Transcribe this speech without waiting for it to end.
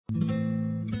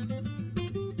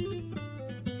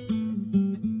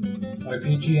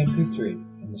RPG MP3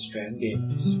 and the Strand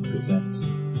Gamers present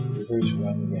Rivers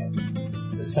Run Red,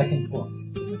 the second book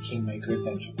in the Kingmaker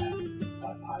Adventure Pack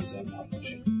by Paizo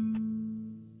Publishing.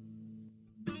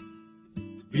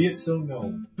 Be it so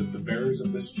known that the bearers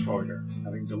of this charter,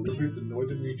 having delivered the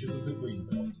northern reaches of the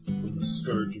Greenbelt from the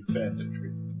scourge of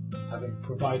banditry, having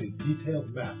provided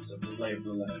detailed maps of the lay of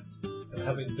the land, and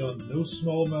having done no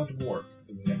small amount of work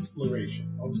in the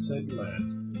exploration of said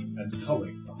land, and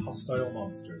culling the hostile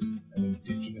monsters and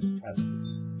indigenous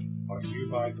hazards, are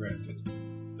hereby granted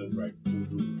the right to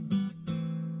rule.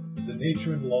 The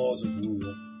nature and laws of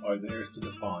rule are theirs to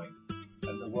define,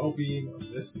 and the well-being of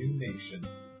this new nation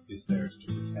is theirs to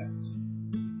protect.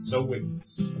 So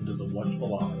witness under the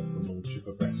watchful eye of the Lordship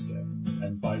of Restad,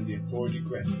 and by the authority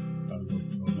granted by Lord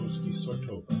Noloski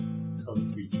Sortova,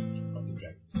 current regent of the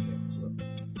Dragonscale Throne.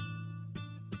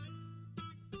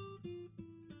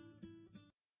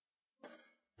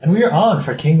 And we are on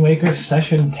for Kingmaker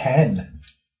Session 10.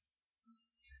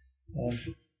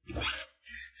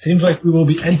 Seems like we will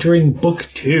be entering Book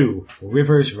 2,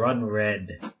 Rivers Run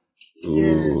Red.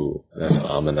 Ooh, that's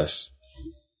ominous.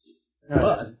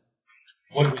 But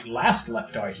when we last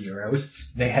left our heroes,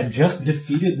 they had just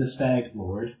defeated the Stag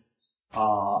Lord,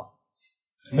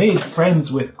 made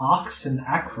friends with Ox and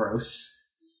Akros,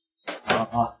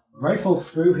 rifled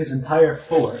through his entire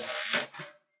fort,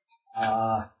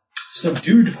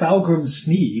 subdued Falgrim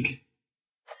Sneeg,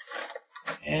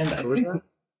 and I think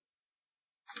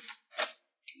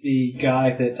the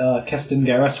guy that Keston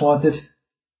Garrus wanted,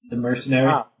 the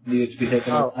mercenary, needed to be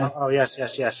taken alive. Oh, yes,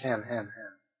 him.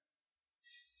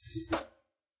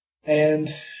 And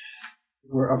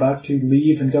we're about to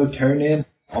leave and go turn in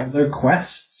all their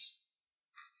quests.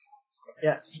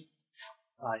 Yes.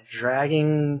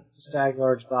 Dragging the Stag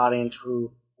Lord's body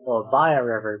into via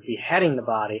river, beheading the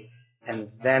body,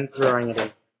 and then throwing it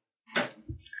in.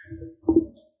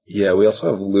 Yeah, we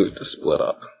also have loot to split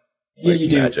up. Yeah, you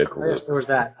do. Magic loot. There was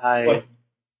that. But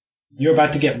you're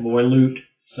about to get more loot,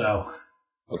 so...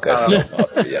 Okay, so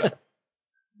yeah.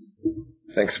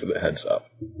 Thanks for the heads up.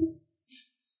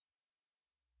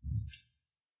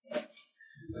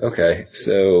 Okay,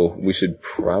 so we should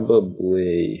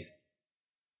probably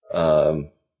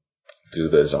do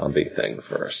the zombie thing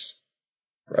first,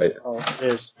 right? Oh, it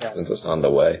is, yes. Since it's on the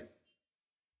way.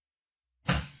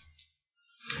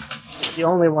 It's the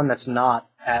only one that's not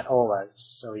at Ola's,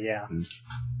 so yeah.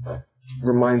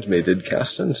 Remind me, did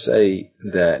Keston say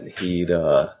that he'd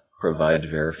provide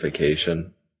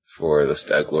verification for the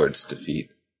Stag Lord's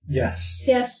defeat? Yes.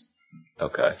 Yes.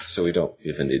 Okay, so we don't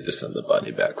even need to send the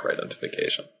body back for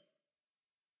identification.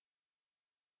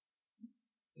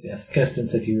 Yes, Keston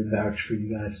said he would vouch for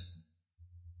you guys.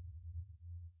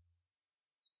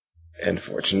 And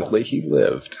fortunately, he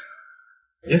lived.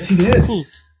 Yes, he did.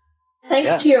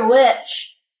 Thanks to your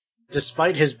witch.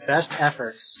 Despite his best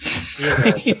efforts,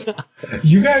 he lived.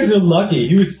 You guys are lucky.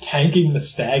 He was tanking the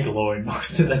Stag Lord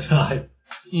most of the time.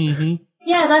 Mm-hmm.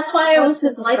 Yeah, that's why it was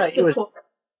his life support.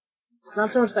 It's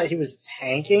not so much that he was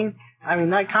tanking. I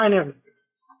mean, that kind of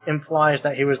implies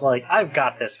that he was like, I've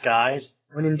got this, guys.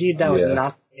 When indeed that was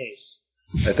not the case.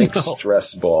 I think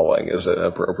stress balling is an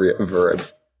appropriate verb.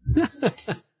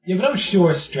 Yeah, but I'm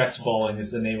sure stress balling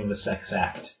is the name of the sex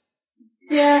act.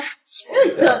 Yeah, it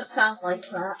really does sound like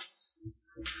that.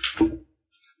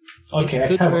 Okay,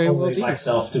 I have only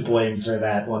myself to blame for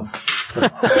that one.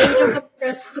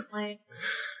 Chris to blame.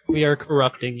 We are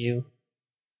corrupting you.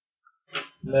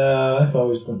 No, I've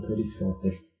always been pretty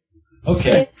filthy.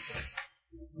 Okay.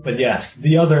 But yes,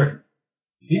 the other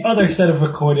set of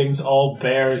recordings all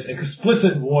bears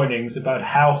explicit warnings about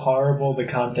how horrible the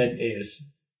content is.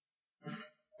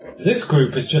 This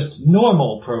group is just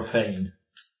normal profane.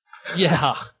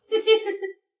 Yeah.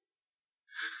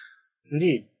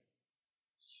 Indeed.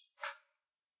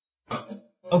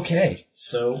 Okay,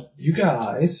 so you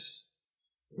guys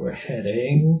were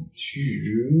heading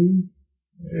to...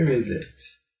 Where is it?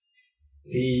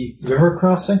 The river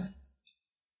crossing?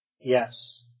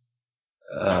 Yes.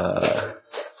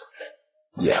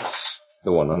 Yes.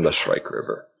 The one on the Shrike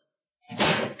River.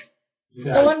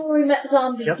 The one where we met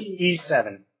zombie Yep, dude.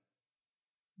 E7.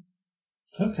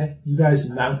 Okay, you guys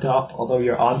mount up, although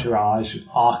your entourage of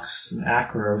Ox and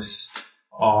Akros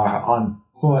are on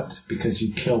foot because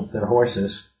you killed their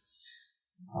horses.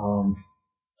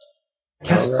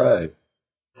 Keston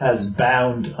has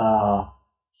bound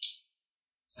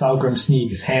Falgrim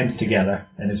Sneeg's hands together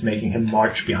and is making him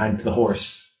march behind the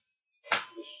horse.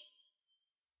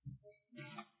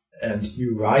 And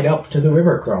you ride up to the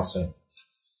river crossing.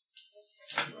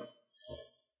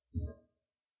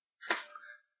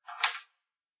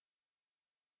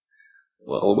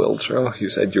 Well, Wiltro, you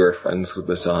said you were friends with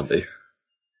the zombie.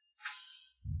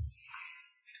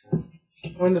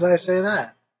 When did I say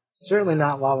that? Certainly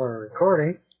not while we're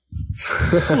recording.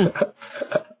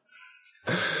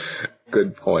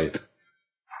 Good point.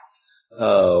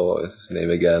 Oh, what was his name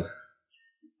again?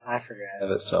 I forget. I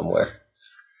have it somewhere.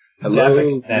 Hello,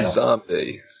 Davik Nettle.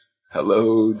 zombie.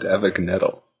 Hello, Davik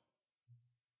Nettle.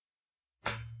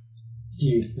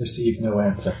 You receive no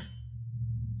answer.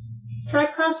 Try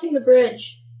crossing the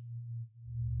bridge.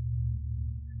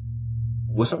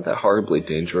 Wasn't that horribly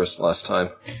dangerous last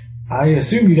time? I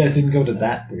assume you guys didn't go to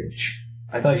that bridge.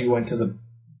 I thought you went to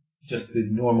just the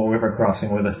normal river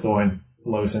crossing where the thorn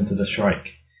flows into the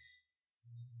Shrike.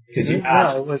 Because you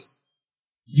asked. No, it was...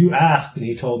 You asked, and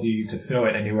he told you could throw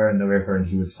it anywhere in the river, and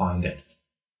he would find it.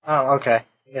 Oh, okay.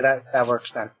 Yeah, that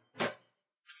works then.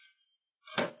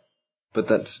 But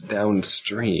that's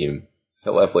downstream.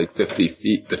 He'll have like 50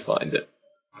 feet to find it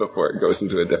before it goes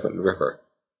into a different river.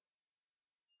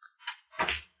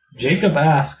 Jacob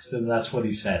asked, and that's what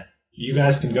he said. You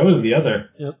guys can go to the other,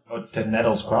 Yep. to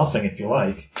Nettle's Crossing if you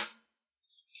like.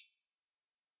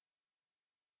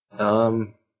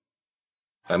 I'm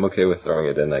okay with throwing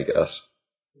it in, I guess.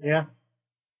 Yeah.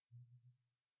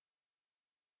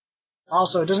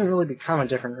 Also, it doesn't really become a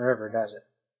different river, does it?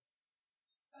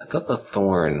 I thought the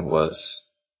thorn was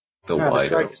the No, the wider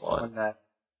Shrike is the one. one that...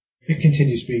 It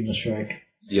continues being the Shrike.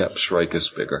 Yep, Shrike is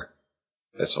bigger.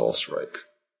 That's all Shrike.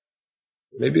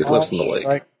 Maybe it lives in the lake.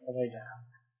 Shrike all the way down.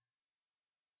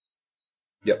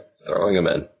 Yep, throwing him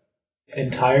in.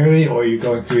 Entirely, or are you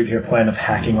going through with your plan of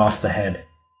hacking off the head?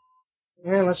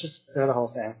 Yeah, let's just throw the whole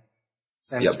thing.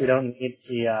 Since Yep. we don't need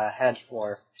the head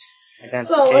for Well,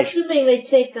 identification. assuming they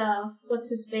take, what's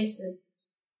his face's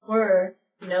word,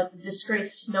 the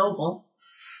disgraced noble.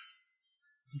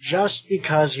 Just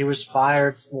because he was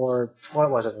fired for,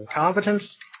 what was it,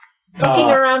 incompetence? Fucking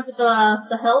around with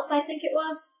the help, I think it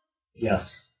was.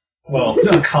 Yes. Well,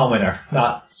 a commoner,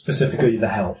 not specifically the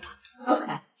help.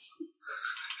 Okay.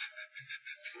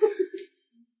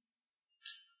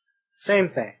 Same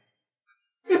thing.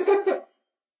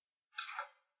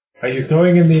 Are you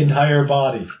throwing in the entire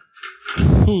body?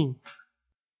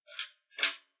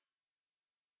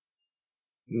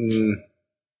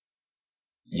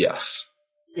 Yes.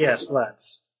 Yes,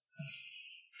 let's.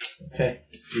 Okay.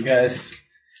 You guys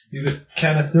do the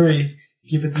count of 3,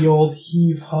 give it the old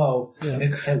heave-ho, and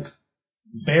it has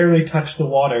barely touched the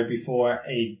water before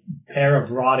a pair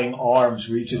of rotting arms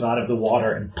reaches out of the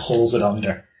water and pulls it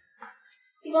under.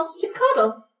 He wants to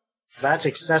cuddle. That's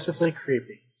excessively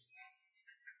creepy.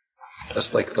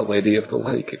 Just like the Lady of the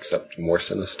Lake, except more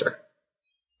sinister.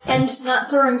 And not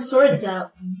throwing swords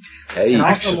out. Hey, And you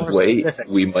also should more wait. specific.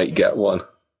 We might get one.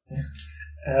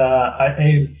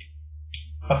 A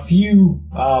few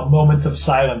moments of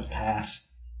silence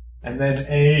pass, and then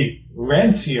a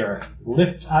rancier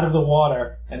lifts out of the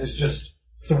water and is just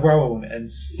thrown and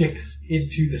sticks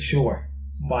into the shore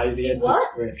by the end of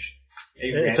What? the bridge. A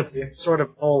It's rancier? a sort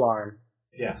of pole arm.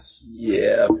 Yes.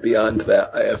 Yeah, beyond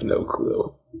that, I have no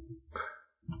clue.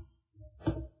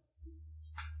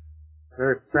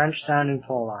 Very French sounding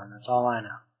pole arm, that's all I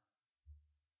know.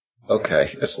 Okay,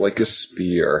 it's like a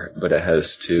spear, but it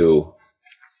has 2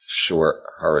 short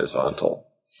horizontal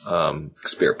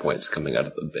spear points coming out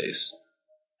of the base.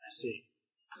 I see.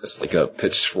 It's like a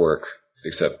pitchfork,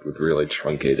 except with really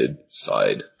truncated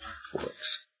side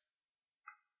forks.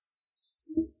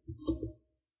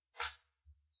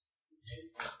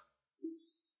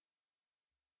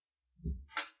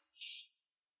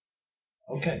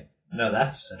 Okay. No,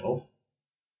 that's settled.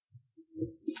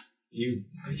 You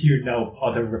hear no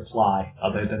other reply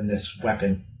other than this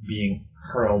weapon being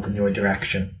hurled in your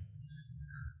direction.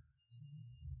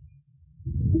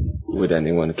 Would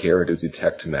anyone care to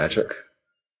detect magic?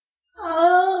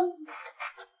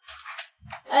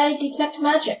 I detect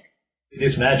magic. It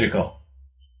is magical.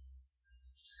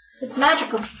 It's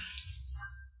magical.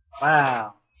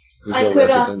 Wow. Who's I a could,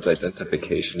 resident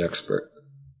identification expert?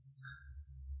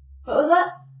 What was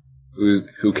that?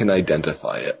 Who can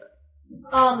identify it?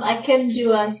 I can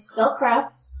do a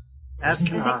spellcraft. As I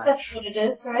can think I. that's what it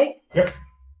is, right? Yep.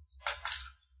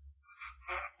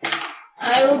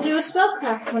 I will do a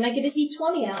spellcraft when I get a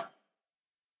d20 out.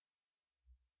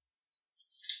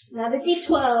 Not a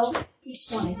d12,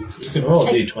 d20. You can roll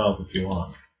a d12 if you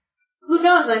want. Who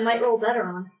knows, I might roll better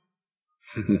on.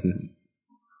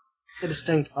 A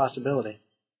distinct possibility.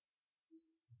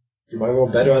 You might roll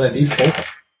better on a d4.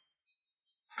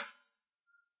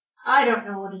 I don't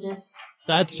know what it is.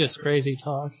 That's just crazy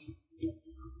talk.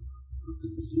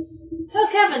 So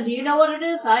Kevin, do you know what it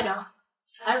is? I don't.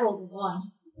 I rolled a 1.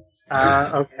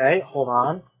 Okay, hold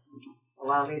on.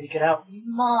 allow me to get out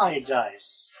my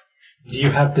dice. Do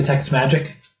you have Detect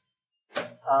Magic?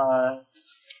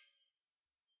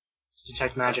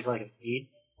 Detect magic like a feat?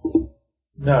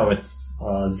 No, it's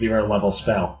a 0 level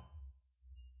spell.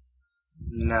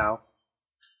 No.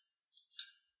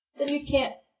 Then you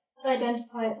can't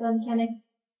identify it then, can you?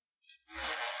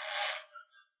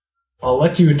 I'll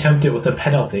let you attempt it with a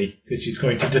penalty, because she's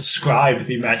going to describe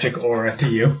the magic aura to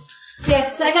you. Yeah,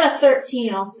 because I got a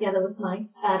 13 altogether with my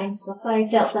adding stuff. I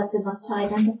doubt that's enough to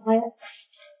identify it.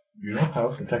 You don't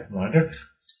have Detect Magic?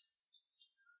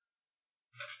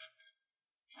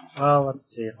 Well, let's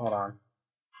see. Hold on.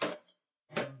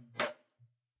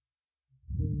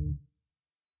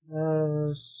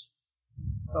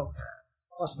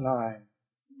 Plus 9.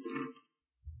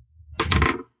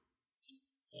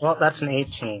 Well, that's an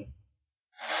 18.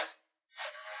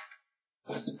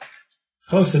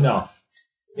 Close enough.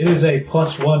 It is a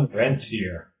 +1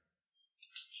 Rancier.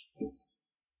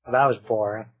 That was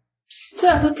boring.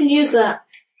 So, who can use that?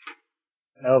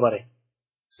 Nobody.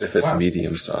 If it's Wow.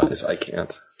 medium size, I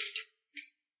can't.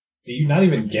 Do you not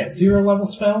even get 0 level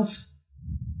spells?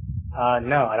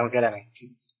 No, I don't get any.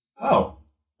 Oh,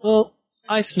 Well,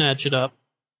 I snatch it up.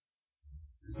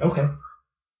 okay.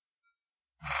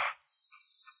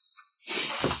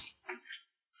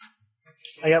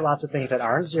 I get lots of things that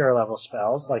aren't 0 level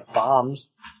spells, like bombs.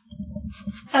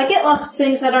 I get lots of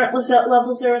things that aren't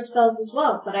level 0 spells as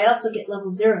well, but I also get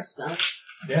level 0 spells.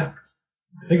 Yeah.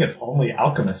 I think it's only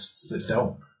alchemists that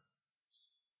don't.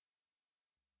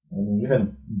 I mean,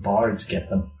 even bards get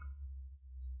them.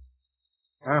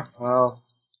 Oh, well,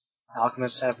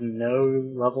 alchemists have no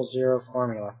level 0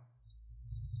 formula.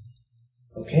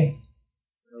 Okay.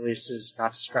 At least it's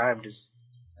not described as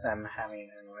them having it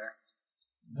anywhere.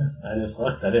 I just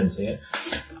looked, I didn't see it.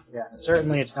 Yeah,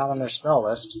 certainly it's not on their spell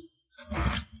list.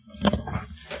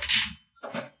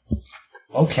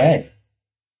 Okay.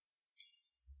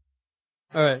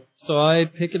 Alright, so I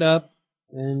pick it up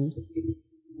and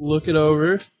look it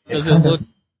over. Does it kind of look...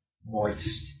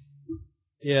 moist.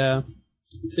 Yeah.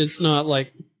 It's not,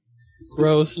 like,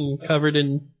 gross and covered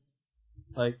in,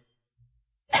 like,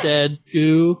 dead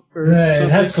goo or It something?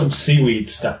 has some seaweed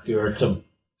stuck to it, some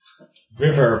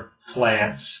river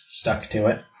plants stuck to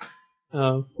it.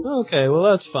 Oh, okay, well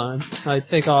that's fine. I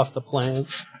take off the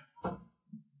plants.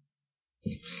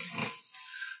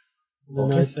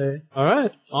 Then I say,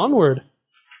 alright, onward.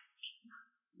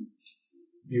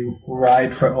 You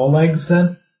ride for Oleg's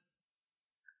then?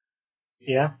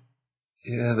 Yeah,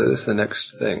 Yeah, that is the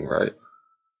next thing, right?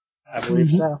 I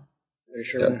believe so. Pretty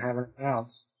sure Yeah. we didn't have anything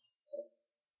else.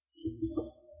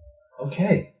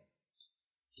 Okay.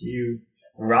 You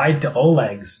ride to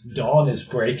Oleg's. Dawn is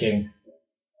breaking.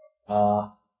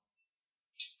 By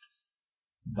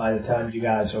the time you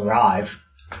guys arrive,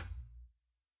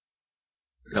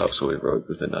 Oh, so we rode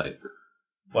with the night.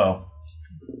 well,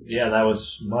 yeah, that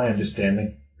was my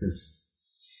understanding. 'Cause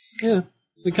Yeah,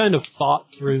 we kind of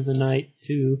fought through the night,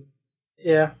 too.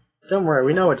 Yeah, don't worry,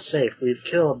 we know it's safe. We've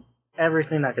killed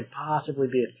everything that could possibly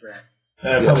be a threat.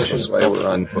 I probably Yes, should that's why we're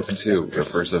on book 2,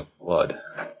 Rivers of Blood.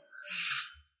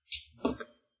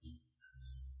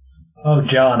 Oh,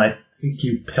 John, I think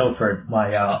you pilfered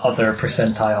my other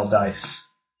percentile dice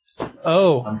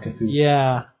Oh, on Cthulhu.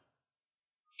 yeah.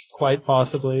 Quite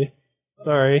possibly.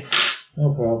 Sorry.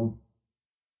 No problem.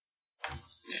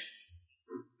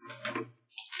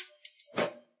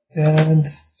 And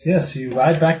yes, you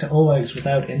ride back to Oleg's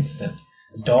without incident.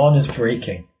 Dawn is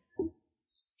breaking.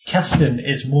 Keston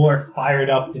is more fired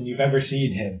up than you've ever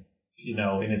seen him,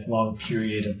 in his long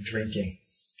period of drinking.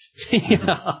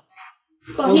 Yeah.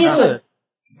 Well, he's a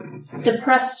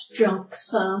depressed drunk,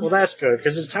 so... Well, that's good,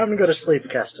 because it's time to go to sleep,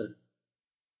 Keston.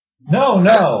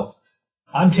 No!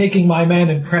 I'm taking my men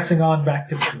and pressing on back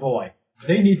to Pavoy.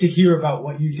 They need to hear about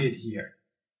what you did here.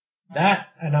 That,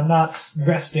 and I'm not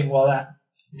resting while that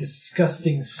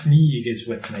disgusting Sneeg is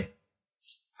with me.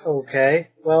 Okay,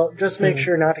 well, just make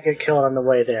sure not to get killed on the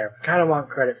way there. I kind of want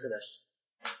credit for this.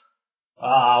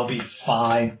 I'll be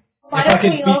fine. Why If I don't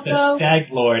can we beat all the go?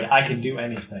 Stag Lord, I can do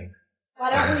anything. Why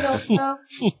don't we all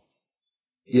go?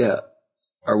 Yeah.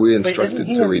 Are we isn't instructed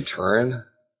he to in- return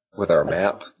with our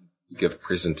map? Give a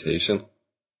presentation?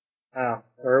 Oh,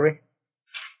 were we?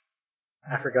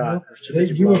 I forgot. I was too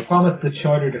busy You were blowing promised the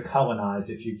charter to colonize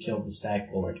if you killed the Stag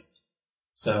Lord.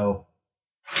 So,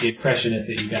 the impression is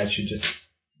that you guys should just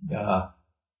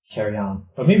carry on.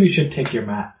 But maybe you should take your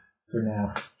map for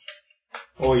now.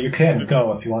 Or you can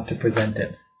go if you want to present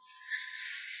it.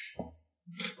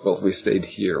 Well, if we stayed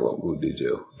here, what would we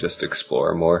do? Just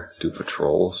explore more? Do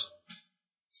patrols?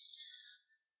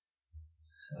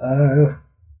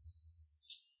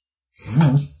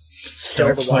 Start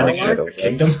Kill the explaining wildlife? the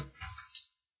kingdom.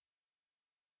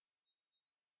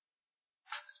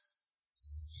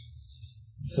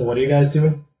 So what are you guys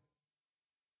doing?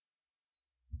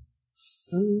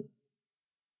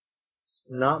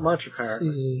 Not much,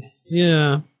 apparently. See.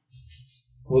 Yeah.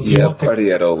 Well, do you Yeah, want to-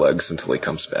 party at Oleg's until he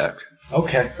comes back.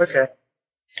 Okay. Okay,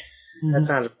 Mm-hmm. that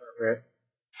sounds appropriate.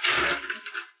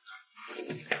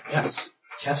 Yes.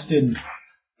 Keston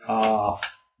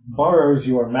borrows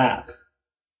your map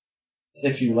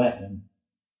if you let him.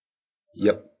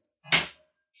 Yep.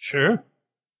 Sure.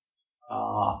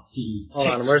 He Hold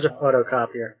on, takes- where's a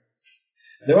photocopier?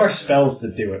 There are spells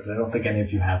that do it, but I don't think any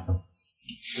of you have them.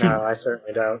 No, I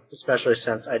certainly don't, especially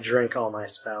since I drink all my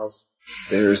spells.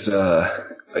 There's a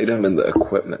item in the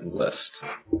equipment list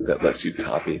that lets you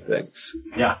copy things.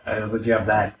 Yeah, I don't think you have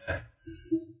that.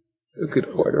 You could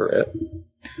order it.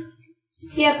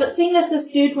 Yeah, but seeing as this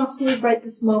dude wants to leave right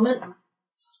this moment,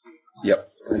 Yep.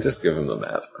 And just give him the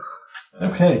map.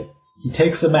 Okay. He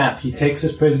takes the map, he takes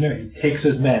his prisoner, he takes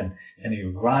his men, and he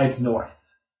rides north.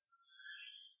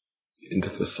 Into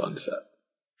the sunset.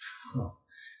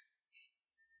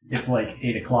 It's like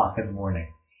 8 o'clock in the morning.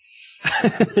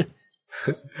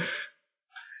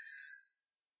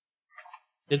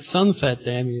 It's sunset,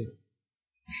 damn you.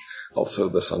 Also,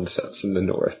 the sun sets in the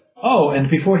north. Oh, and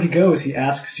before he goes, he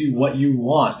asks you what you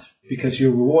want, because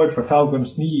your reward for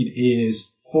Falgrim's need is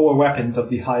 4 weapons of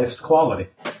the highest quality.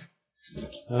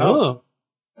 Oh.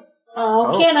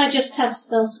 Oh. can't I just have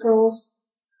spell scrolls?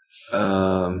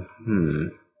 I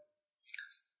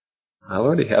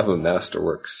already have a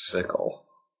masterwork sickle.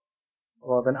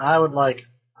 Well, then I would like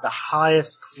the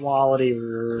highest quality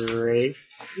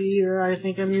rapier, I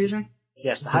think I'm using.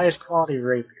 Yes, the highest quality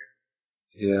rapier.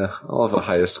 Yeah, I'll have a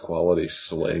highest quality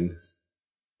sling.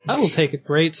 I will take a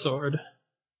great sword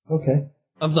Okay.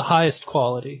 of the highest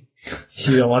quality.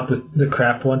 You don't want the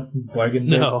crap one? Bargain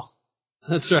bin? No.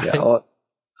 That's right. Yeah,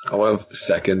 I'll have the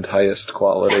second highest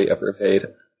quality ever made.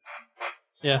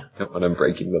 Yeah. When I'm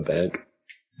breaking the bank.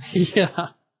 Yeah.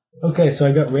 Okay, so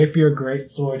I got rapier,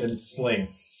 greatsword, and sling.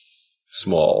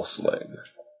 Small sling.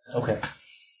 Okay.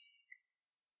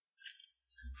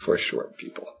 For short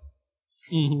people.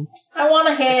 Hmm. I want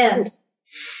a hand.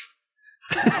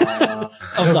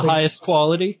 Of the highest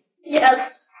quality.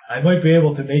 Yes. I might be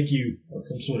able to make you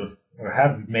some sort of, or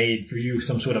have made for you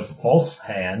some sort of false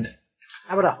hand.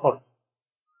 How about a hook?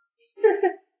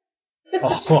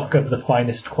 A hook of the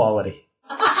finest quality.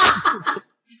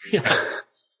 Yeah.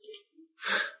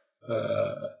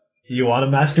 You want a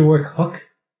masterwork hook?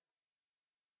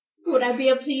 Would I be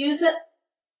able to use it?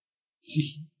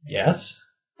 Yes.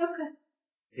 Okay.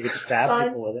 You could stab Fine.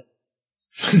 people with it.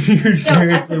 You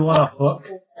seriously want a hook?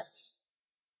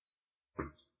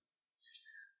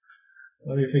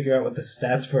 Let me figure out what the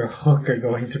stats for a hook are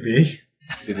going to be.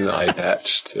 Need an eye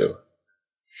patch, too.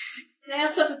 And I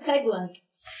also have a peg leg.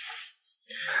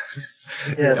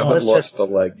 Yeah, I so haven't let's lost just, a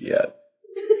leg yet.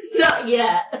 Not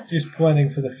yet. She's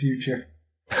planning for the future.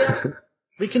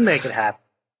 we can make it happen.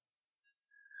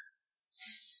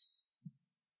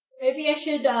 Maybe I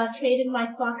should trade in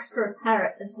my fox for a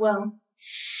parrot as well.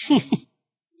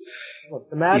 Look,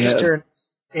 the Magister in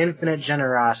infinite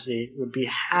generosity would be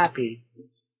happy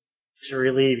to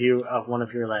relieve you of one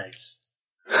of your legs.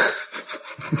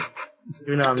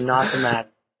 Even though I'm not the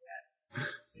Magister.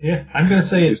 Yeah, I'm gonna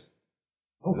say it.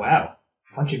 Oh wow,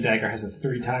 punching dagger has a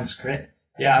 3 times crit.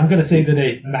 Yeah, I'm gonna say that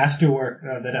a masterwork,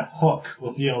 that a hook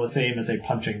will deal the same as a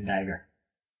punching dagger.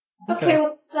 Okay,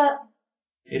 what's that?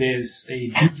 It is a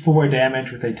D4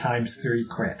 damage with a times 3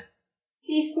 crit.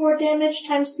 D4 damage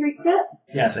times 3 crit?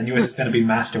 Yes, and yours is gonna be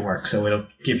masterwork, so it'll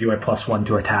give you a +1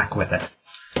 to attack with it.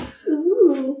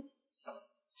 Ooh.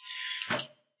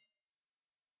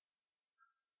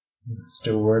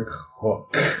 Masterwork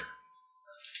hook.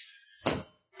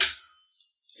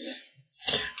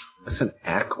 What's an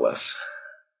ackless?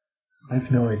 I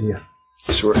have no idea.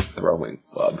 Short throwing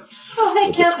club. Oh,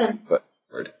 hey, Kevin. But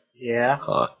word. Yeah.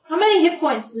 Huh. How many hit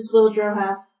points does Willdro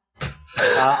have?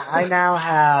 I now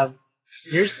have.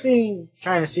 You're trying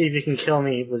to see if you can kill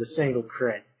me with a single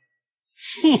crit.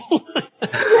 Not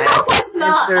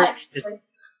Answer actually. is-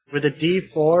 with a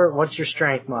D4, what's your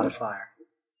strength modifier?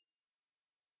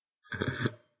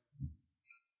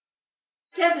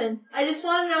 Kevin, I just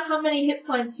want to know how many hit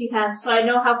points you have so I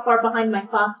know how far behind my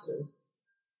fox is.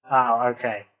 Oh,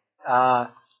 okay.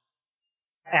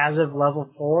 As of level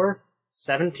 4,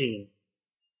 17.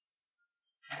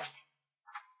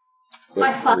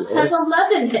 My Wait, fox really? has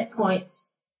 11 hit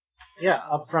points. Yeah,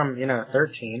 up from,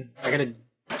 13. I got a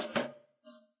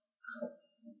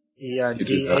You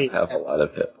do not D8. have a lot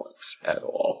of hit points at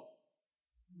all.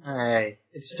 Alright,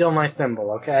 it's still my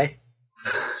thimble, okay?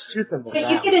 There's 2 thimbles But now.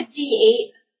 you get a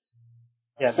D8.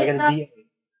 Yes, I get a D8.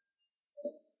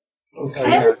 Okay. I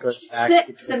have a it goes back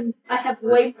D6, and I have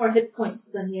way more hit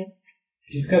points than you.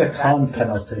 He's got a con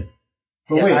penalty.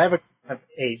 But Yes, wait, I have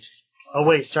 8. Oh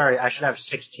wait, sorry, I should have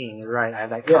 16. You're right, I have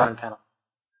that con penalty.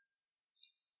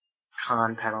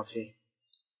 Con penalty.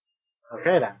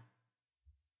 Okay then.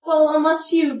 Well,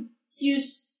 unless you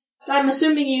use... I'm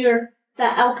assuming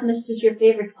that alchemist is your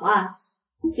favorite class.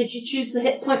 Did you choose the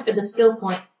hit point or the skill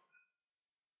point?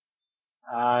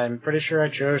 I'm pretty sure I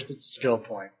chose the skill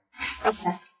point.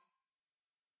 Okay.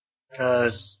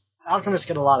 Because alchemists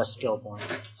get a lot of skill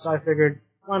points. So I figured,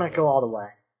 why not go all the way?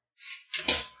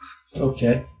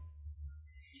 okay.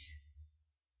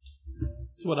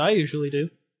 That's what I usually do.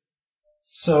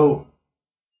 So,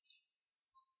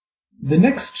 the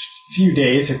next few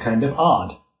days are kind of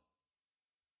odd.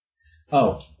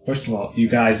 Oh, first of all, you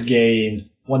guys gain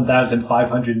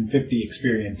 1,550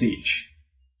 experience each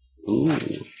Ooh.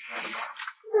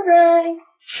 Hooray!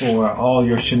 for all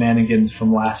your shenanigans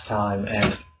from last time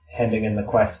and handing in the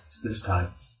quests this time.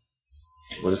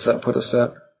 What does that put us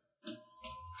at?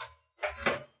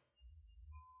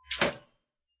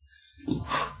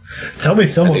 Tell me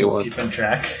someone Anyone? was keeping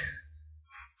track.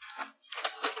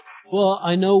 Well,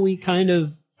 I know we kind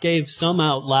of gave some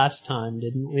out last time,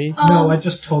 didn't we? No, I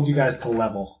just told you guys to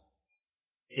level.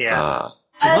 Yeah.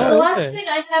 The Oh, last okay. thing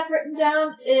I have written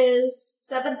down is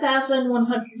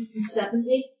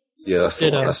 7,170. Yeah, that's the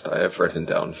Ditto. last I have written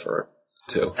down for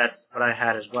 2. That's what I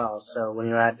had as well. So when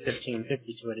you add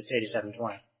 1550 to it, it's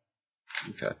 8720.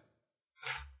 Okay.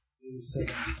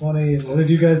 20. What did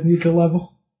you guys need to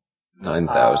level?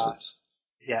 9,000.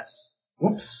 Yes.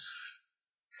 Whoops.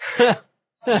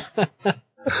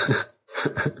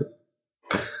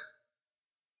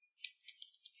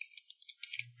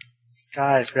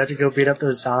 Guys, we have to go beat up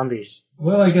those zombies.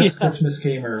 Well, I guess Yeah. Christmas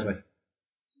came early.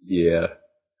 Yeah.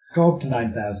 Go up to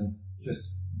 9,000.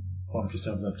 Just bump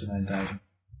yourselves up to 9,000.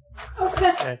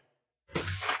 Okay.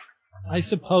 I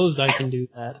suppose I can do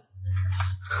that.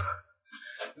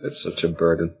 It's such a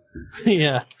burden.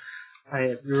 Yeah.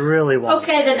 I really want.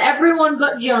 Okay, then everyone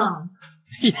but John.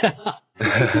 Yeah.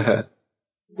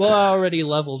 Well, I already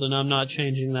leveled, and I'm not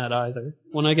changing that either.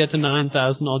 When I get to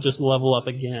 9,000, I'll just level up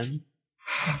again.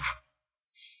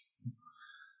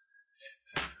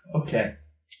 Okay.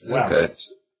 Wow. Okay.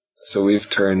 So we've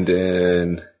turned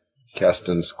in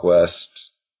Caston's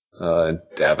Quest,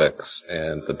 Davix,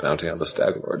 and the Bounty on the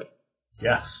Staglord.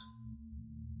 Yes.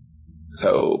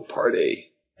 So, party.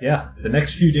 Yeah, the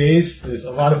next few days, there's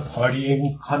a lot of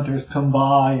partying. Hunters come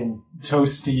by and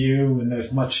toast to you, and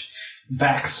there's much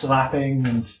backslapping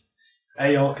and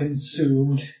ale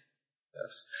consumed.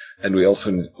 Yes. And we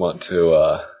also want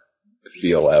to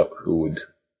feel out who would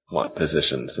want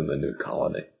positions in the new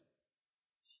colony.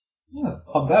 Yeah,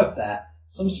 about that,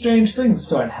 some strange things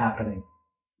start happening.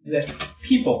 That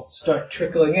people start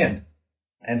trickling in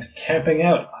and camping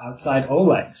out outside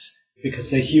Oleg's because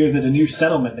they hear that a new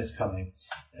settlement is coming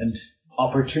and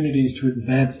opportunities to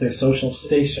advance their social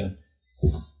station.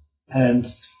 And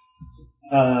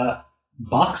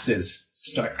boxes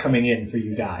start coming in for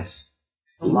you guys.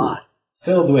 A lot.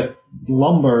 Filled with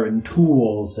lumber and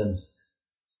tools and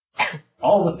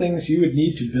all the things you would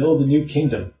need to build a new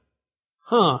kingdom.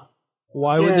 Huh.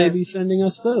 Why would Yeah. they be sending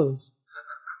us those?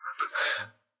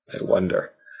 I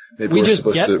wonder. Maybe We we're just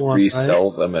supposed get to one,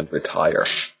 resell them and retire.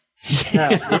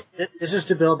 No, this is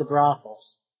to build the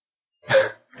brothels.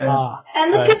 Ah.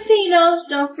 And the Right. casinos,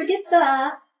 don't forget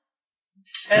that.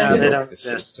 No, And they don't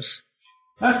exist.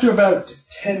 after about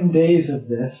 10 days of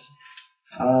this,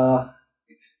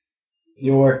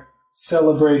 your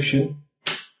celebration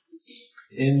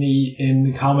in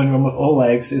the common room of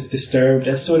Oleg's is disturbed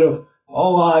as sort of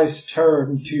all eyes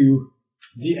turn to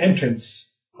the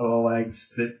entrance of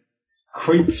Oleg's that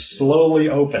creeps slowly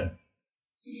open.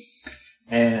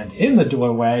 And in the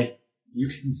doorway, you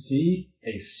can see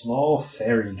a small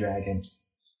fairy dragon.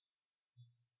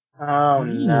 Oh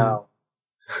no.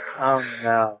 Oh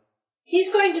no.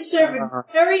 He's going to serve a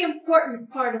very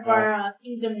important part of our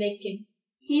kingdom making.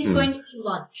 He's going to eat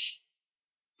lunch.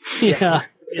 Yeah.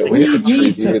 Yeah, we have a We need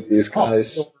treaty to with these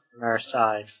guys. On our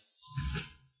side.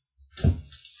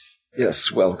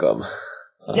 Yes, welcome.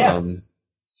 Yes.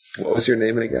 What was your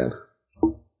name again?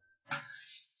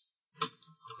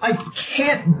 I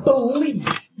can't believe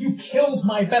you killed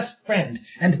my best friend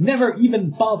and never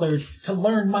even bothered to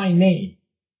learn my name.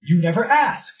 You never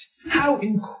asked. How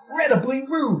incredibly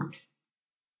rude.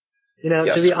 You know,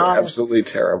 Yes, to be we're honest, absolutely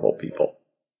terrible people.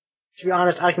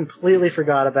 I completely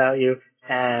forgot about you,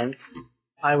 and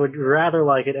I would rather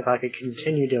like it if I could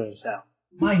continue doing so.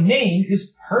 My name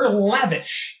is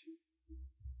Perlavish.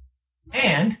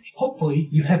 And hopefully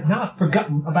you have not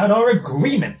forgotten about our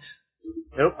agreement.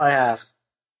 Nope, I have.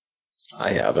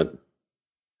 I haven't.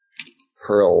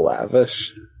 Pearl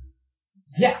Lavish?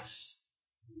 Yes.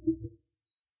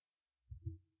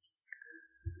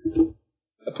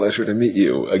 A pleasure to meet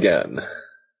you again.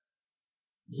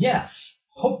 Yes.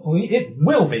 Hopefully it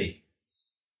will be.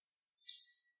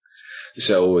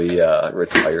 Shall we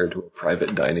retire to a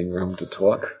private dining room to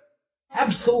talk?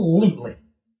 Absolutely.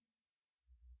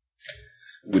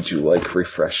 Would you like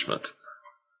refreshment?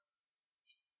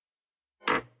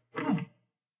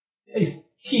 A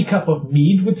teacup of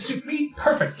mead would suit me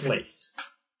perfectly.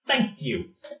 Thank you.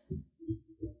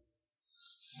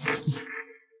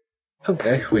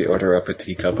 Okay, we order up a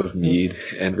teacup of mead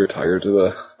and retire to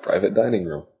the private dining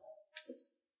room.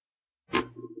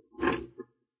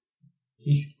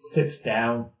 He sits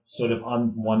down sort of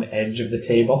on one edge of the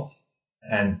table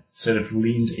and sort of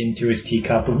leans into his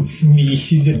teacup of mead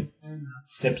and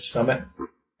sips from it.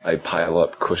 I pile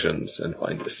up cushions and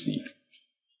find a seat.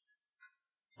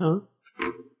 Huh?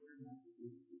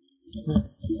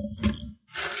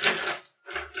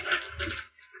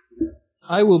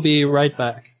 I will be right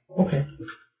back. Okay.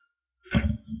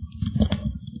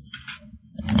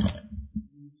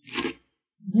 So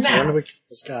when do Now, we kill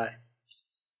this guy?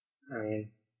 I mean,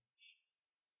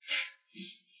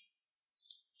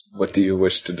 What do you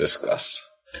wish to discuss?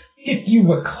 if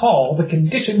you recall the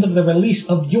conditions of the release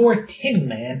of your Tin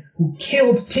Man who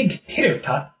killed Tig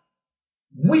Tittertut,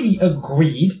 we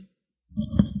agreed,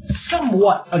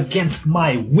 somewhat against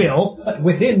my will, but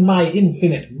within my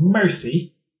infinite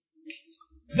mercy,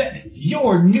 that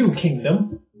your new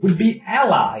kingdom would be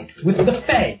allied with the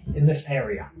Fae in this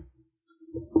area.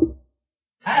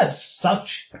 As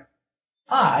such,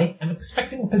 I am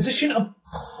expecting a position of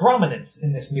prominence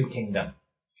in this new kingdom.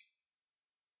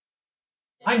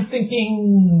 I'm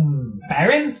thinking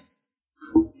Baron?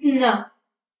 No.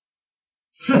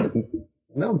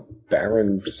 No,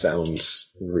 Baron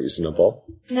sounds reasonable.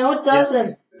 No, it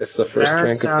doesn't. It's the first Baron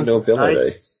rank of sounds nobility.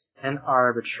 nice and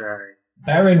arbitrary.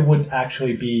 Baron would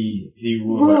actually be the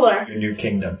ruler Ruler. of your new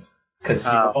kingdom, because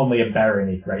Oh. you're only a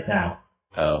barony right now.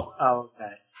 Oh. Oh,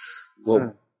 okay.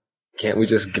 Well, can't we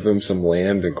just give him some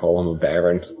land and call him a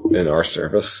baron in our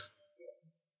service?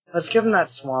 Let's give him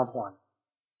that swamp one.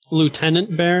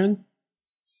 Lieutenant Baron?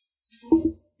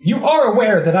 You are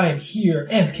aware that I am here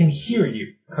and can hear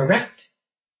you, correct?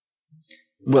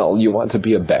 Well, you want to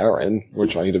be a baron. We're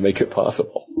trying to make it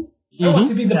possible. I want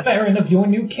to be the baron of your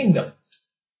new kingdom.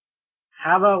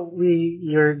 How about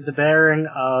you're the Baron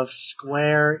of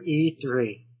Square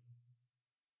E3?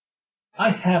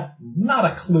 I have not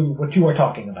a clue what you are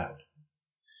talking about.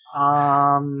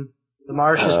 The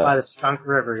marshes by the Skunk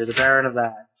River. You're the Baron of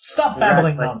that. Stop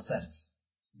babbling Exactly. nonsense.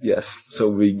 Yes, so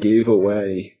we gave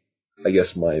away, I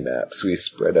guess, my map, so we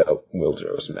spread out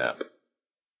Wildrow's map.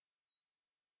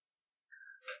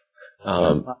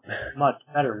 Much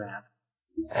better map.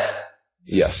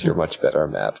 Yes, you're much better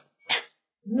map.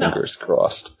 No, Fingers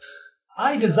crossed.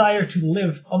 I desire to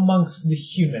live amongst the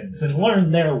humans and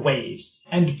learn their ways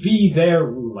and be their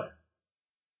ruler.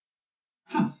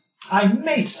 I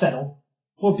may settle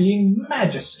for being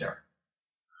Magister,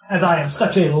 as I am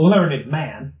such a learned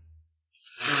man.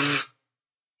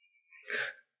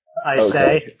 I Okay.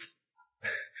 say.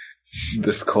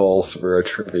 This calls for a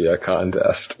trivia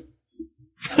contest.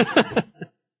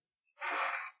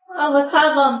 Oh, let's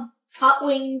have hot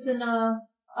wings and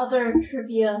other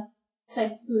trivia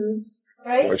type foods,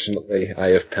 right? Fortunately, I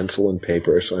have pencil and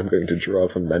paper, so I'm going to draw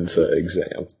up a Mensa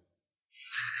exam.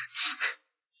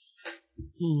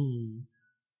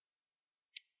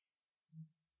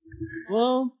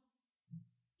 Well,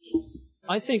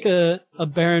 I think a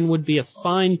baron would be a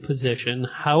fine position.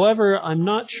 However, I'm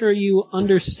not sure you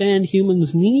understand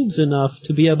humans' needs enough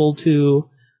to be able to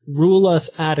rule us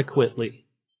adequately.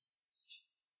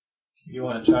 You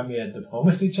want to try me a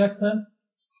diplomacy check then?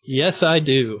 Yes, I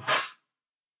do.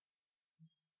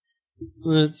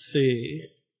 Let's see.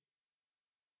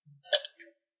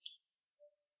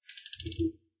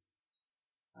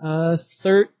 Uh,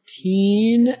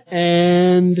 13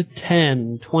 and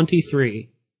 10,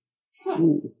 23.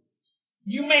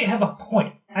 You may have a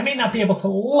point. I may not be able to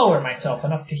lower myself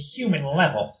enough to human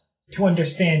level to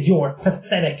understand your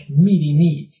pathetic, meaty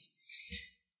needs.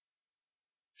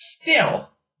 Still,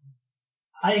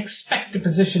 I expect a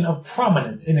position of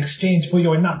prominence in exchange for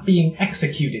your not being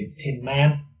executed, Tin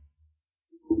Man.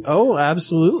 Oh,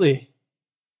 absolutely.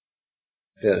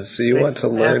 Yeah, so you want to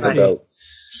learn That's- about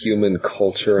human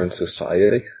culture and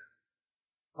society?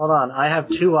 Hold on, I have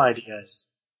two ideas.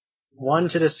 One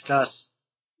to discuss.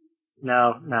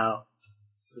 No.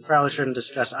 We probably shouldn't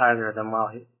discuss either of them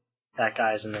while that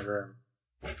guy's in the room.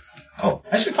 Oh,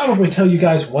 I should probably tell you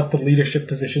guys what the leadership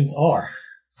positions are.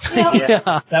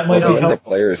 Yeah. That might Well, be in the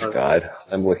helpful. player's guide,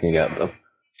 I'm looking at them.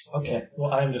 Okay,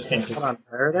 well, I'm just going to Hold on,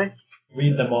 where are they?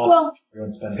 read them off. Well,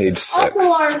 Everyone's benefit. Page 6.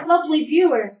 Also our lovely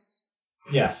viewers.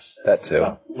 Yes. That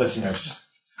too. Listeners.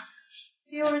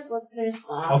 Viewers, listeners,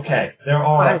 blah. Okay, there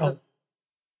are...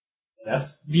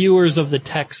 Yes? Viewers of the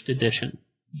text edition.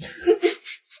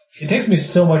 It takes me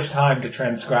so much time to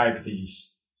transcribe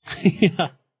these. Yeah.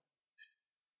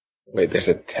 Wait, there's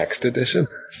a text edition?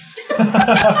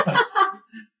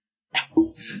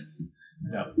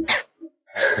 No.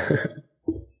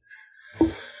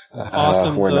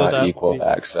 Awesome, We're though, not that equal we-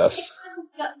 access. It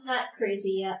hasn't gotten that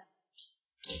crazy yet.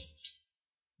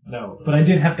 No, but I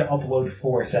did have to upload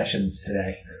 4 sessions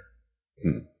today.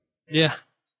 Yeah.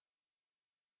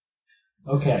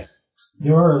 Okay.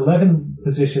 There are 11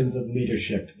 positions of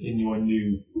leadership in your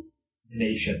new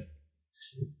nation.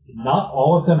 Not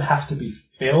all of them have to be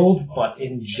filled, but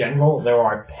in general there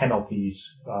are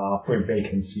penalties for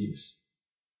vacancies.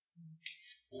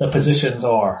 The positions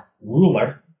are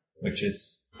ruler, which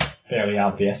is fairly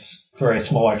obvious. For a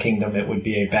smaller kingdom it would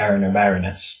be a baron or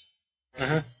baroness.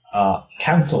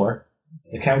 Counselor.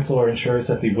 The counselor ensures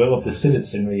that the will of the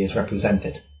citizenry is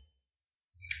represented.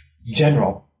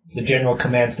 General. The general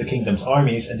commands the kingdom's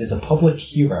armies and is a public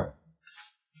hero.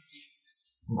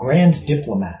 Grand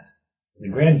diplomat. The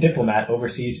grand diplomat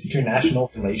oversees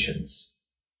international relations.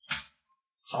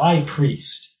 High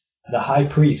priest. The high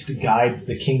priest guides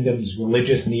the kingdom's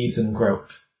religious needs and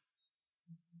growth.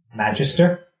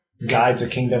 Magister guides a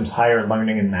kingdom's higher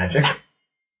learning and magic.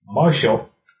 Marshal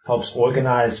helps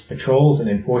organize patrols and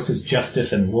enforces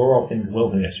justice in rural and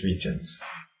wilderness regions.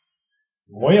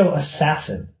 Royal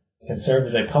assassin can serve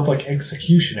as a public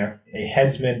executioner, a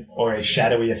headsman, or a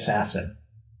shadowy assassin.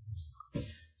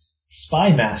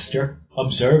 Spy master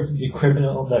observes the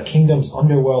kingdom's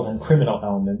underworld and criminal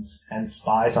elements and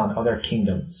spies on other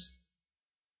kingdoms.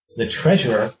 The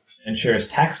treasurer ensures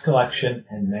tax collection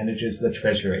and manages the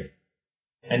treasury.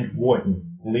 And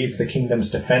warden leads the kingdom's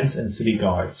defense and city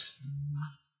guards.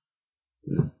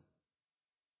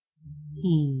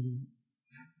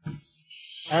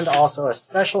 And also a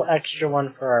special extra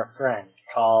one for our friend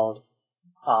called,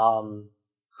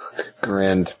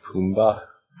 Grand Pumbaa.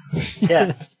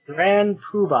 yeah, Grand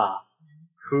Poobah,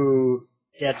 who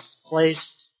gets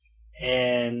placed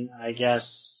in, I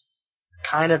guess,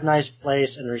 kind of nice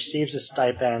place and receives a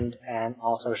stipend and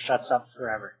also shuts up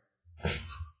forever.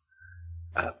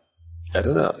 I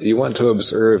don't know. You want to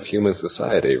observe human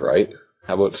society, right?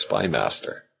 How about Spy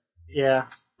Master? Yeah.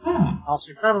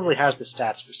 Also, probably has the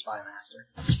stats for Spy Master.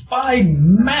 Spy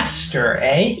master,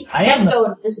 eh? I Can't am go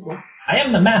invisible.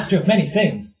 the master of many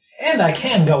things, and I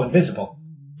can go invisible.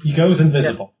 He goes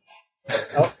invisible.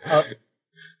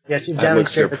 Yes, you I look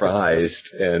demonstrated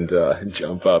surprised and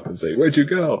jump up and say, "Where'd you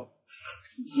go?"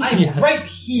 I'm right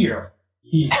here.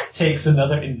 He takes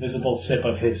another invisible sip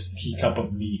of his teacup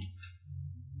of mead.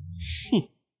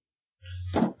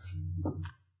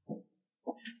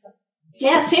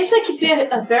 Yeah, seems like you'd be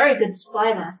a very good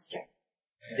spy master.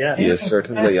 Yeah. He is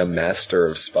certainly a master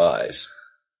of spies.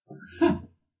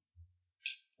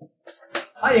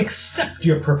 I accept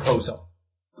your proposal.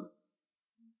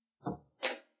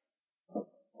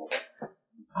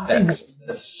 I'm the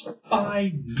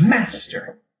spy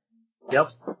master.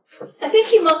 Yep. I think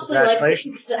he mostly likes it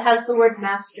Congratulations. because it has the word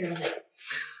master in it.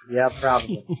 Yeah,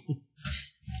 probably.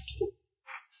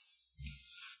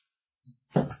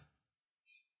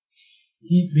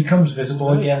 He becomes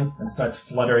visible again and starts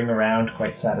fluttering around,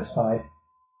 quite satisfied.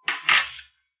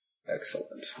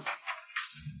 Excellent.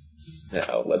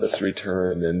 Now let us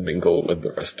return and mingle with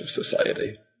the rest of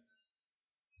society.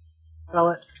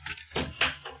 Sell it.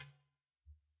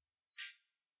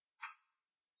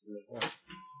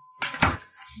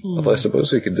 Although I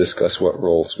suppose we could discuss what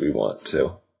roles we want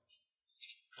to.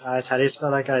 Guys, how do you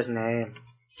spell that guy's name?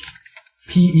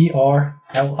 Perlivash.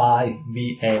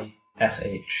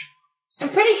 I'm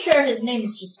pretty sure his name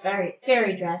is just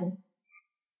Fairy Dragon.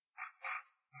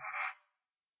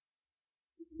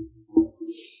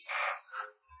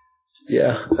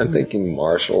 Yeah, I'm thinking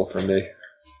Marshall for me.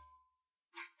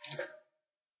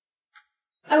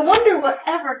 I wonder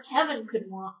whatever Kevin could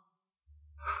want.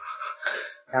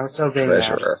 I'm so being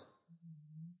Treasurer.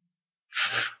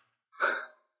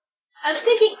 I'm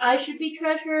thinking I should be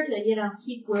treasurer to,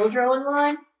 keep Wildrow in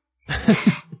line.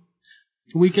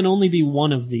 We can only be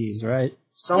one of these, right?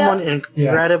 Someone Yeah.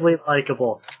 incredibly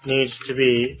likable needs to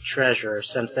be treasurer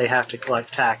since they have to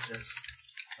collect taxes.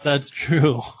 That's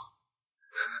true.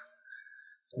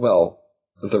 Well,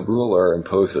 The ruler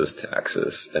imposes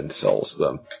taxes and sells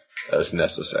them as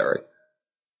necessary.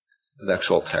 The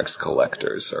actual tax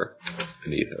collectors are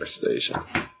beneath our station.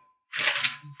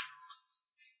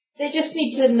 They just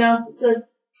need to know, the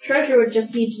treasurer would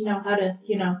just need to know how to,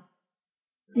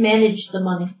 manage the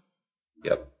money.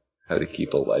 Yep. How to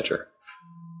keep a ledger.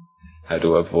 How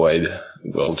to avoid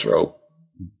Wildrow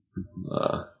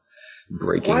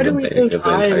breaking Why do the we bank think of the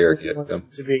I'm entire going kingdom.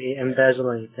 to be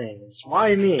embezzling things?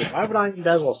 Why me? Why would I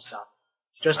embezzle stuff?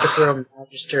 Just to throw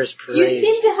Magister's parade. You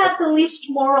seem to have the least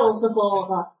morals of all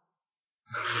of us.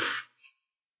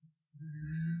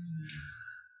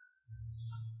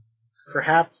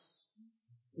 Perhaps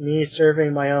me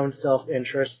serving my own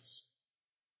self-interests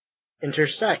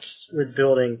intersects with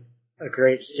building a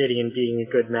great city and being a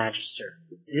good magister.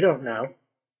 You don't know.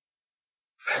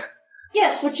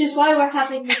 Yes, which is why we're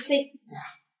having this safety net.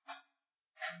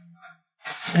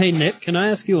 Hey, Nick, can I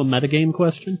ask you a metagame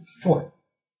question? Sure.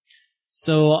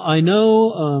 So I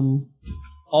know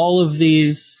all of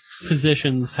these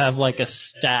positions have like a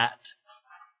stat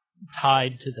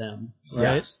tied to them,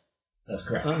 right? Yes, that's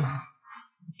correct.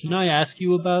 Can I ask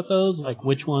you about those? Like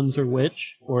which ones are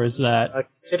which? Or is that...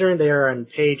 Considering they are on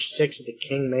page 6 of the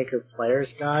Kingmaker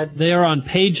Player's Guide. They are on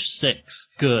page 6.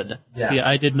 Good. Yes. See,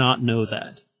 I did not know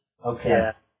that. Okay.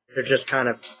 Yeah, they're just kind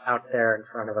of out there in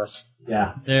front of us.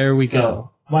 Yeah. There we So,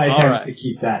 go. my All attempt is right. to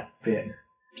keep that bit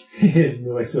hidden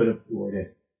or sort of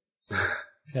thwarted.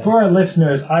 Okay. For our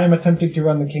listeners, I am attempting to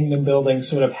run the kingdom building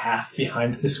sort of half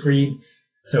behind the screen,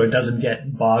 so it doesn't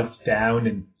get bogged down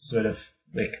in sort of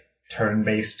like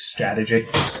turn-based strategy.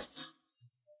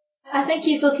 I think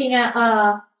he's looking at,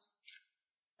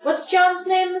 what's John's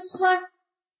name this time?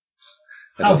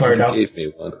 I don't think Alberto. you gave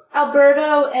me one.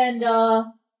 Alberto and,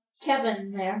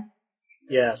 Kevin there.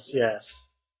 Yes.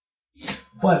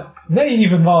 But they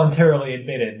even voluntarily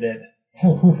admitted that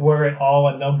were it all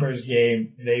a numbers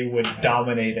game, they would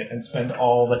dominate it and spend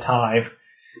all the time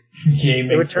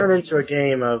gaming. It would turn into a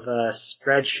game of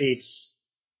spreadsheets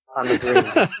on the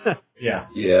green. Yeah.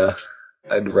 Yeah.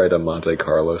 I'd write a Monte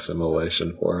Carlo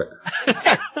simulation for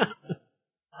it.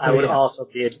 I would also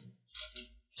be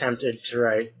tempted to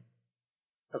write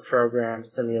a program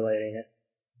simulating it.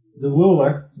 The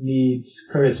ruler needs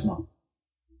charisma.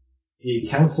 The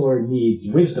counselor needs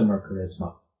wisdom or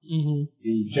charisma. Mm-hmm.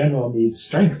 The general needs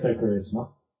strength or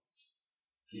charisma.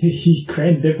 The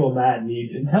grand diplomat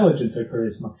needs intelligence or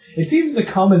charisma. It seems the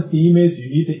common theme is you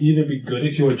need to either be good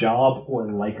at your job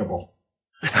or likable.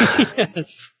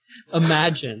 Yes.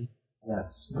 Imagine.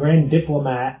 Yes. Grand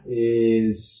diplomat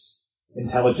is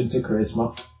intelligence or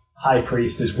charisma. High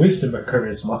priest is wisdom or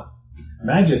charisma.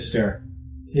 Magister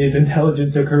is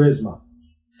intelligence or charisma.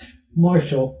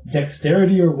 Marshal,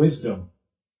 dexterity or wisdom.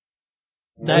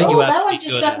 That Oh, you have that to one be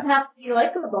just good doesn't at. have to be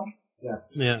likable.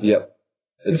 Yes. Yeah. Yep.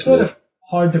 It's sort of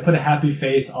hard to put a happy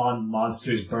face on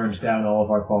monsters burned down all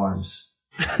of our farms.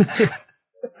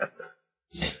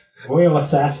 Royal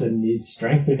assassin needs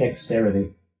strength or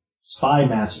dexterity. Spy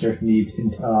master needs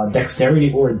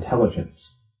dexterity or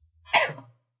intelligence.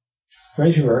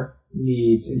 Treasurer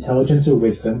needs intelligence or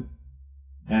wisdom.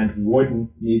 And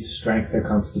warden needs strength or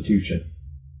constitution.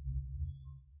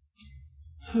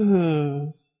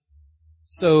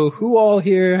 So who all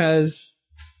here has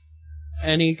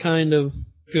any kind of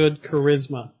good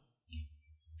charisma?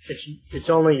 It's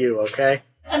only you, okay?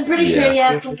 I'm pretty Yeah. sure,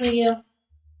 yeah, it's only you.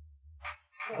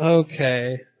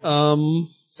 Okay.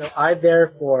 So I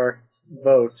therefore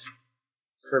vote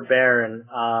for Baron,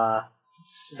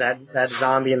 that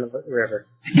zombie in the river.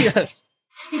 Yes.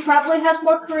 He probably has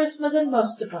more charisma than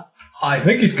most of us. I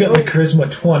think he's got like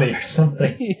charisma 20 or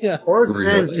something. Yeah. Or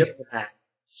Grand Really? Diplomat.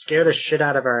 Scare the shit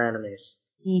out of our enemies.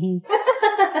 hmm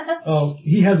Oh,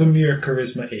 he has a mere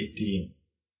charisma 18.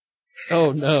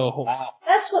 Oh no. Wow.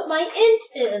 That's what my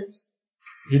int is.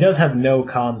 He does have no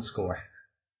con score.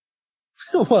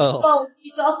 Well, Well,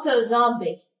 he's also a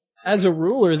zombie. as a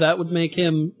ruler, that would make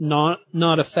him not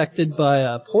affected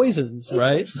by poisons,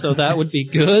 right? So that would be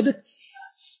good.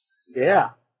 Yeah.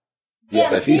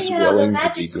 Yeah, if he's seeing how the willing to be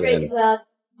magistrate grand, is a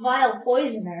vile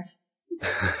poisoner.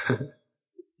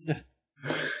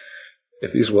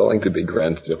 if he's willing to be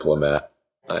grand diplomat,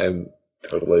 I'm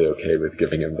totally okay with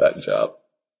giving him that job.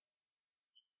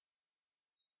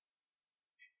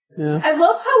 Yeah. I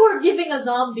love how we're giving a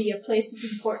zombie a place of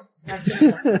importance. in our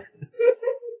kingdom.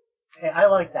 Hey, I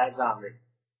like that zombie.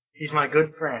 He's my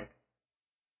good friend.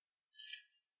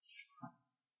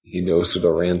 He knows what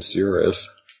a rancier is.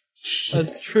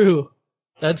 That's true.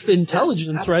 That's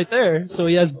intelligence right there. So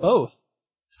he has both.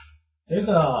 There's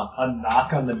a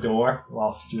knock on the door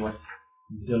whilst you're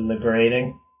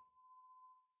deliberating.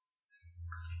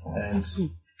 And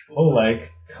Oleg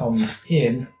comes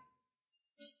in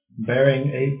bearing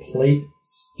a plate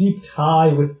steeped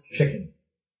high with chicken.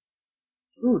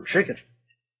 Ooh, chicken.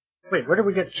 Wait, where did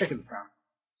we get chicken from?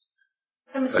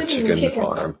 I'm A assuming the chicken chickens.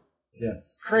 farm.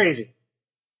 Yes. Crazy.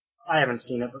 I haven't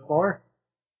seen it before.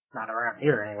 Not around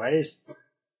here, anyways.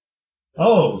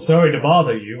 Oh, sorry to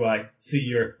bother you. I see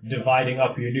you're dividing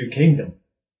up your new kingdom.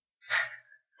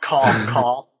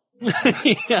 Call.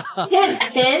 Yeah.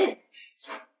 Hint.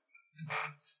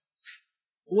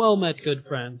 Well met, good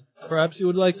friend. Perhaps you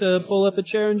would like to pull up a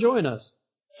chair and join us.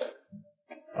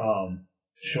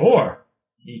 Sure.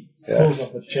 He pulls Yes.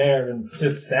 up a chair and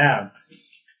sits down.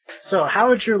 So, how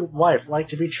would your wife like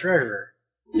to be treasurer?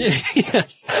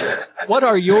 Yes. What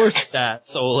are your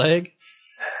stats, Oleg?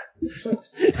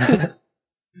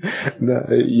 No,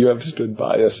 you have stood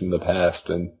by us in the past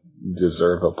and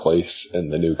deserve a place in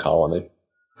the new colony.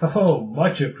 Oh,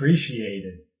 much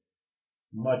appreciated.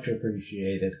 Much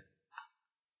appreciated.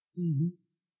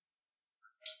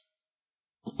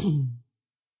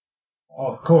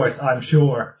 Of course, I'm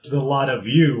sure the lot of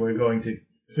you are going to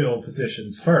fill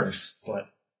positions first, but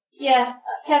Yeah,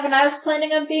 Kevin, I was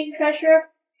planning on being treasurer,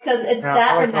 because it's Yeah,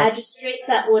 that I or like that. magistrate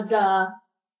that would,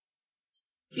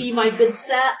 be my good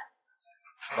stat.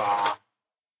 Bah.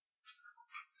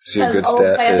 So your good Because all of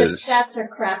my stat other is, stats are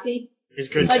crappy. He's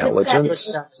good. My good stat Intelligence?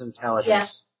 is That's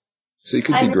intelligence. so you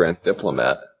could be Grand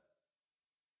Diplomat.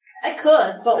 I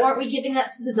could, but weren't we giving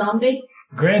that to the zombie?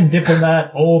 Grand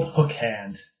Diplomat Old Hook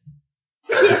Hand.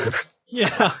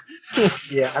 Yeah.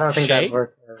 Yeah, I don't think Shake? that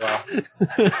worked very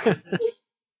well.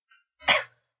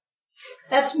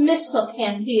 That's Miss Hook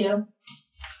Hand to you.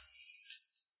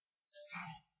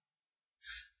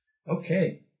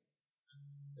 Okay.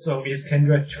 So is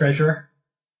Kendra treasurer?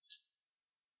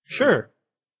 Sure.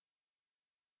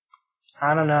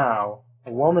 I don't know.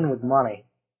 A woman with money.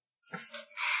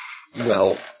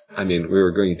 Well, I mean, we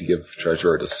were going to give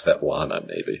treasurer to Svetlana,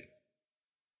 maybe.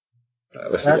 That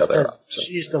was That's the other because option.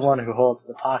 she's the one who holds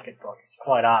the pocketbook. It's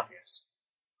quite obvious.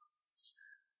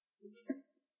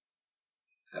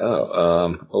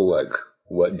 Oleg,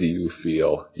 what do you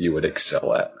feel you would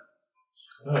excel at?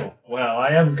 Oh, well,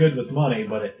 I am good with money,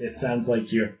 but it sounds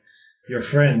like your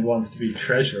friend wants to be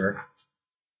treasurer.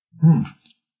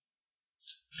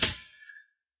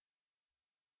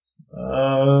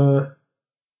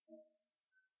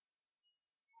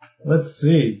 Let's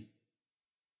see.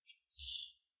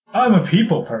 I'm a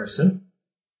people person.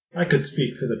 I could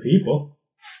speak for the people.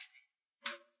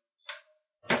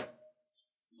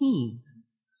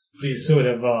 Be sort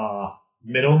of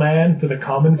middleman for the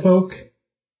common folk.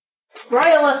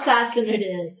 Royal assassin it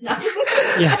is. No.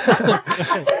 Yeah.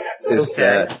 Is Okay.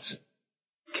 that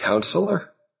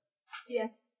counselor? Yeah.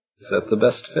 Is that the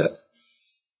best fit?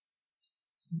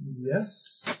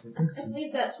 Yes, I think I so.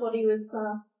 believe that's what he was,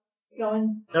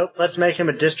 going. Nope, let's make him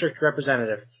a district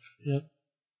representative.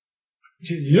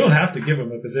 You don't have to give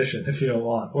him a position if you don't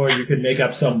want, or you could make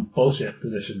up some bullshit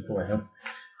position for him.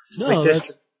 No, Like that's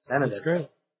district representative.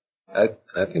 great.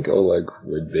 I think Oleg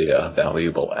would be a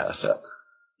valuable asset.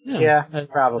 Yeah, I-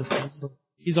 probably.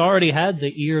 He's already had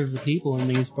the ear of the people in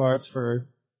these parts for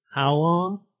how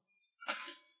long?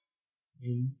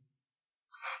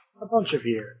 A bunch of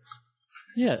years.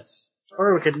 Yes.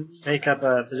 Or we could make up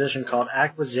a position called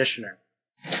acquisitioner.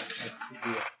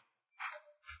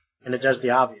 And it does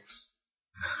the obvious.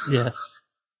 Yes.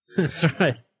 That's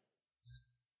right.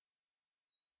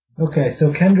 Okay,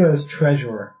 so Kendra is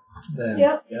treasurer, then.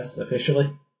 Yep. Yes,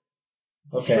 officially?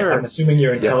 Okay, Sure. I'm assuming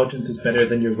your intelligence is better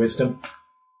than your wisdom.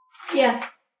 Yeah.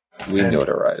 We And-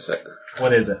 notarize it.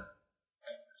 What is it?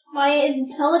 My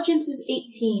intelligence is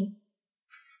 18.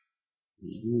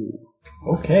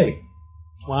 Okay.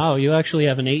 Wow, you actually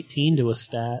have an 18 to a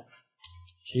stat.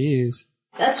 Jeez.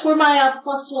 That's where my,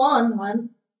 +1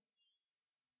 went.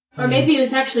 Or maybe it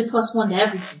was actually +1 to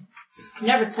everything. You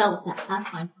never tell with that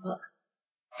Pathfinder book.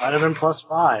 Might have been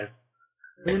 +5.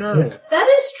 Who knows?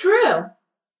 That is true.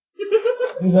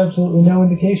 There's absolutely no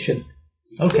indication.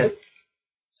 Okay.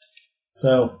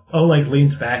 So, Oleg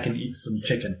leans back and eats some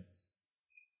chicken.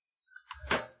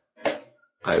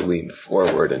 I lean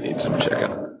forward and eat some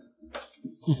chicken.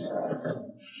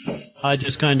 I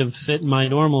just kind of sit in my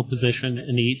normal position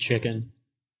and eat chicken.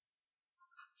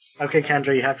 Okay,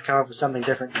 Kendra, you have to come up with something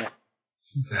different here.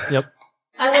 Yep.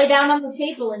 I lay down on the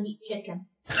table and eat chicken.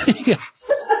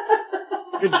 Yes.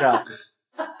 Good job.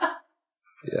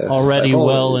 Yes, Already I've well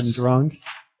always- and drunk.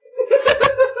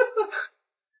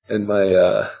 In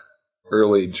my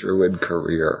early druid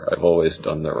career, I've always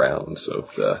done the rounds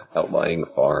of the outlying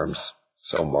farms,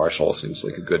 so Marshall seems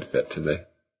like a good fit to me.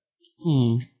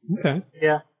 Okay.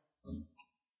 Yeah.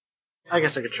 I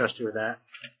guess I could trust you with that.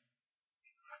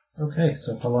 Okay,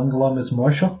 so Palungalum is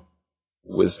Marshall.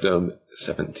 Wisdom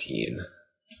 17.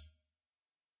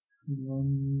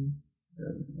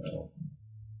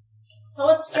 So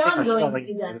what's I think John we're going to spelling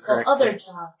do then? it The other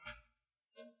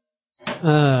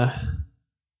John.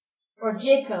 Or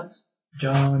Jacob.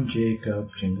 John Jacob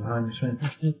Jingleheimer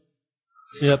Smith.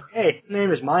 Yep. Hey, his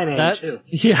name is my name, too.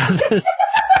 Yeah.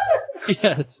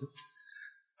 Yes.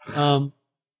 Oh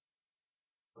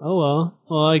well.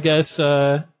 Well, I guess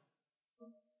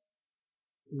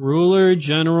ruler,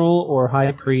 general, or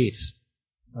high priest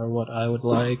are what I would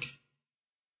like.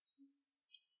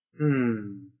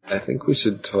 I think we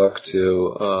should talk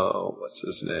to, what's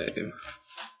his name?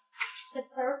 The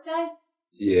cleric guy?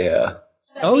 Yeah.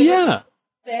 Oh yeah.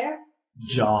 Fair?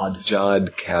 Jod.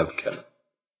 Jod Kavkin.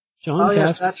 John. Oh,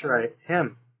 yes, Cass- that's right.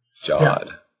 Him. Jod.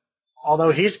 Yeah.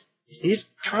 Although he's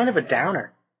kind of a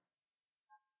downer.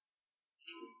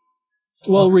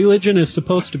 Well, religion is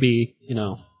supposed to be,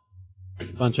 a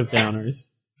bunch of downers.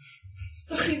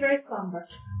 Supposed to be very somber.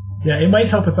 Yeah, it might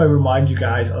help if I remind you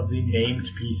guys of the named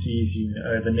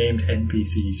the named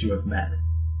NPCs you have met.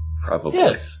 Probably.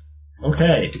 Yes.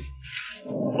 Okay.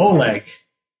 Oleg,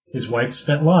 his wife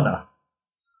Svetlana,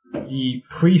 the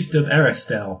priest of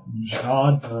Aristel,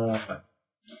 Jod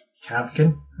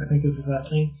Kavkin, I think is his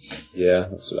last name. Yeah,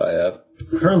 that's what I have.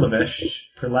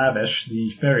 Perlavish,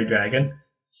 the fairy dragon,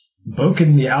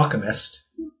 Boken the alchemist,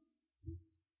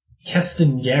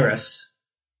 Keston Garrus,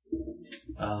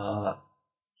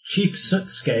 Chief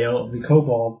Sootscale of the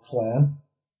Kobold clan.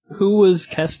 Who was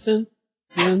Keston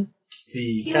again?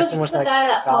 The He was the guy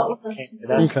that fought with us.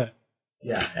 Okay.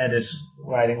 Yeah, and is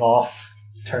riding off,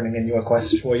 turning in your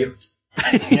quest for you,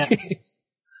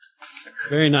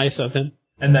 Very nice of him.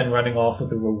 and then running off with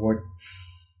the reward.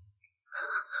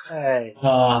 Hey.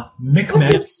 What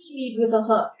Micmac, does he need with a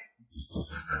hook?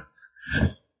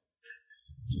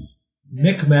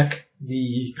 Micmac,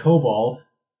 the kobold,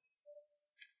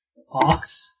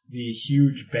 Ox, the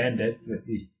huge bandit with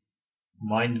the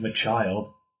mind of a child,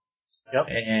 Yep.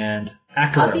 and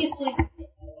Akira.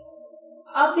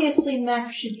 Obviously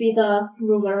Mac should be the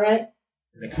ruler, right?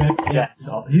 Micmac? Yes.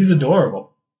 He's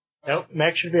adorable. Nope,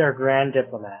 Meg should be our grand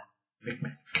diplomat.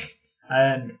 Micmac.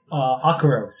 And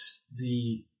Akaros,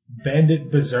 the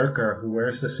bandit berserker who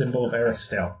wears the symbol of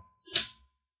Aristel.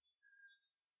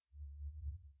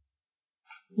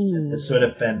 Has sort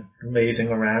of been lazing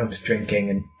around, drinking,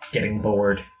 and getting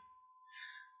bored.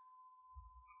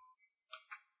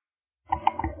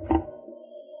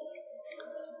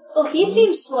 Well, he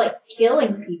seems to like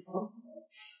killing people.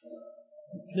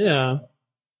 Yeah.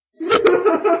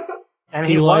 And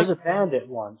He he was a liked- bandit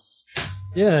once.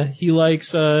 Yeah, he likes,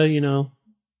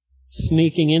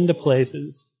 sneaking into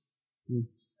places.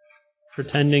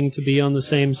 Pretending to be on the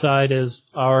same side as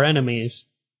our enemies.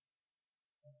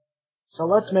 So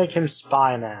let's make him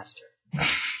spy master.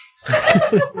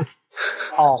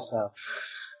 Also.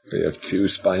 We have 2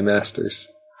 spy masters.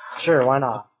 Sure, why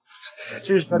not?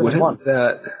 Two's better than one. Wouldn't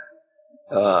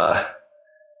that,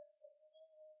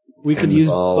 We could use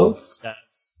Involve- both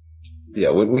stats. yeah,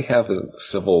 wouldn't we have a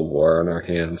civil war on our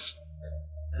hands?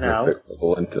 No. The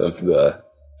equivalent of the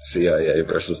CIA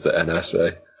versus the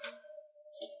NSA.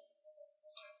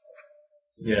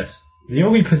 Yes. The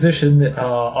only position that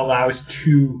allows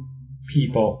 2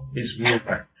 people is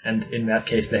ruler, and in that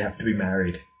case they have to be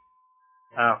married.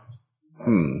 Oh.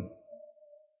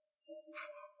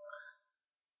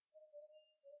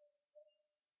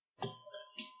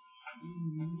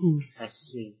 I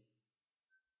see.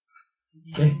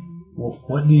 Okay. Well,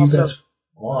 what do you Also- guys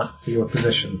want for your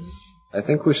positions? I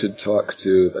think we should talk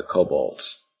to the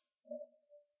kobolds.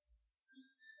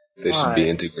 They should be Why?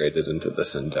 integrated into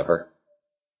this endeavor.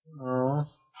 Oh.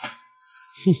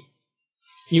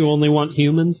 You only want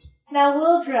humans? Now,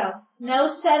 Wildrow, no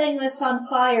setting this on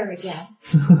fire again.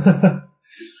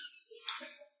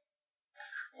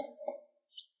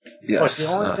 Yes. Look,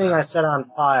 the only thing I set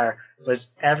on fire was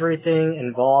everything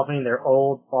involving their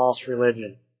old false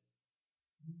religion.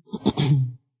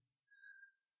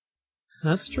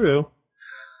 That's true.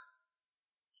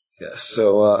 Yes,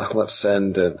 so let's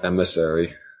send an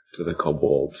emissary to the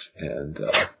kobolds and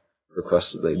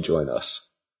request that they join us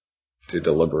to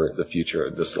deliberate the future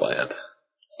of this land.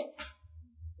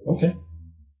 Okay.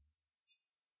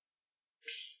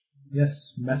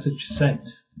 Yes, message sent.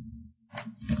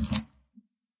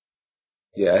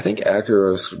 Yeah, I think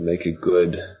Akaros would make a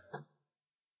good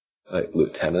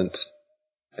lieutenant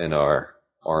in our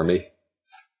army.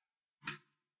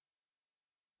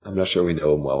 I'm not sure we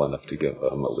know him well enough to give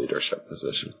him a leadership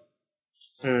position.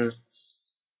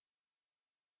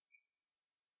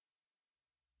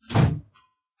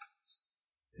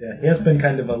 Yeah, he has been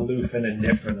kind of aloof and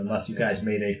indifferent unless you guys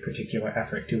made a particular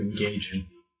effort to engage him.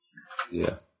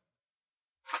 Yeah.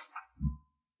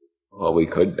 Well, we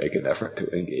could make an effort to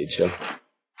engage him.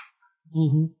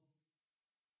 Mm-hmm.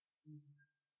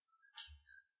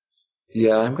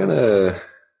 Yeah, I'm gonna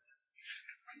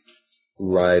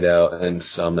ride out and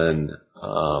summon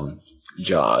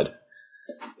Jod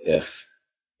if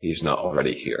he's not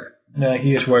already here. No,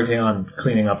 he is working on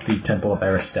cleaning up the Temple of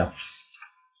Aristel.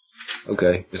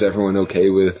 Okay. Is everyone okay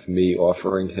with me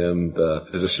offering him the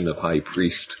position of High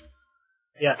Priest?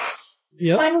 Yes.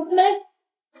 Yep. Fine with me.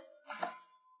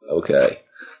 Okay.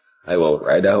 I will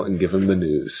ride out and give him the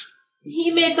news.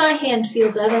 He made my hand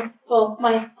feel better. Well,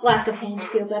 my lack of hand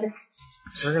feel better.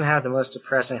 We're gonna have the most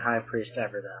depressing high priest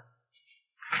ever,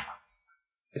 though.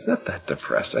 It's not that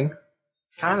depressing.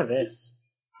 Kind of is.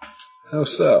 How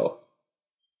so?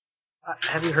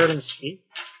 Have you heard him speak?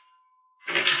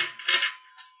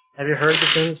 Have you heard the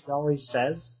things he always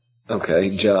says? Okay,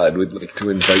 Jod, we'd like to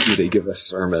invite you to give a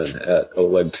sermon at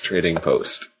Oleg's trading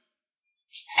post.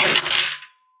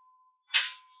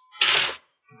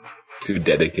 To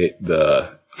dedicate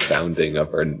the founding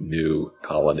of our new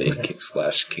colony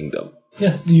 / kingdom.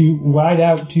 Yes, you ride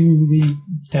out to the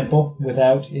temple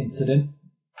without incident.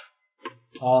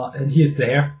 And he is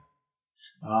there,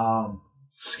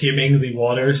 skimming the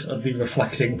waters of the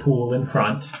reflecting pool in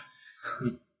front.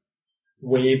 He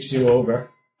waves you over.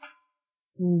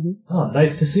 Mm-hmm. Oh,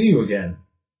 nice to see you again.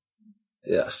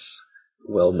 Yes,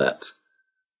 well met.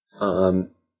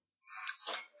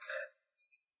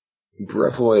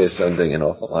 Brevoy is sending an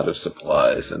awful lot of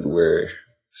supplies, and we're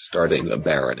starting a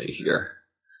barony here.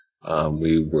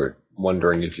 We were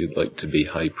wondering if you'd like to be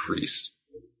High Priest.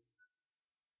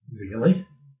 Really?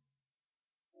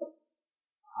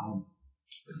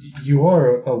 You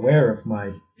are aware of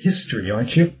my history,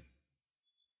 aren't you?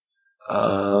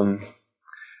 How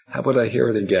about I hear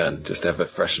it again, just to have it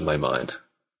fresh in my mind?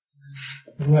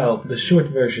 Well, the short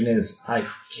version is, I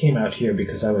came out here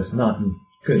because I was not in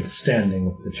good standing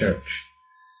with the church.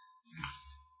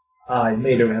 I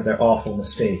made a rather awful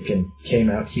mistake and came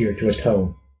out here to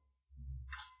atone.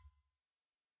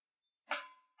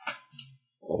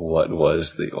 What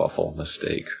was the awful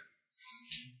mistake?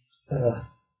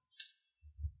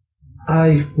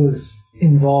 I was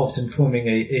involved in forming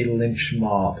a lynch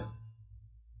mob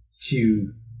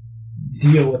to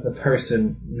deal with a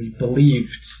person we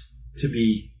believed to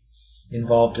be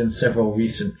involved in several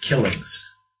recent killings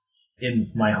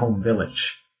in my home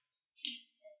village.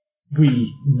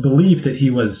 We believed that he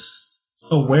was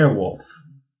a werewolf,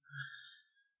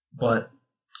 but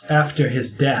after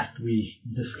his death we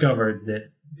discovered that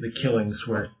the killings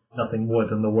were nothing more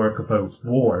than the work of a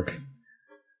warg.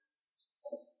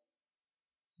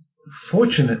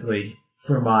 Fortunately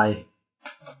for my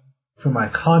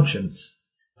conscience,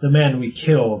 the man we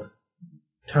killed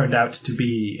turned out to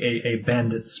be a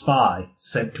bandit spy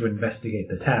sent to investigate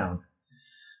the town.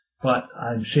 But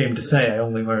I'm ashamed to say I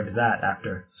only learned that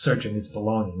after searching his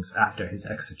belongings after his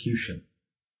execution.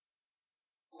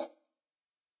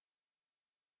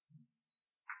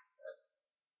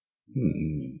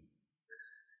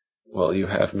 Well, you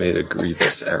have made a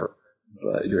grievous error,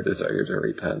 but your desire to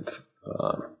repent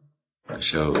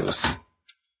shows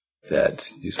that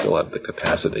you still have the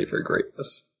capacity for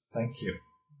greatness. Thank you.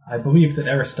 I believe that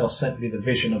Aristel sent me the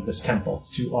vision of this temple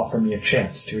to offer me a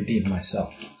chance to redeem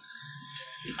myself.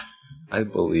 I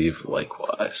believe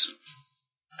likewise.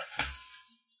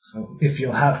 So, if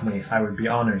you'll have me, I would be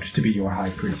honored to be your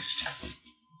high priest.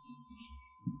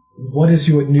 What is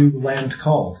your new land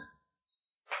called?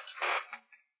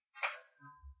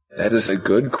 That is a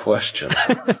good question.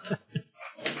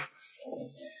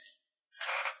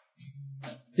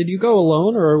 Did you go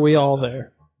alone, or are we all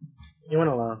there? You went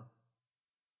alone.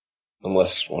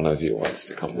 Unless one of you wants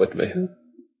to come with me.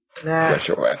 Nah.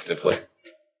 Retroactively.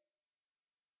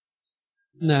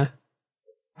 Nah.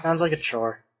 Sounds like a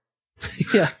chore.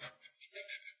 Yeah.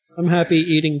 I'm happy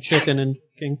eating chicken and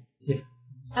cooking.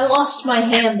 I lost my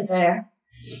hand there.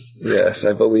 Yes,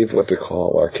 I believe what to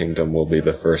call our kingdom will be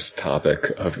the first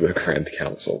topic of the Grand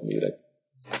Council meeting.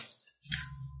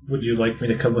 Would you like me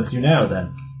to come with you now,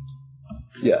 then?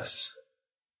 Yes.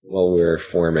 While we're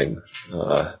forming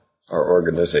our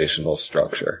organizational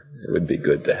structure, it would be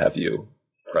good to have you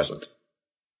present.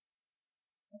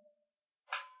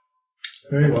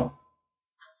 Very well.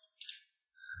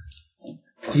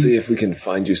 I'll see if we can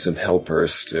find you some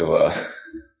helpers to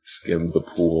skim the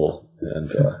pool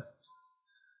and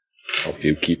help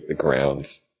you keep the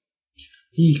grounds.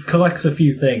 He collects a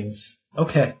few things.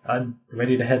 Okay, I'm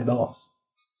ready to head off.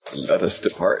 Let us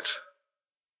depart.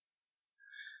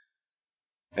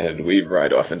 And we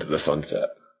ride off into the sunset.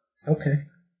 Okay.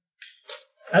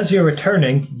 As you're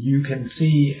returning, you can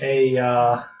see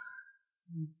a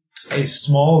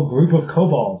small group of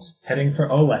kobolds heading for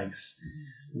Oleg's,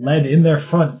 led in their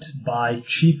front by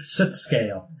Chief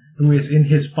Sootscale, who is in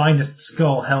his finest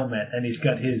skull helmet, and he's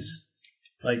got his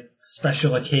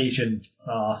special occasion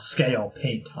scale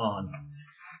paint on.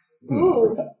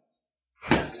 Ooh.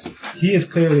 Yes. He has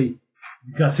clearly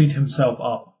gussied himself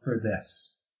up for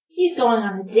this. He's going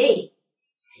on a date.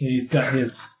 He's got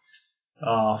his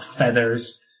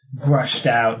feathers brushed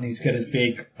out, and he's got his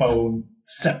big bone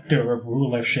scepter of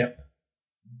rulership.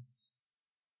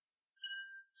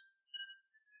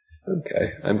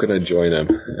 Okay, I'm gonna join him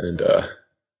and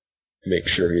make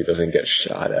sure he doesn't get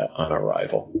shot at on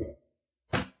arrival.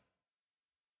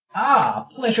 Ah,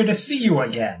 pleasure to see you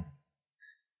again.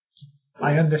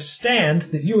 I understand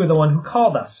that you were the one who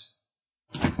called us.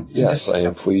 Yes, I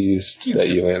am pleased that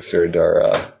you answered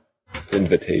our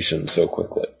invitation so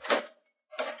quickly.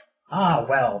 Ah,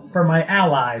 well, for my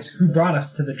allies who brought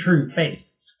us to the true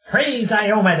faith, praise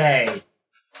Iomade!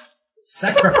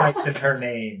 Sacrifice in her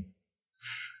name.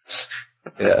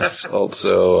 Yes,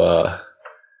 also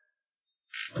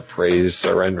praise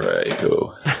Sarenrae,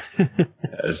 who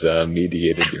has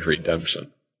mediated your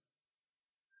redemption.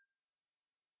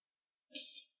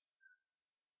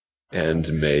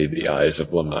 And may the eyes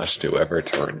of Lamashtu ever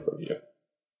turn from you.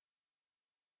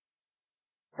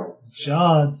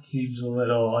 John seems a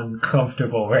little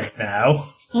uncomfortable right now.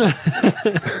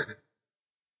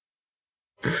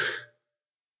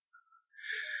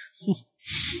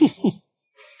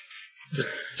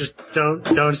 Just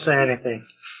don't say anything.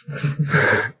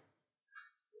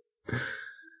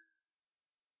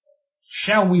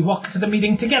 Shall we walk to the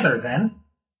meeting together, then?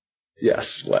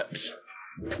 Yes, let's.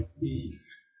 He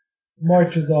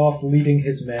marches off leading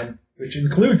his men, which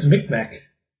includes Micmac,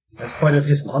 as part of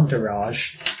his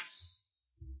entourage.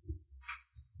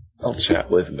 I'll chat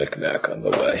with Micmac on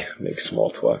the way, make small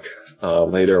talk.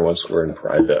 Later, once we're in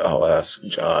private, I'll ask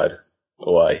Jod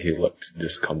why he looked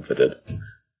discomfited.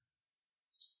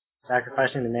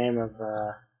 Sacrificing the name of,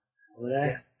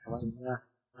 Yes.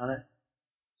 On it?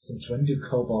 Since when do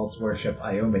kobolds worship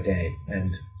Iomade,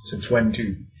 and since when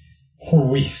do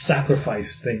we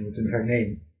sacrifice things in her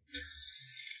name?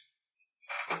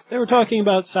 They were talking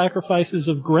about sacrifices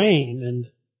of grain and,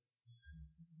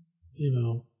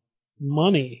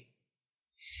 money.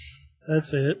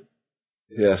 That's it.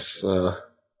 Yes,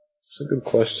 it's a good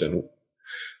question.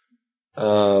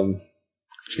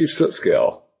 Chief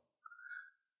Sootscale,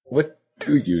 what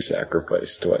do you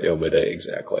sacrifice to Iomade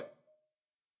exactly?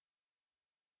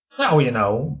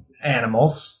 Well,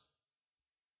 animals.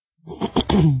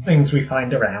 Things we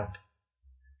find around.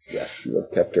 Yes, you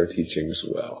have kept our teachings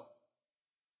well.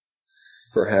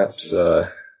 Perhaps,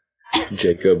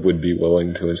 Jacob would be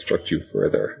willing to instruct you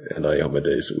further in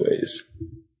Iomade's ways.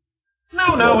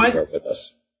 No, With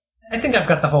us. I think I've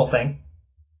got the whole thing.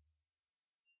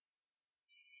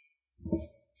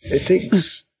 It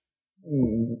takes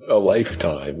a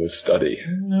lifetime of study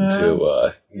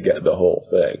to get the whole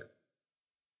thing.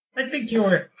 I think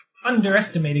you're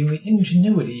underestimating the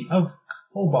ingenuity of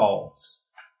kobolds.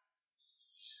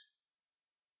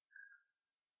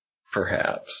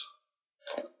 Perhaps.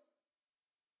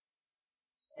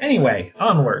 Anyway,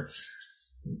 onwards.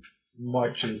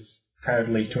 Marches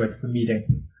proudly towards the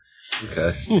meeting.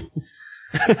 Okay.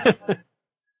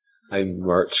 I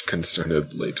march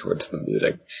concernedly towards the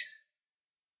meeting.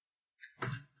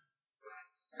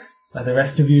 Are the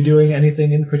rest of you doing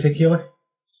anything in particular?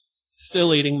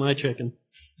 Still eating my chicken.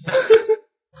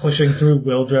 Pushing through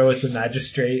Wildrow as the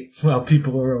magistrate while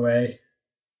people are away.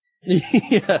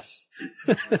 Yes.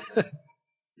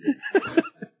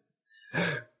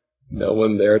 No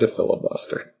one there to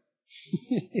filibuster.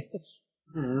 Yes.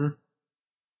 Mm-hmm.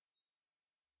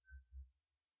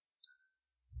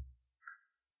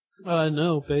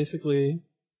 No, basically,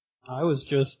 I was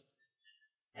just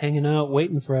hanging out,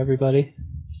 waiting for everybody.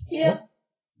 Yeah.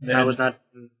 That was not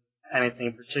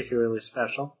anything particularly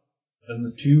special. And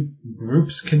the two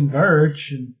groups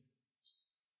converge, and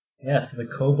yes, the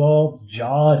kobolds,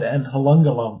 Jod, and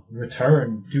Halungalum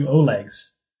return to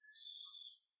Oleg's.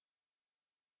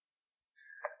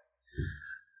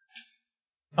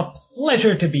 A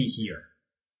pleasure to be here.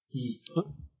 He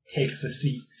takes a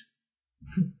seat.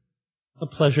 A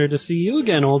pleasure to see you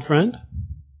again, old friend.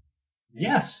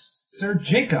 Yes, Sir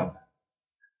Jacob.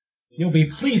 You'll be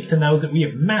pleased to know that we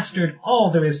have mastered all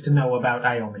there is to know about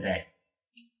Iomade.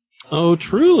 Oh,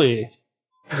 truly.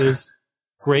 It is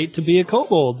great to be a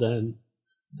kobold, then.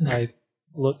 I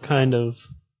look kind of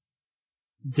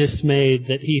dismayed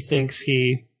that he thinks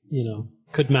he,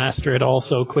 could master it all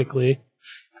so quickly.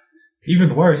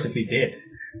 Even worse if he did.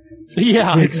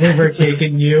 Yeah, He's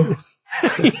overtaken you.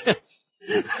 Yes.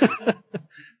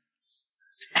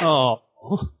 Oh,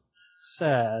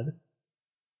 sad.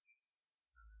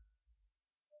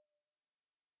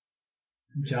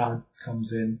 John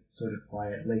comes in sort of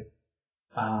quietly.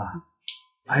 I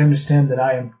understand that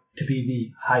I am to be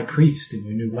the high priest in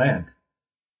your new land.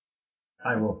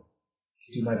 I will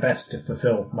do my best to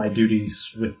fulfill my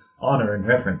duties with honor and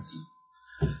reverence.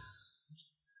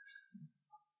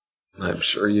 I'm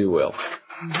sure you will.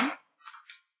 Mm-hmm.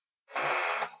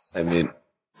 I mean,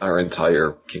 our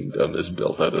entire kingdom is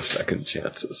built out of second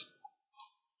chances.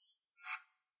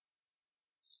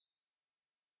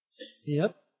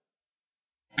 Yep.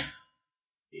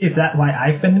 Is that why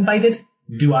I've been invited?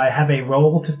 Do I have a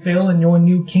role to fill in your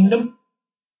new kingdom?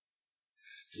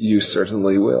 You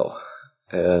certainly will.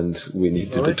 And we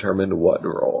need to determine what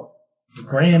role.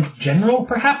 Grand General,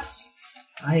 perhaps?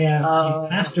 I have a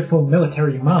masterful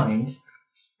military mind.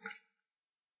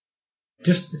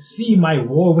 Just see my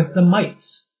war with the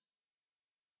mites.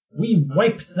 We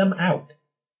wiped them out.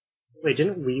 Wait,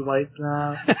 didn't we wipe them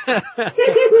out? Yeah,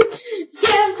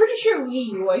 I'm pretty sure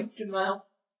we wiped him out.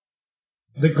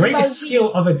 The greatest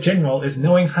skill of a general is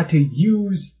knowing how to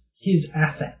use his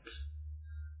assets.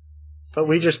 But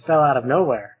we just fell out of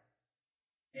nowhere.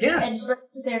 Yes. And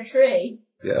burned their tree.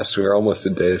 Yes, we're almost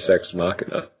a Deus Ex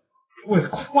Machina. It was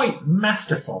quite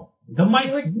masterful. The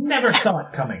mites never saw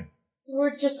it coming.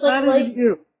 We're just How like did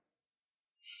you?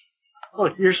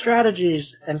 Look, your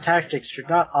strategies and tactics should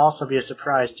not also be a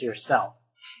surprise to yourself.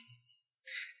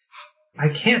 I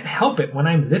can't help it when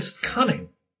I'm this cunning.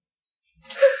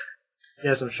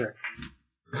 Yes, I'm sure.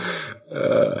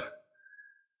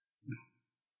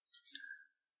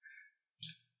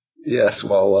 Yes,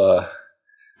 well,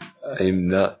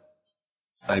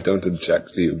 I don't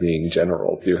object to you being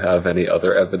general. Do you have any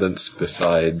other evidence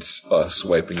besides us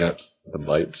wiping out the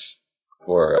mites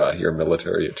for your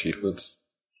military achievements?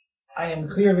 I am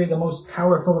clearly the most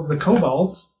powerful of the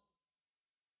kobolds.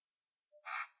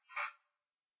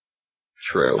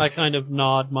 True. I kind of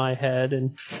nod my head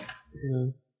in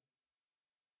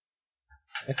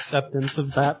acceptance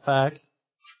of that fact.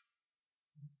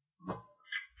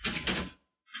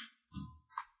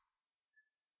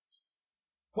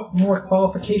 What more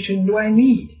qualification do I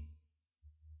need?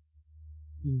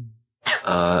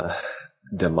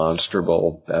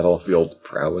 Demonstrable battlefield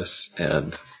prowess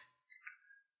and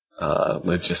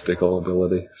logistical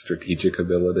ability, strategic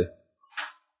ability.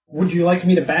 Would you like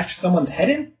me to bash someone's head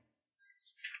in?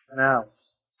 No.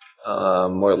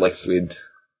 More like we'd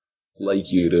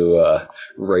like you to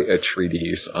write a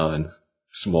treatise on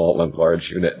small and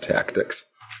large unit tactics.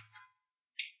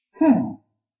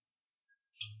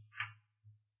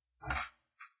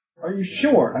 Are you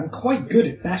sure? I'm quite good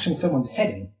at bashing someone's head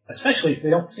in, especially if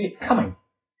they don't see it coming.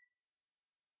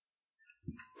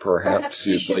 Perhaps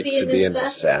you'd like to be an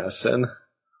assassin?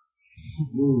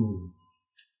 Ooh.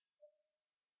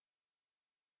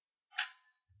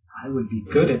 I would be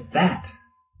good at that.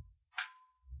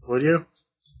 Would you?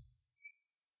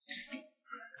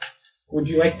 Would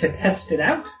you like to test it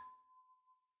out?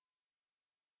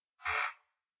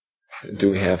 Do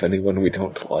we have anyone we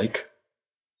don't like?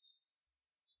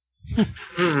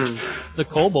 The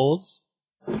kobolds.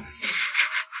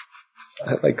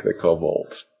 I like the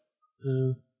kobolds.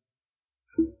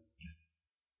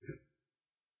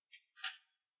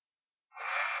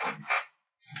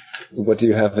 What do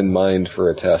you have in mind for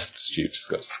a test, Chief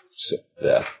Scale?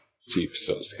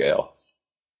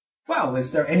 Well,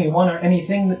 is there anyone or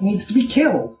anything that needs to be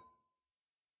killed?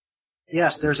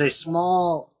 Yes, there's a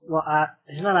small. Well,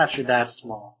 it's not actually that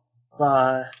small,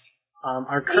 but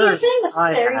our current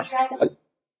spy master.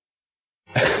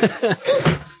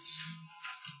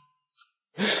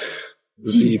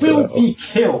 He will be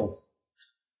killed.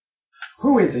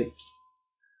 Who is it?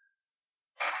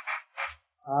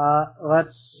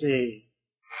 Let's see.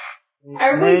 His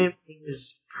name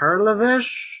is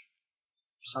Perlavish?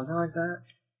 Something like that?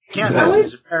 Can't miss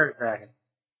his fairy dragon.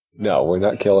 No, we're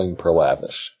not killing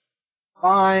Perlavish.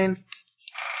 Fine.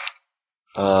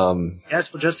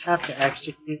 Guess we'll just have to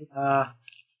execute,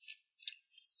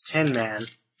 Tin Man.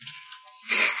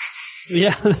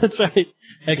 Yeah, that's right.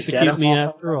 Execute me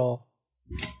after all.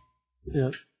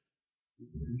 Yeah.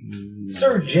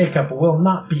 Sir Jacob will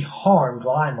not be harmed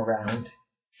while I'm around.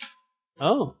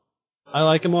 Oh, I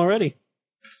like him already.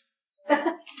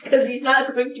 Because he's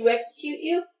not going to execute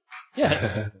you?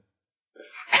 Yes.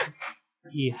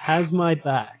 He has my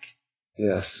back.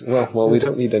 Yes. Well, we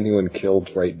don't need anyone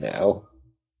killed right now.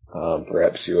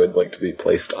 Perhaps you would like to be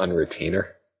placed on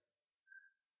retainer.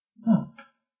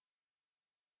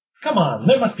 Come on,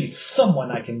 there must be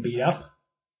someone I can beat up.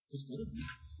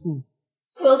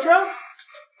 Wildro?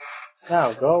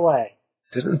 No, go away.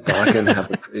 Didn't Bakken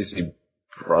have a crazy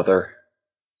brother?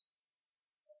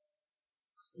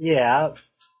 Yeah,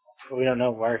 but we don't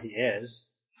know where he is.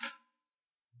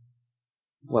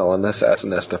 Well, an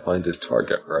assassin has to find his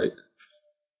target, right?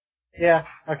 Yeah,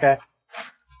 okay.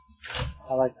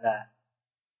 I like that.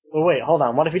 But wait, hold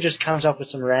on. What if he just comes up with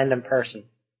some random person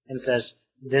and says,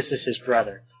 this is his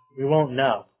brother? We won't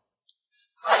know.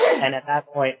 And at that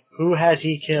point, who has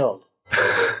he killed?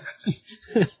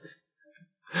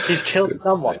 He's killed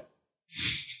someone. Point.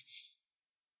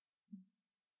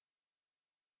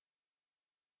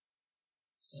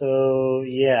 So,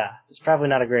 yeah, it's probably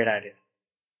not a great idea.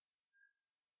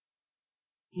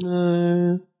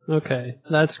 Okay,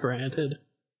 that's granted.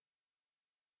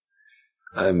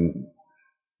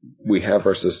 We have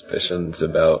our suspicions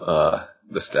about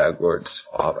the Stag Lord's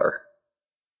father.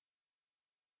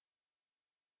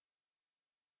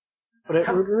 But it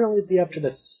would really be up to the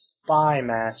spy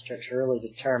master to really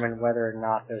determine whether or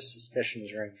not those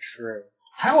suspicions ring true.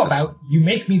 How about you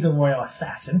make me the royal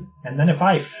assassin, and then if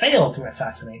I fail to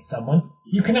assassinate someone,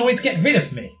 you can always get rid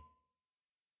of me.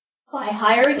 By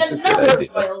hiring That's a good another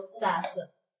idea. royal assassin.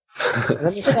 And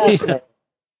then assassinate.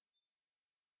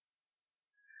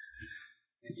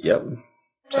 Yep.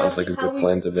 Sounds like a good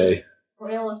plan to me.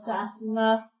 Royal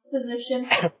assassin position.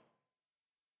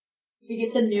 We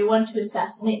get the new one to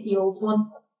assassinate the old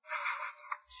one.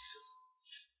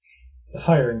 The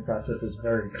hiring process is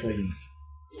very clean.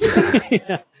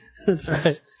 Yeah, that's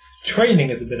right.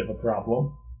 Training is a bit of a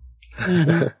problem.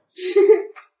 Mm-hmm.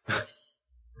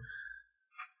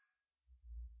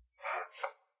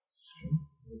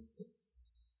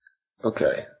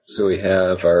 Okay, so we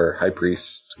have our high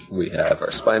priest, we have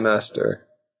our spy master,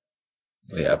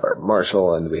 we have our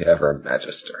marshal, and we have our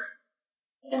magister.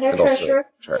 And our And also treasurer.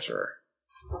 treasurer.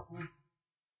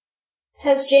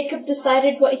 Has Jacob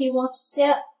decided what he wants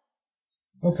yet?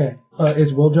 Okay.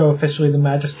 Is Wildro officially the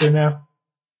magister now?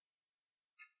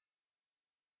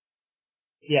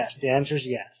 Yes, the answer is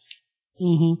yes.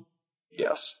 Mm-hmm.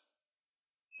 Yes.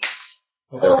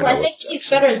 Well, are I no think he's objections.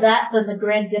 better that than the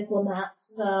Grand Diplomat,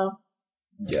 so...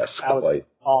 Yes, I would quite. be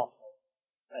awful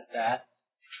at that.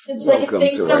 It's like if Welcome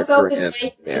things to don't our go his grand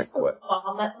way, just banquet.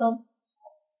 bomb at them.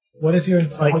 What is your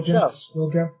like intelligence,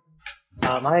 Wildro?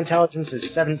 My intelligence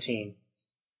is 17.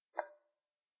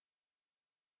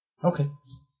 Okay.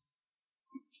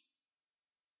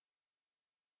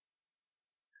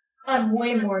 I'm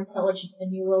way more intelligent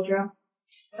than you, Wildro.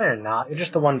 No, you're not. You're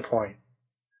just the 1 point.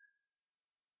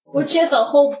 Which is a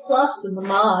whole plus in the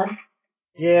mod.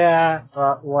 Yeah,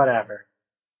 but whatever.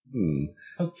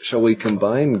 Shall we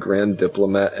combine Grand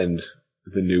Diplomat and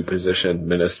the new position,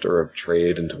 Minister of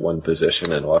Trade, into one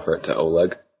position and offer it to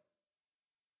Oleg?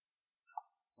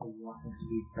 So you want him to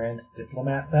be Grand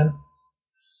Diplomat then?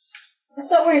 I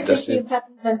thought we were Does thinking it- of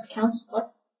having him as counselor.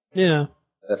 Yeah.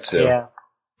 That too. Yeah.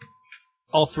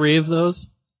 All three of those?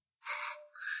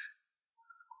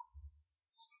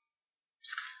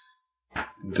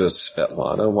 Does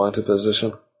Svetlana want a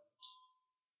position?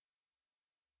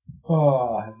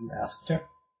 Oh, have you asked her?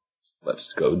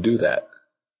 Let's go do that.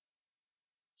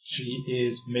 She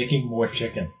is making more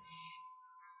chicken.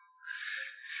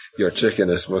 Your chicken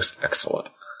is most excellent.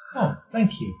 Oh,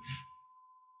 thank you.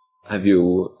 Have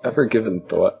you ever given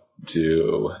thought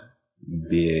to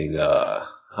being a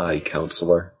high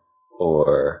counselor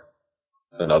or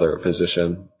another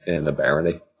position in the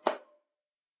barony?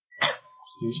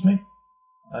 Excuse me?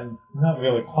 I'm not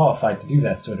really qualified to do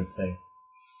that sort of thing.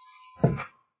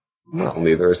 Well,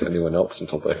 neither is anyone else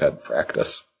until they've had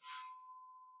practice.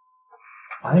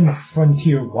 I'm a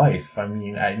frontier wife. I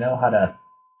mean, I know how to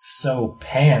sew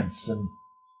pants and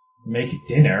make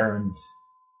dinner and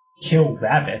kill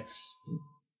rabbits.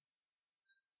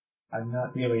 I'm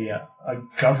not really a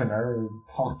governor or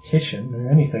politician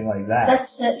or anything like that.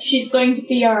 That's it. She's going to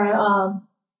be our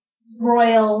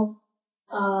royal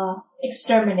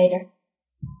exterminator.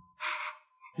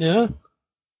 Yeah.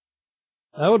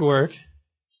 That would work.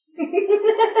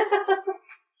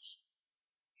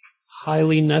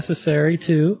 Highly necessary,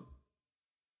 too.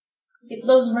 Get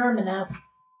those vermin out.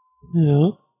 Yeah.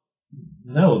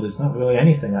 No, there's not really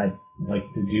anything I'd like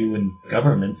to do in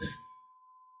government.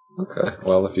 Okay,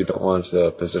 well, if you don't want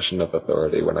a position of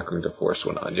authority, we're not going to force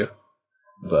one on you.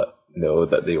 But know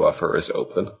that the offer is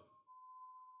open.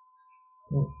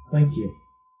 Well, thank you.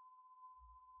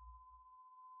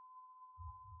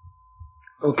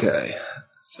 Okay,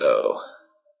 so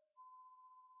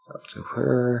up to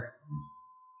her.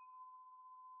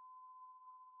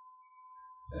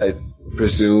 I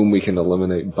presume we can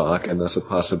eliminate Bakken as a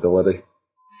possibility.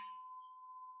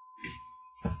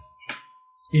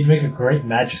 He'd make a great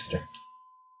magister.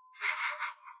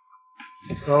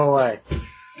 Go away.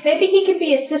 Maybe he could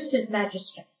be assistant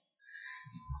magister.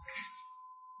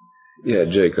 Yeah,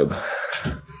 Jacob.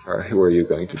 Alright, who are you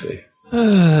going to be?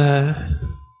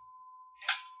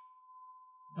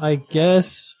 I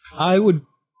guess I would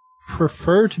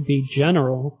prefer to be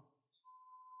general.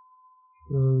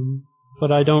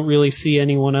 But I don't really see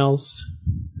anyone else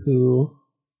who,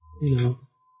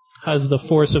 has the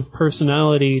force of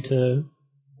personality to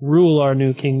rule our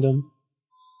new kingdom.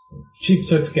 Chief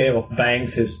Sootscale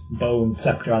bangs his bone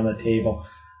scepter on the table.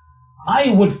 I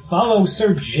would follow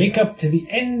Sir Jacob to the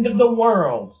end of the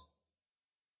world.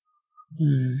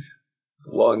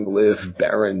 Long live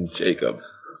Baron Jacob.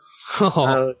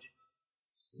 Oh.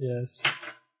 Yes.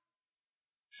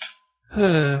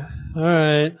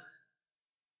 Alright.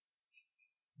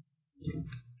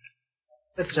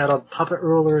 It's settled. Puppet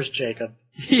ruler is Jacob.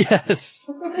 Yes.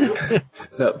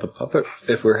 No, the puppet.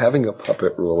 If we're having a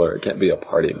puppet ruler, it can't be a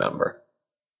party member.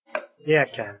 Yeah,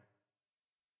 it can.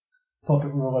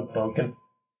 Puppet ruler broken.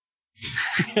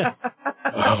 Yes.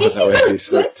 Oh, that would be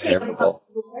so terrible.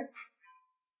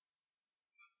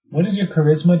 What is your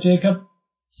charisma, Jacob?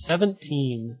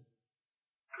 17.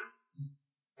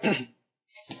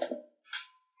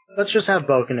 Let's just have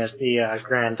Boken as the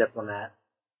Grand Diplomat.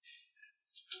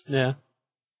 Yeah.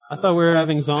 I thought we were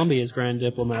having Zombie as Grand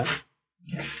Diplomat.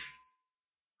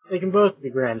 They can both be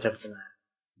Grand Diplomat.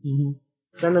 Mm-hmm.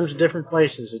 Send them to different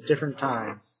places at different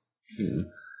times.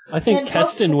 I think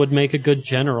Keston would make a good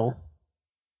general.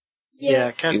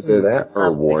 Yeah, Keston. Either that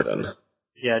or Warden.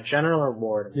 Yeah, General or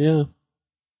Warden. Yeah.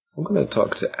 I'm going to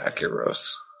talk to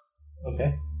Acuros.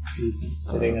 Okay. He's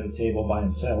sitting at a table by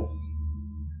himself.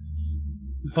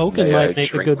 Boken May I might make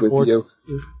a drink good with warden.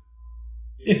 you?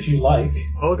 If you like.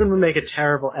 Boken would make a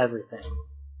terrible everything.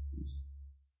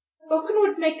 Boken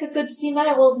would make a good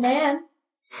senile old man.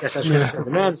 Yes, I was going to say, the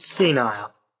man's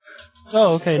senile.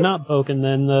 Oh, okay, not Boken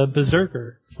then, the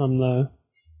Berserker from the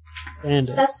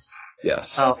Bandits. That's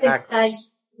Yes. Oh, Right.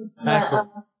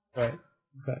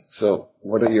 Okay. So,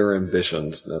 what are your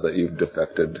ambitions now that you've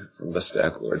defected from the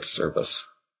Stag Lord's service?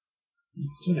 He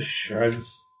sort of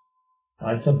shrugs.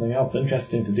 Find something else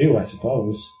interesting to do, I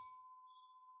suppose.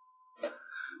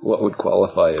 What would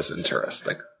qualify as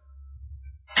interesting?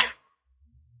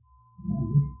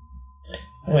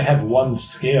 I only have one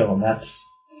skill, and that's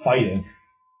fighting.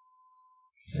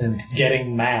 And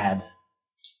getting mad.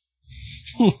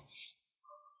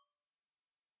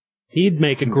 He'd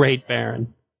make a great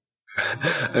Baron.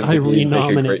 I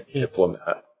renominate make a great him.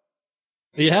 diplomat.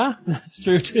 Yeah, that's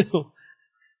true too.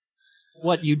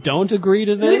 What, you don't agree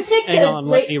to You would this? take Hang a on,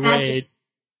 let great me raid.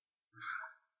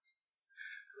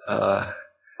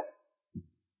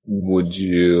 Would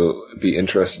you be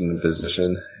interested in a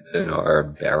position in our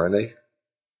barony?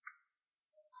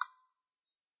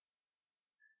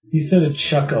 He sort of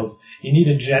chuckles. You need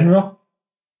a general?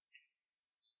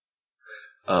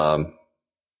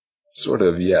 Sort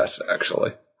of, yes,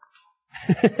 actually.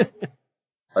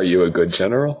 Are you a good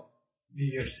general?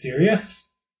 You're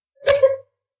serious?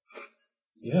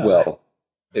 Yeah. Well,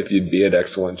 if you'd be an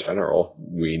excellent general,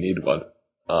 we need one.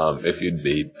 If you'd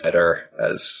be better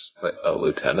as a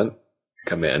lieutenant,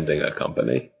 commanding a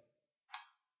company.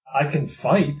 I can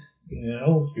fight.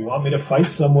 If you want me to fight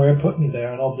somewhere, put me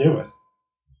there and I'll do it.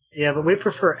 Yeah, but we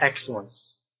prefer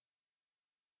excellence.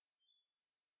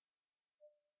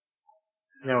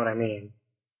 You know what I mean?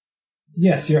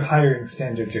 Yes, your hiring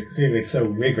standards are clearly so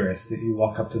rigorous that you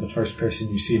walk up to the first person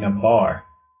you see in a bar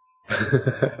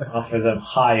and offer them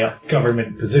high up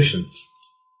government positions.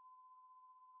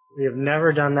 We have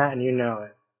never done that, and you know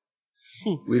it.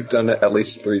 We've done it at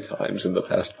least 3 times in the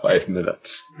past 5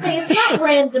 minutes. Hey, it's not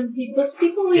random people, it's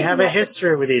people We have a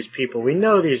history with these people. We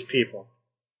know these people.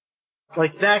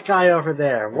 Like that guy over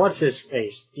there. What's his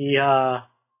face? The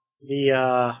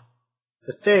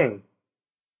thing.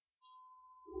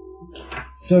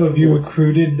 So have you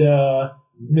recruited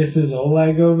Mrs.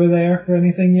 Oleg over there for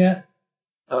anything yet?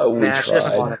 We Nah, she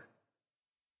doesn't want tried. it.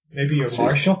 Maybe your She's-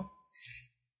 marshal?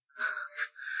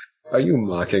 Are you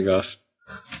mocking us?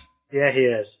 Yeah, he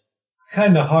is. It's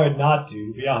kind of hard not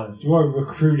to be honest. You are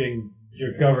recruiting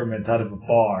your government out of a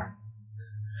bar.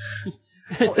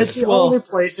 Well, it's the Well, only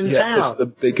place in Yeah, it's town. the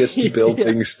biggest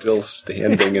building still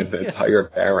standing in the entire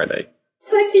barony.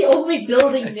 It's like the only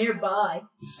building nearby.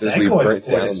 Since we Stankoid's burnt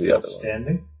fort down is the still other one.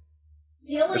 standing. It's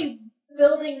the only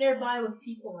building nearby with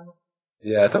people in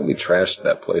it. Yeah, I thought we trashed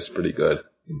that place pretty good.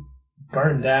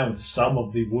 Burned down some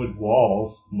of the wood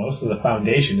walls. Most of the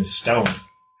foundation is stone.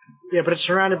 Yeah, but it's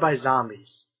surrounded by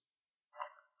zombies.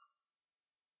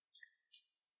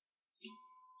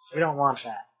 We don't want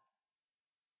that.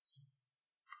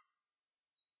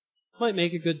 Might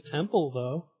make a good temple,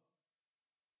 though.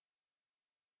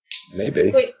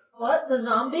 Maybe. Wait, what? The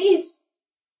zombies?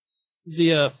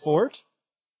 The fort?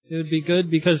 It would be good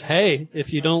because, hey,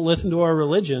 if you don't listen to our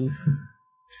religion...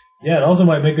 Yeah, it also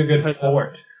might make a good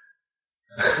fort.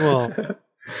 Well...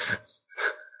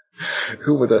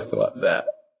 Who would have thought that?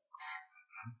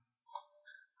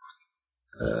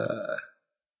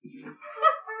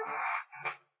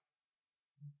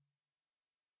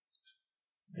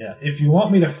 Yeah, if you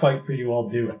want me to fight for you, I'll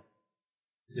do it.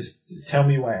 Just tell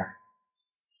me where.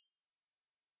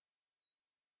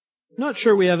 Not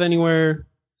sure we have anywhere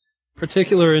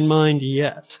particular in mind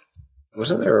yet.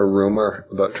 Wasn't there a rumor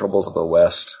about trouble to the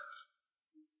west?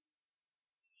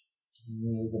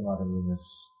 There's a lot of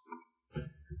rumors.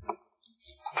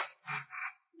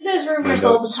 There's rumors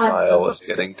all the Windows time. file is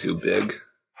getting too big.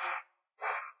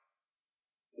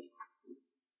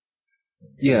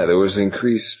 Yeah, there was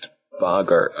increased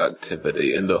boggart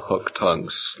activity in the Hook Tongue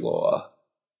Slough,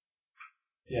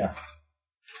 Yes.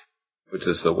 which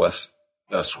is the west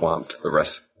swamp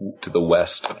to the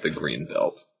west of the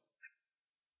Greenbelt.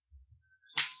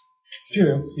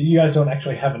 True, but you guys don't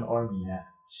actually have an army yet,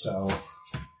 so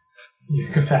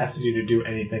your capacity to do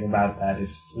anything about that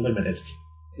is limited.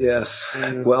 Yes,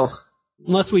 well,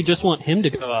 Unless we just want him to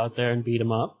go out there and beat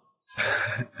him up.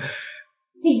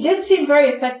 He did seem very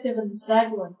effective in the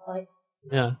Stagwood fight.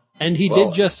 Yeah. And he Well-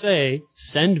 did just say,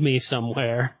 send me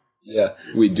somewhere. yeah,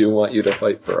 we do want you to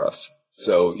fight for us.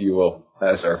 So you will,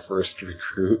 as our first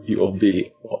recruit, you will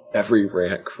be every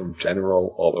rank from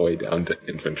general all the way down to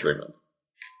infantryman.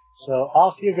 So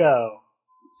off you go.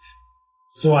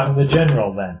 So I'm the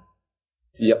general then.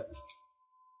 Yep.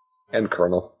 And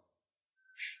colonel.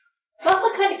 It's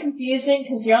also kind of confusing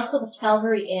because you're also the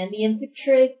cavalry and the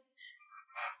infantry.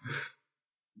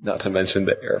 Not to mention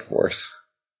the Air Force.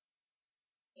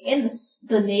 And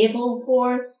the naval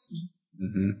force.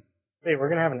 Mm-hmm. Wait, we're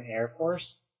gonna have an air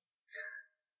force?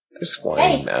 There's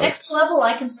flying Hey, mounts. next level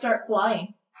I can start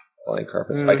flying. Flying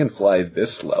carpets. I can fly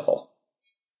this level.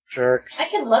 Jerks. I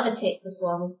can levitate this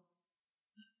level.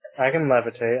 I can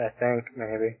levitate, I think,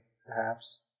 maybe.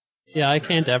 Perhaps. Yeah, I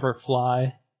can't ever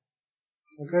fly.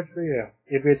 Well, good for you.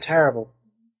 You'd be a terrible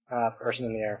person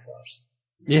in the Air Force.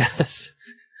 Yes.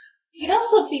 You'd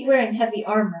also be wearing heavy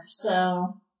armor,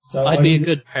 so... So I'd be a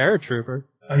good paratrooper.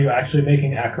 Are you actually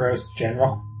making Akaros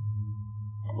general?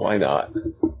 Why not?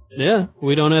 Yeah,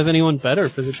 we don't have anyone better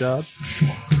for the job.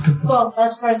 Well,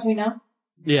 as far as we know.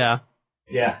 Yeah.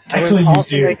 Yeah, I would actually you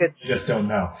also do. make it- You just don't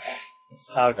know.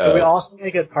 Could we also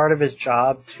make it part of his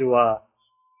job to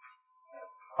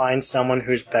find someone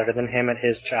who's better than him at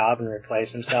his job and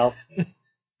replace himself?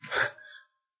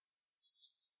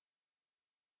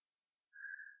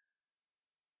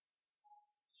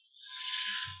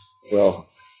 Well,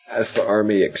 as the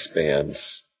army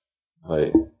expands,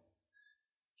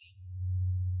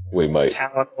 we might.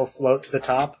 Talent will float to the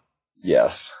top,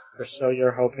 Yes. or so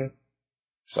you're hoping.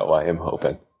 So I am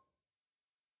hoping.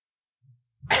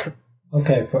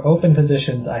 Okay, for open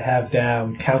positions, I have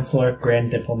down Counselor,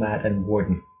 Grand Diplomat, and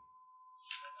Warden.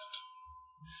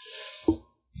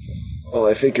 Well,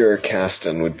 I figure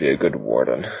Caston would be a good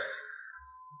warden.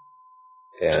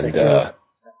 And,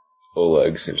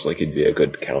 Oleg seems like he'd be a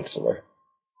good counselor.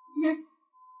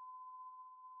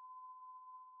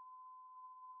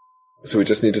 So we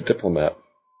just need a diplomat.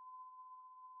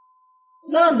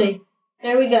 Zombie.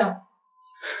 There we go.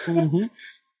 Mm-hmm.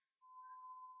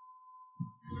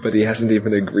 But he hasn't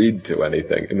even agreed to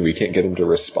anything, and we can't get him to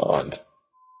respond.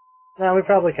 No, we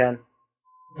probably can.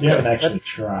 You haven't actually Let's-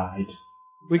 tried.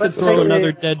 We could Let's throw take another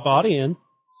a- dead body in.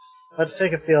 Let's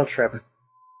take a field trip.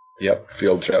 Yep,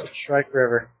 field trip. Strike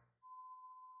River.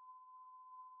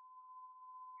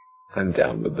 I'm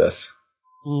down with this.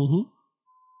 Mm-hmm.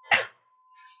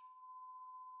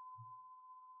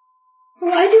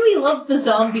 Why do we love the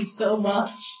zombies so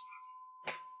much?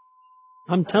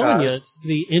 I'm telling you, Because- it's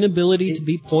the inability to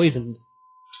be poisoned.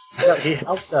 No, he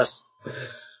helped us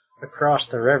across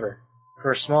the river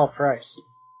for a small price.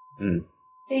 Mm.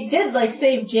 He did,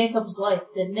 save Jacob's life,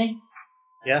 didn't he?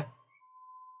 Yeah?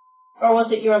 Or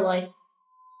was it your life?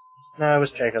 No, it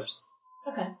was Jacob's.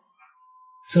 Okay.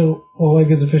 So, Oleg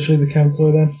is officially the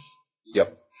counselor then?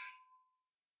 Yep.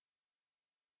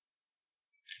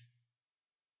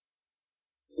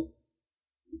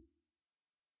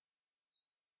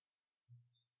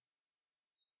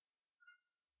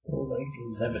 Oleg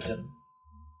Leviton.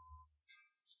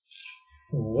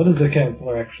 What does the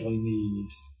counselor actually need?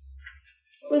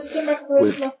 Wisdom or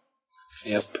charisma?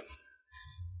 Yep.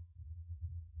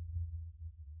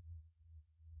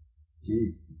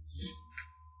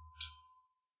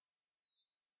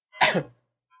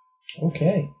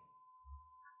 Okay.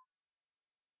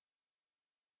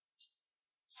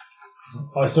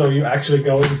 Oh, so are you actually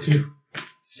going to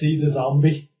see the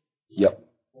zombie? Yep.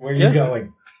 Where are you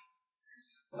going?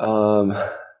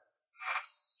 I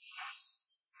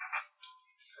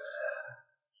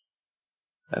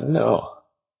don't know.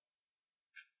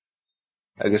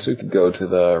 I guess we could go to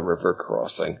the river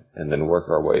crossing and then work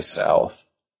our way south,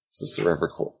 since the river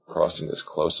crossing is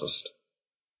closest.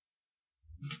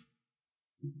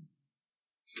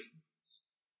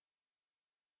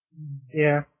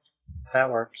 Yeah,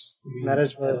 that works. That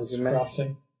is where we met.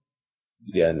 Crossing.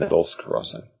 Yeah, Nettles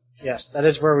Crossing. Yes, that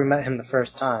is where we met him the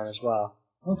first time as well.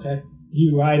 Okay.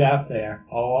 You ride out there.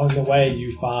 Along the way,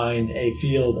 you find a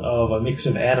field of a mix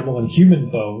of animal and human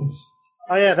bones.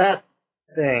 Oh yeah, that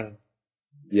thing.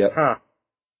 Yep. Huh.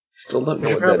 Still don't We know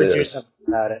should what probably that do is. something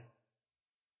about it.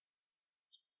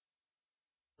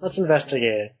 Let's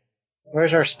investigate it.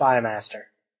 Where's our spy master?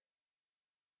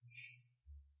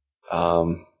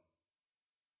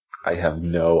 I have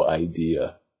no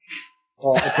idea.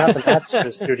 Well, it's not the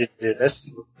master's duty to do this.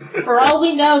 For all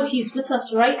we know, he's with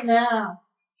us right now.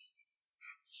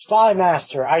 Spy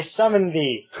master, I summon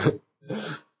thee.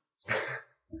 Yeah,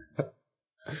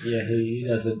 he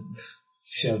doesn't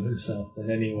show himself in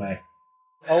any way.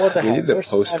 Oh, what the We heck? need the Where's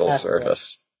Spy postal Master?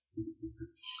 service.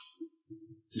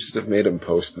 You should have made him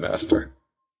postmaster.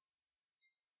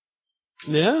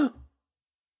 Yeah.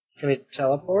 Can he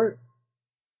teleport?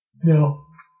 No.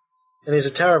 And he's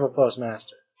a terrible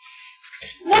postmaster.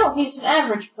 No, he's an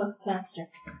average postmaster.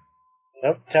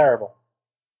 Nope, terrible.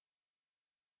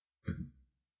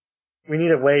 We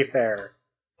need a wayfarer.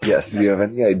 Yes, do you have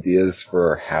any ideas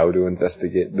for how to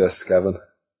investigate this, Kevin?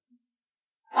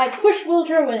 I push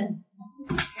Wildro in.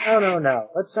 No.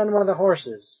 Let's send one of the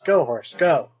horses. Go, horse,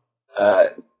 go.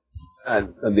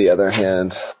 On the other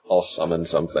hand, I'll summon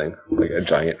something, like a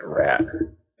giant rat,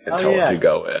 and tell yeah. it to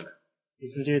go in.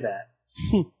 You can do that.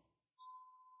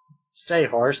 Stay,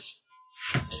 horse.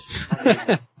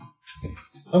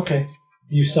 Okay.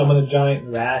 You summon a giant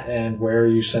rat, and where are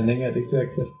you sending it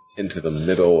exactly? Into the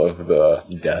middle of the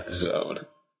death zone.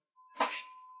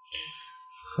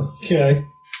 Okay.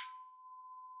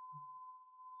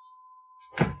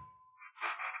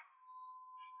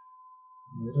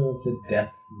 Middle of the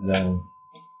death zone.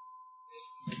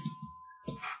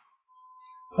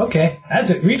 Okay, as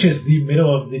it reaches the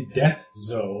middle of the death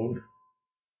zone,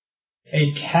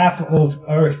 a cap of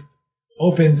earth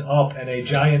opens up and a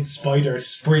giant spider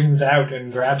springs out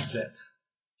and grabs it.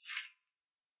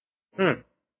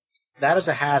 That is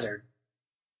a hazard.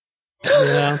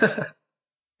 Yeah.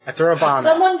 I throw a bomb.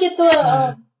 Someone get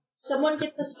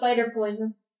the spider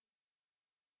poison.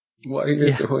 Why are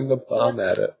you throwing a bomb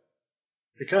at it?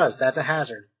 Because that's a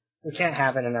hazard. We can't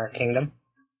have it in our kingdom.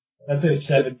 That's a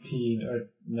 17, or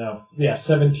no, yeah,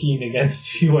 17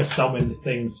 against your summoned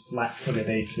thing's flat-footed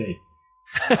AC.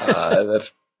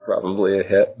 That's probably a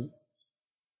hit.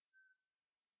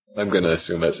 I'm gonna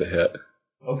assume it's a hit.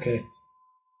 Okay.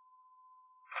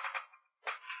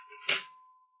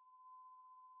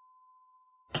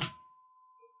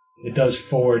 It does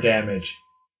 4 damage.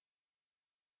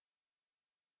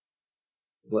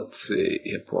 Let's see,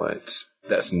 hit points.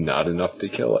 That's not enough to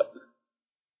kill it.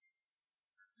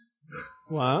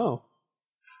 Wow.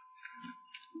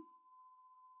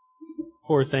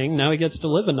 Poor thing. Now he gets to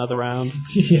live another round.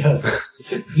 Yes.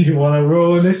 Do you want to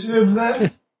roll initiative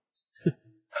then?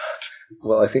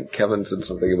 Well, I think Kevin said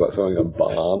something about throwing a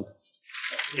bomb.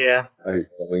 Yeah. Are you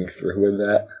going through with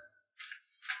that?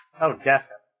 Oh, definitely.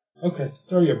 Okay,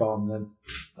 throw your bomb then.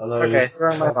 Although Okay, you're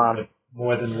throw my bomb.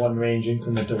 more than one range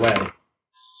increment away.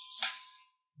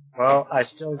 Well, I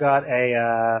still got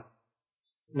a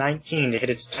 19 to hit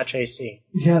its touch AC.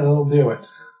 Yeah, that'll do it.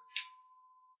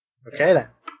 Okay then.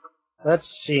 Let's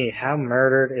see, how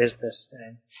murdered is this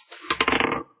thing?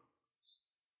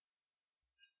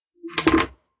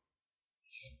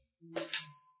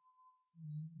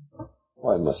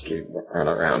 Why must we run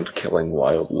around killing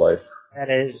wildlife? That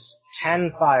is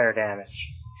 10 fire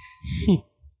damage.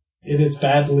 It is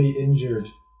badly injured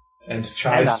and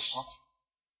tries.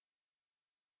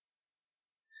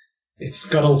 It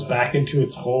scuttles back into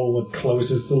its hole and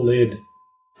closes the lid.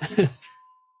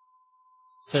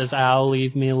 Says, ow,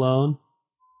 leave me alone.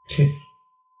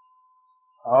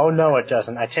 Oh no, it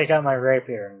doesn't. I take out my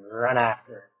rapier and run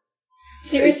after it.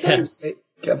 Seriously? Hey,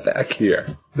 get back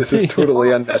here. This is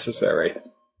totally unnecessary.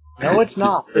 No, it's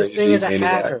not. This Crazy thing is a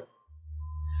maniac. hazard.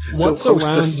 What's so post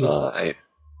around a you? sign.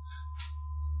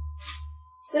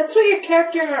 That's what your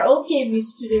character in our old game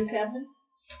used to do, Kevin.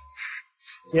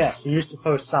 Yes, he used to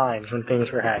post signs when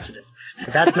things were hazardous.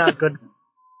 But that's not good.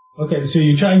 Okay, so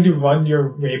you're trying to run your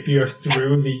rapier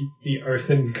through the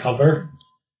earthen cover?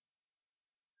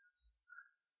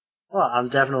 Well, I'm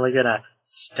definitely gonna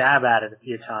stab at it a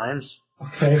few times.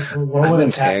 Okay, roll I'm an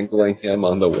attack. entangling him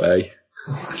on the way.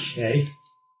 Okay.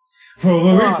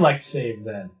 Roll a reflex save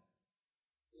then.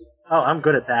 Oh, I'm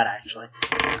good at that, actually.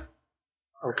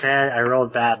 Okay, I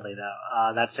rolled badly,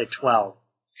 though. That's a 12.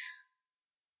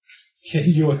 Okay,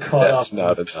 you are caught That's up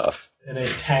not enough. in a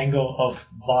tangle of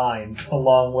vines,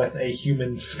 along with a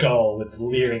human skull that's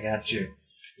leering at you,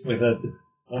 with a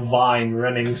vine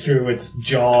running through its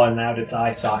jaw and out its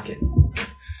eye socket.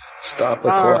 Stop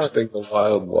accosting the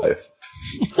wildlife.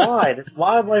 Why? This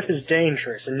wildlife is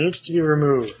dangerous and needs to be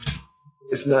removed.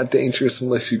 It's not dangerous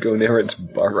unless you go near its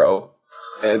burrow.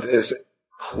 And it's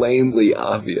plainly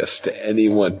obvious to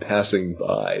anyone passing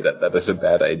by that that is a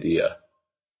bad idea.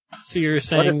 So you're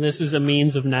saying this is a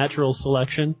means of natural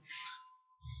selection?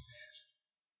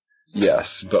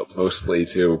 Yes, but mostly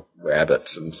to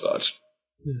rabbits and such.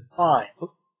 Fine.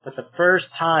 But the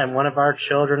first time one of our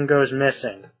children goes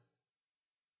missing,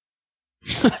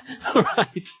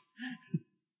 Right.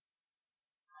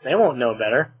 they won't know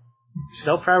better.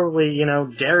 They'll probably,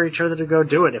 dare each other to go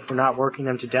do it if we're not working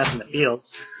them to death in the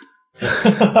fields.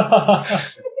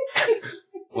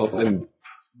 Well, then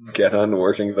get on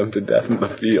working them to death in the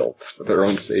fields for their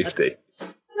own safety.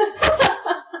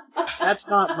 That's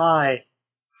not my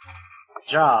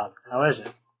job, now is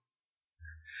it?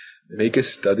 Make a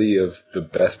study of the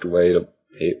best way to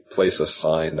place a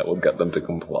sign that will get them to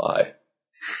comply.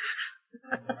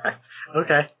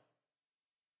 Okay.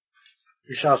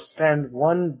 You shall spend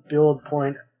 1 build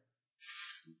point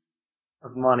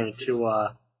of money to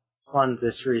fund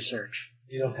this research.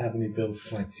 You don't have any build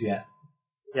points yet.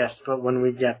 Yes, but when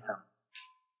we get them.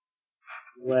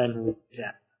 When we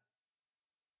get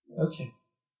them. Okay.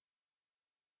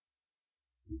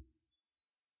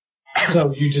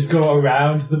 So you just go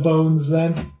around the bones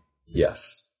then?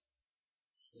 Yes.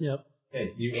 Yep.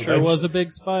 Okay, you Sure was a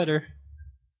big spider.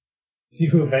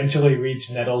 You eventually reach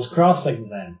Nettle's Crossing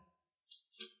then.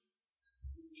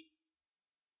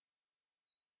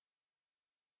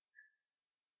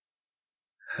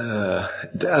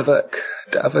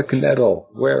 Davik Nettle,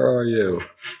 where are you?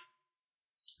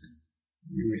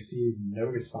 You receive no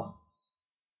response.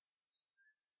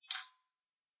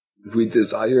 We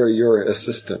desire your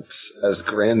assistance as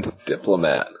Grand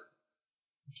Diplomat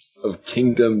of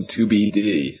Kingdom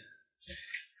 2BD.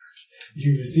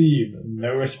 You receive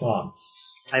no response.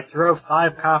 I throw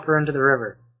 5 copper into the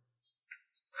river.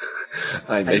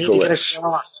 I I make need a to get wish.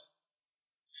 across.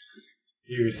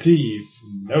 You receive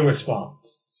no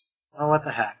response. Oh, what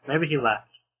the heck. Maybe he left.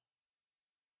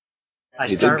 I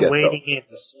He did start get wading in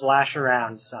to splash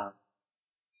around some.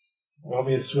 Roll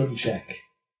me a swim check.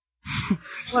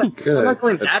 What? Good. I'm not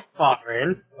going that far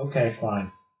in. Okay,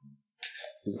 fine.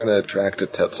 I'm gonna attract a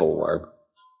Tetzel worm.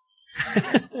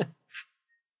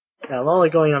 Yeah, I'm only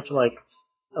going up to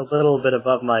a little bit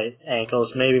above my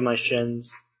ankles, maybe my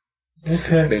shins.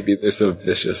 Okay. Maybe there's a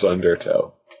vicious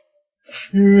undertow.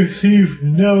 You receive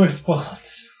no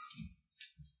response.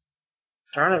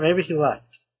 Darn it, maybe he left.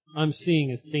 I'm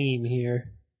seeing a theme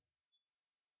here.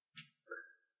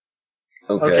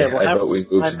 Okay, well, I how vote we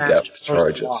was move my to master depth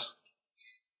supposed to walk? charges.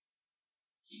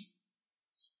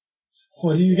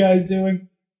 What are you guys doing?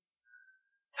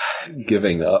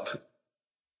 Giving up.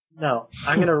 No,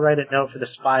 I'm gonna write a note for the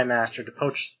spy master to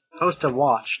post a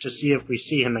watch to see if we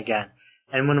see him again.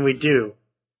 And when we do,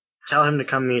 tell him to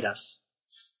come meet us.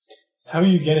 How are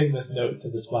you getting this note to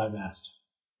the spy master?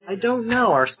 I don't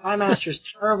know, our spy master's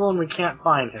terrible and we can't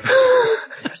find him.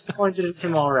 I'm disappointed in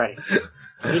him already.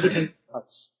 We need to think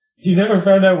us. You never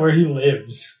found out where he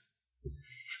lives.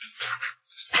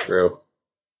 It's true.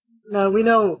 No, we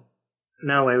know.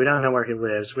 No way, we don't know where he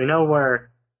lives. We know where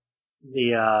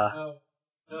the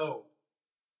No.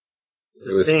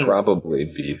 It was thing. probably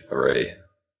B3.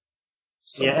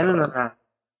 Yeah, in and around.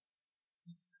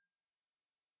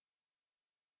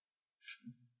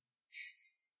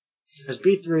 Because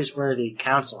B3 is where the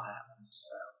council happens,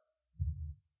 so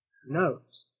who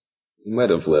knows? He might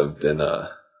have lived in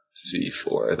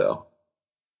C4 though.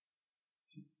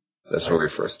 That's where we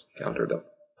first encountered him.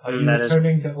 Are you That is-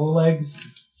 returning to Oleg's?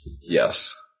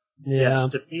 Yes. Yeah. Yes,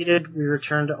 defeated, we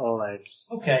return to Oleg's.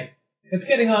 Okay. It's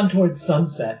getting on towards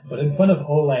sunset, but in front of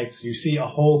Oleg's you see a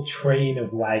whole train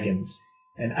of wagons.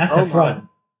 And at the Oh my. front,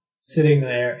 sitting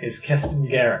there, is Keston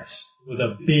Garrus, with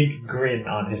a big grin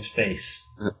on his face.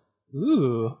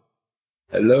 Ooh.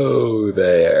 Hello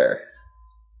there.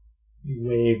 He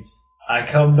waved, "I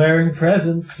come bearing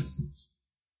presents."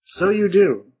 So you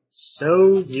do.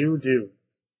 So you do.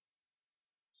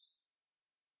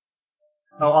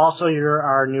 Oh, also you're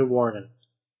our new warden.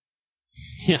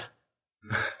 Yeah.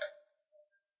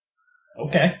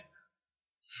 Okay.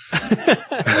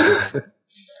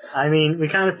 I mean, we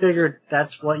kind of figured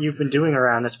that's what you've been doing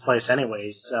around this place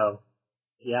anyways, so,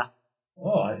 yeah.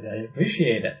 Oh, I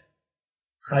appreciate it.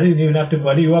 I didn't even have to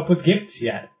buddy you up with gifts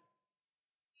yet.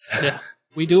 Yeah.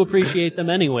 We do appreciate them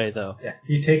anyway, though. Yeah,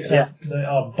 he takes a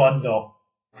bundle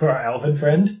for our elven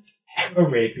friend, a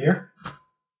rapier,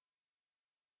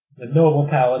 the noble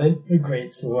paladin, a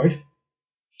great sword,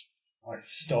 our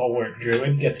stalwart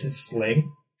druid gets his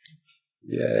sling,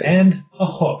 Yay. and a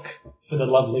hook for the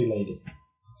lovely lady.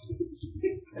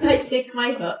 I take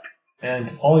my hook.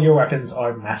 And all your weapons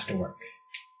are masterwork.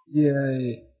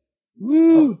 Yay.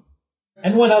 Woo!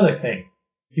 And one other thing.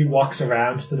 He walks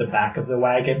around to the back of the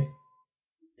wagon.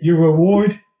 Your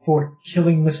reward for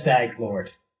killing the Stag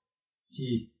Lord.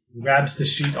 He grabs the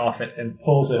sheet off it and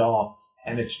pulls it off,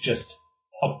 and it's just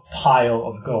a pile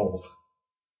of gold.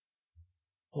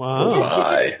 Wow.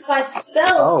 my. She gets my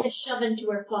spells to shove into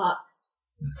her pots.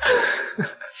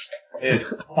 It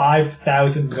is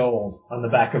 5,000 gold on the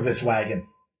back of this wagon.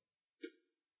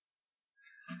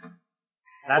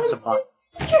 That's a bunch.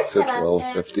 So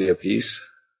 $12.50 a piece.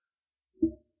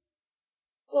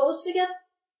 What was it again?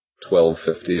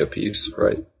 $12.50 a piece,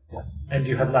 right? And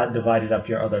you have not divided up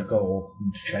your other gold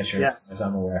into treasures, Yes. as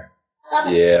I'm aware.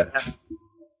 Yeah.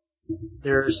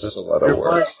 There's That's a lot of there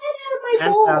work. was Get out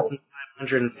of my bowl.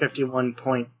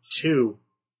 10,551.2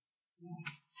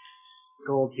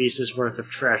 gold pieces worth of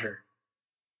treasure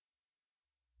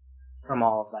from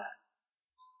all of that.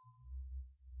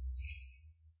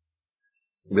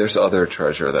 There's other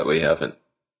treasure that we haven't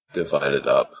divided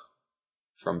up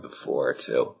from before,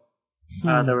 too.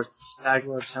 There was Stag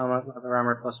Lord's helmet, leather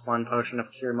armor +1, potion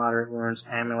of cure moderate wounds,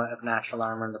 amulet of natural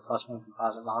armor, and the +1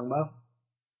 composite longbow.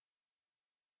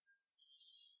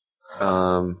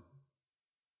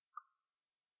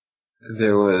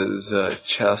 There was a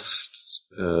chest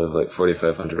of like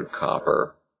 4,500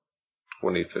 copper,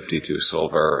 2052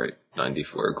 silver,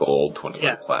 94 gold, 21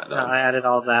 Yeah, platinum. I added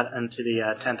all that into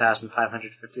the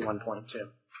 10,551.2,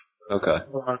 Okay.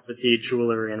 along with the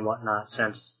jewelry and whatnot,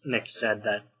 since Nick said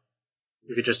that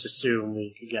we could just assume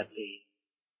we could get the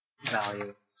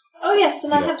value. Oh yes,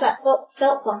 and I Yeah. have that belt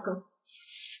buckle.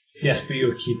 Yes, but you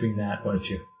were keeping that, weren't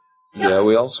you? Yeah,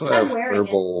 we also I'm have wearing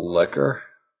herbal liquor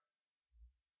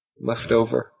left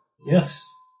over. Yes.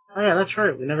 Oh yeah, that's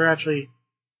right. We never actually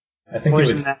I think it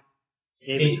poisoned was that.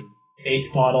 Gave it to eight, him.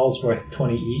 8 bottles worth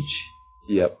 20 each.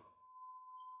 Yep.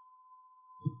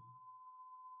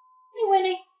 Hey,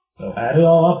 Winnie. So add it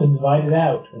all up and divide it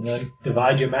out, and then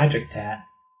divide your magic tat.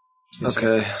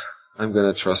 Okay. I'm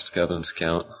gonna trust Kevin's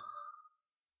count.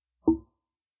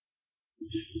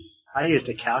 I used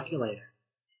a calculator.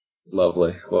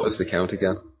 Lovely. What was the count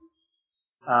again?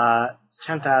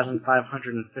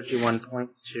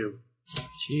 10,551.2.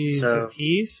 Jeez, So- a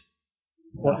piece?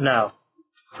 Well, no,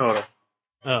 total.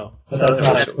 Oh. But that's So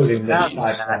not it was including this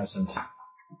 1,000. 5,000.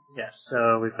 Yes,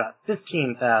 so we've got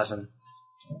 15,000.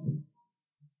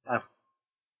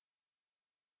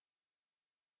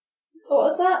 What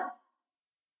was that?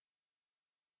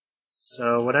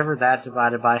 So whatever that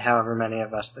divided by however many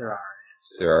of us there are.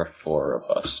 There are 4 of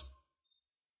us.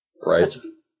 Right?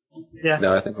 Yeah.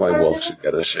 No, I think my wolf should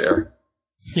get a share.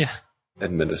 Yeah.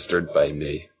 Administered by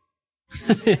me.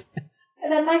 And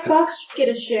then my fox should get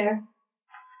a share.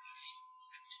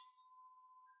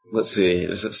 Let's see,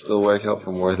 does it still work out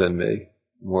for more than me?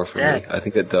 More for Yeah. me? I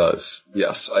think it does.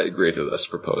 Yes, I agree to this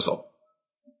proposal.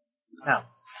 No.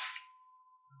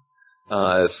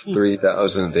 It's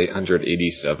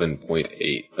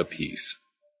 3,887.8 apiece.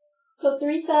 So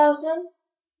 3,000.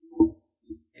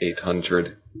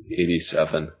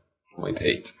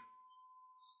 887.8.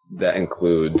 That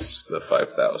includes the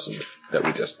 5,000 that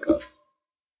we just got.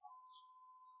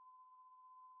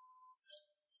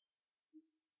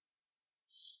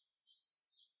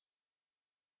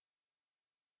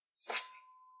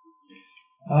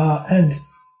 And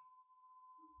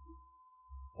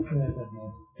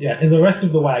in the rest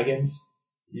of the wagons,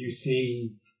 you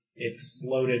see it's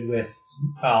loaded with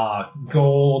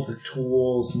gold,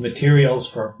 tools, materials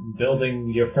for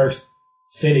building your first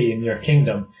city in your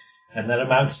kingdom, and that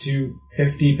amounts to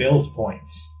 50 build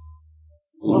points.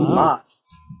 Wow.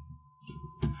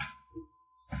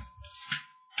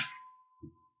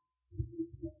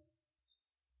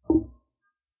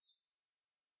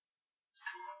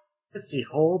 50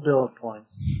 whole build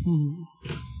points. Hmm.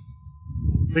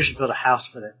 We should build a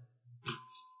house with it.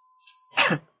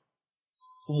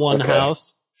 One Okay.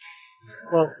 house.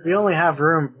 Well, we only have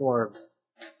room for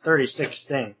 36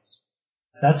 things.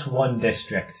 That's one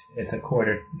district.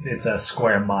 It's a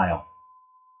square mile.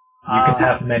 You can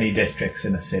have many districts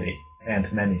in a city,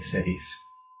 and many cities.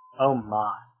 Oh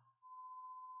my.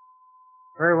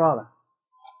 Very well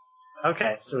then.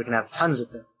 Okay, so we can have tons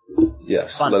of them.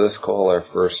 Yes, Fun. let us call our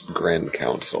first Grand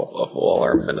Council of all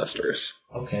our ministers.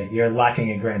 Okay, you're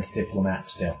lacking a grand diplomat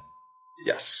still.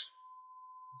 Yes.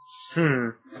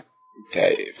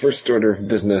 Okay, first order of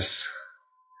business.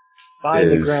 By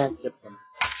the is Grand Diplomat.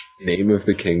 Name of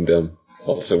the kingdom.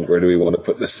 Also, where do we want to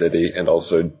put the city? And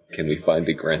also, can we find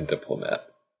a Grand Diplomat?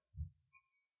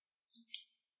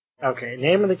 Okay,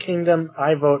 name of the kingdom,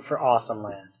 I vote for Awesome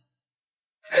Land.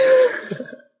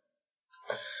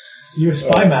 Your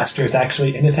spy master is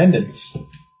actually in attendance.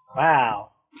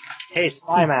 Wow. Hey,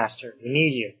 Spy Master, we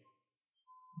need you.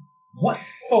 What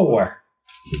for?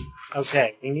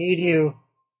 Okay, we need you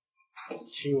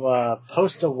to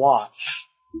post a watch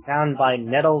down by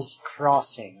Nettles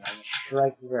Crossing on the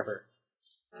Strike River.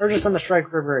 Or just on the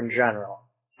Strike River in general.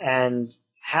 And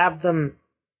have them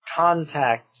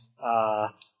contact a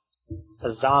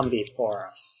zombie for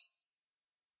us.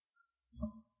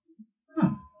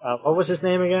 What was his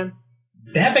name again?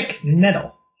 Davik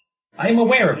Nettle. I am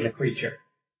aware of the creature.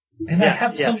 And I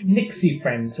have yes. some Nixie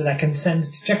friends that I can send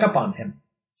to check up on him.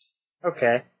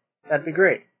 Okay, that'd be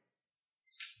great.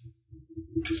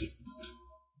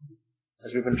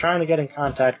 Because we've been trying to get in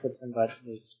contact with him, but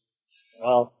we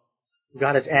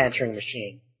got his answering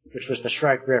machine, which was the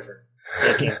Strike River.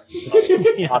 Taking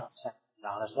a lot of seconds,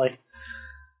 honestly.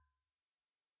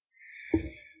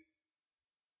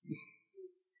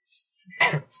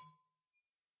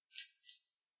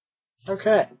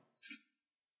 Okay.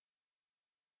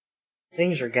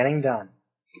 Things are getting done.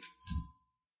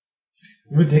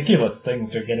 Ridiculous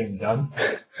things are getting done.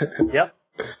 Yep.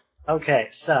 Okay,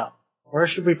 so, where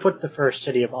should we put the first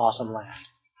city of Awesome Land?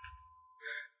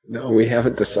 No, we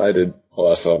haven't decided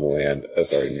Awesome Land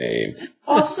as our name.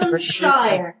 Awesome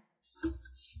Shire.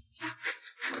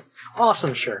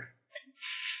 Awesome, sure.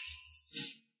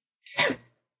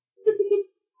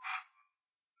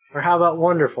 Or how about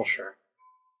Wonderful, sure?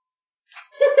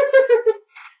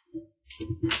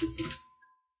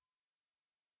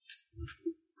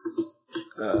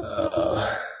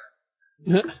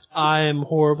 I'm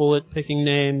horrible at picking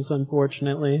names,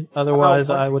 unfortunately. Otherwise,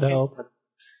 I would help.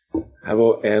 How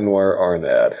about Anwar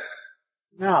Arnad,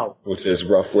 No. which is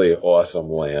roughly Awesome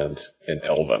Land in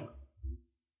Elven?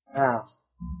 No.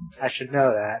 I should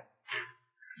know that.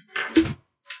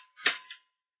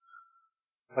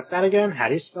 What's that again? How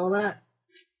do you spell that?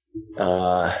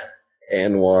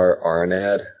 Anwar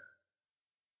Arnad.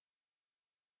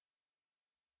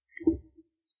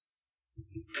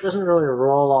 It doesn't really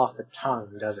roll off the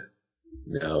tongue, does it?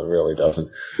 No, it really doesn't.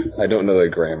 I don't know the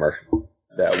grammar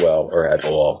that well or at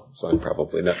all, so I'm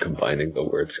probably not combining the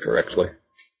words correctly.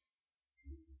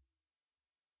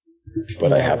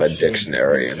 But I have a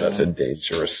dictionary, and that's a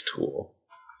dangerous tool.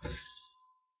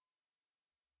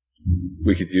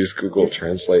 We could use Google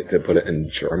Translate to put it in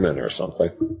German or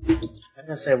something. I'm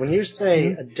gonna say, when you say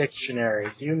a dictionary,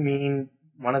 do you mean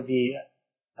one of the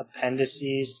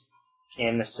appendices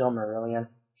in the Silmarillion?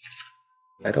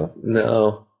 I don't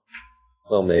know.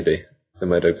 Well, maybe. It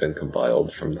might have been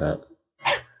compiled from that.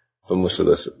 But most of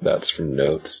that's from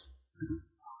notes.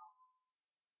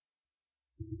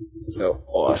 So,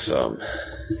 Awesome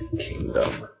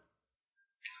Kingdom.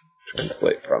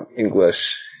 Translate from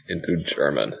English into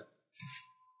German.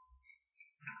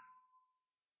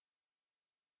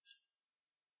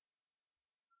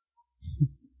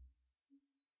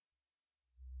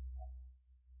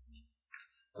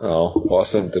 Oh,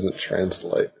 Awesome didn't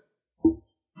translate. Oh.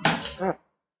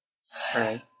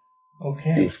 Alright.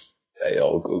 Okay. You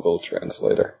fail, Google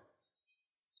Translator.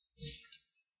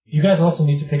 You guys also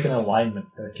need to pick an alignment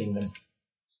for the kingdom.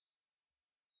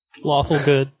 Lawful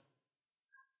good.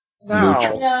 No.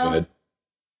 Neutral No. good.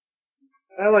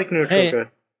 I like neutral Hey. good.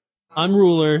 I'm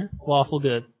ruler. Lawful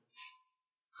good.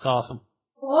 It's awesome.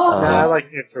 Oh, No, I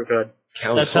like neutral good.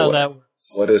 Council, That's how that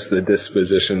works. what is the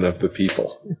disposition of the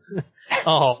people?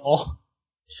 Oh.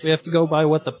 We have to go by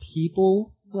what the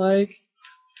people like?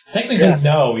 Technically, Yes.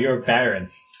 no, you're a baron.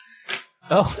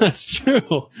 Oh, that's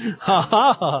true. Ha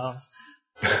ha.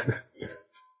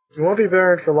 You won't be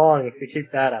barren for long if you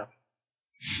keep that up.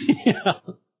 Yeah.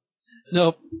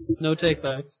 Nope. No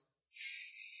takebacks.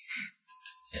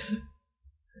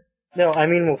 No, I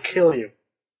mean we'll kill you.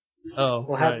 Oh,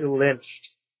 We'll have right. you lynched.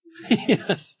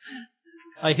 Yes.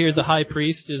 I hear the high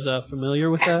priest is familiar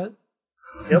with that.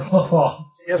 Yep. Oh,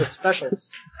 You have a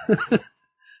specialist.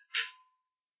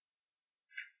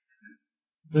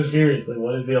 so seriously,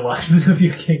 what is the alignment of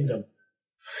your kingdom?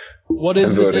 What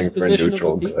is I'm the voting for disposition of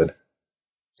neutral the people? good.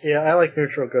 Yeah, I like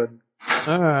neutral good.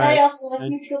 Alright. I also like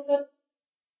neutral good.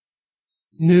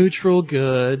 Neutral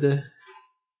good.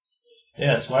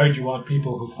 Yes, why would you want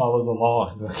people who follow the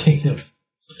law in your kingdom?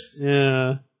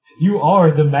 Yeah. You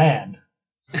are the man.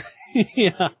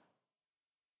 Yeah.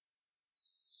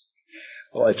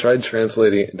 Well, I tried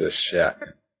translating it into Shaq,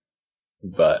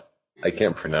 but I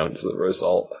can't pronounce the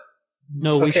result.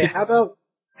 No, we Okay, should. how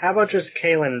about just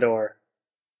Kalendor?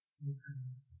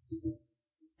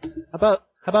 How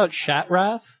about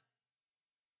Shatrath?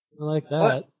 I like that.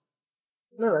 What?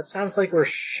 No, that sounds like we're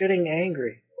shitting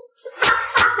angry.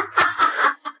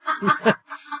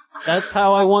 That's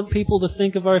how I want people to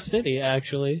think of our city,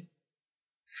 actually.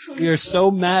 We are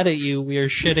so mad at you, we are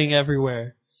shitting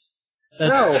everywhere.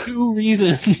 That's No. 2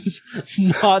 reasons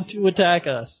not to attack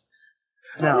us.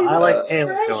 No, I like Right.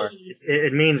 Kalendor.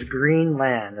 It means green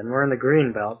land, and we're in the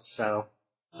green belt, so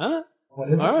Huh?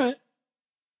 What is it? Alright.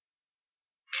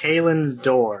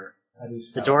 Kalendor. How do you The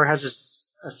spell door has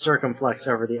a circumflex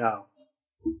over the O.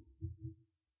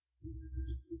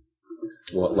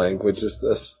 What language is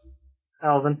this?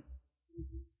 Elvin.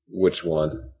 Which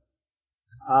one?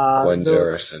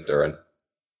 Gwender or Sindarin?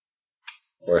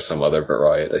 Or some other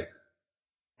variety?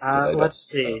 Let's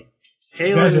see. it?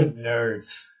 You guys are Kalen,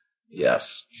 nerds.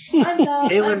 Yes. I'm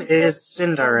not. Kalen is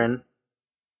Sindarin.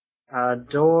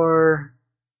 Door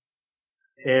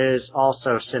is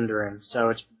also Sindarin, so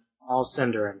it's all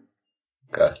Sindarin.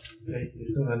 Okay. Wait, you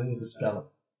still don't need to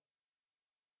spell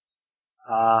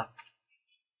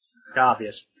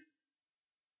Obvious.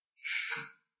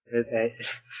 it.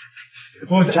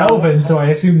 Well, it's Elven, so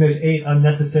I assume there's 8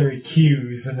 unnecessary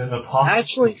Q's and an apostrophe.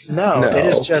 Actually, no, No. it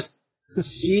is just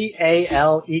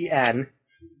Calendor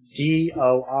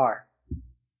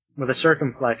with a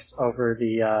circumflex over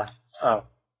the O.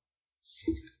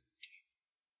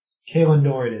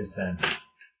 Kalendor it is then.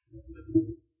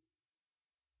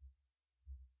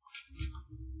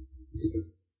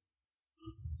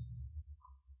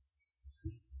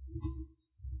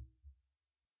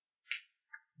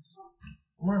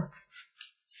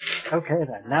 Okay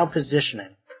then, now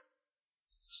positioning.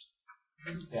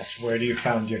 Yes, where do you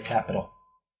found your capital?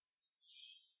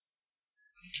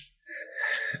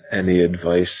 Any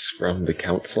advice from the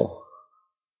council?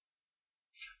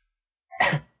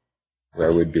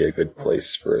 Where would be a good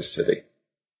place for a city?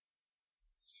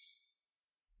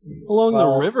 Along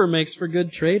Well- the river makes for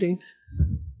good trading.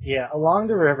 Yeah, along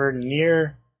the river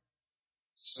near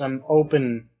some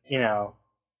open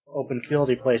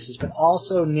fieldy places, but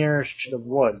also near to the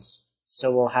woods.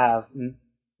 So we'll have,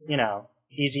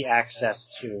 easy access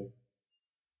to.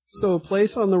 So a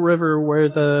place on the river where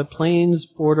the plains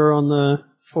border on the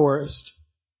forest.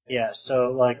 Yeah,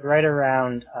 so like right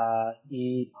around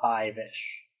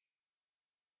E5-ish.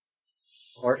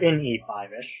 Or in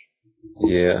E5-ish.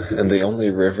 Yeah, and the only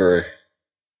river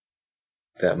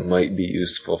that might be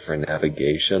useful for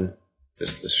navigation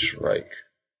is the Shrike.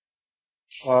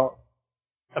 Well,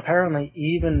 apparently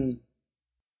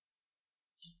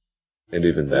And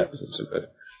even that isn't so good.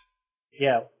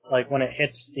 yeah, like when it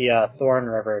hits the Thorn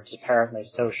River, it's apparently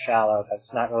so shallow that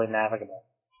it's not really navigable.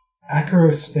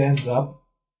 Akaros stands up.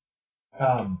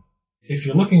 If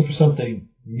you're looking for something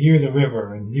near the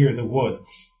river and near the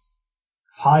woods,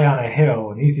 high on a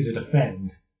hill and easy to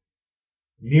defend,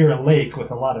 near a lake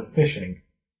with a lot of fishing,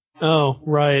 Oh,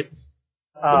 right.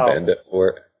 The Oh, bandit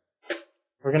fort.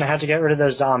 we're gonna have to get rid of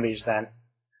those zombies then.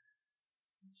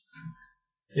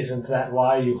 isn't that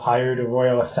why you hired a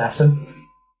royal assassin?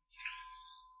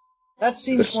 That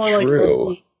seems That's more like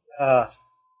true. the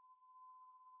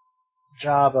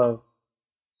job of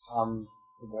the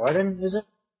warden, is it?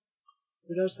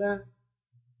 Who does that?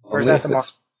 Or is Only that if the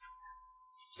it's-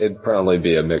 It'd probably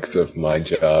be a mix of my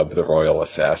job, the royal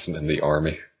assassin, and the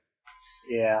army.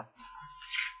 Yeah.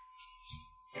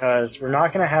 Because we're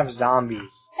not gonna have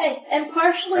zombies. Hey, and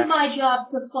partially my job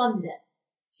to fund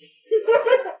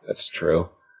it. That's true.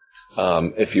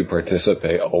 If you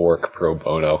participate, I'll work pro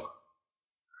bono.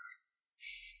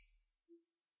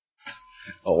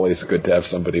 Always good to have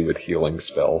somebody with healing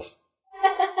spells.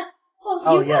 Well,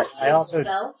 Oh, you yes, have I also-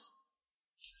 spells.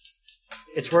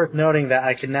 It's worth noting that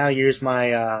I can now use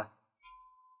my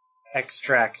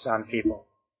extracts on people.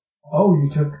 Oh, you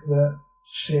took the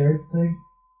shared thing?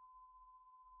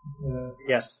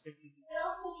 Yes, It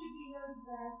also should be noted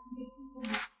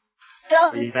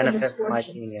that you benefit from my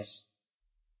genius.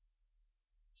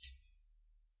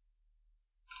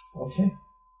 Okay.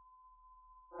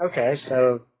 Okay,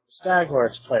 so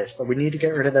Staglord's place, but we need to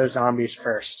get rid of those zombies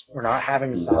first. We're not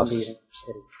having zombies in the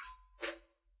city.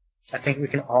 I think we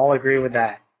can all agree with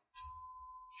that.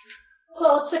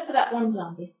 Well, except for that one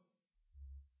zombie.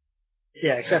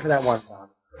 Yeah, except for that one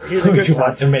zombie. He's a good You zombie.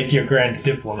 want to make your grand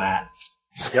diplomat.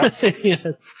 Yep.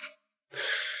 Yes.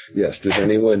 Yes, does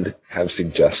anyone have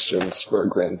suggestions for a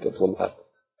Grand Diplomat?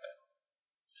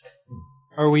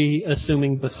 Are we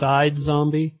assuming besides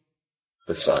zombie?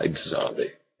 Besides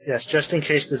zombie. Yes, just in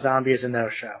case the zombie is a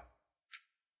no-show.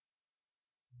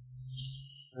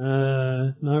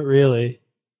 Not really.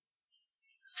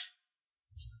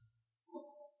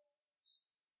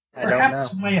 I don't know.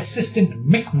 Perhaps my assistant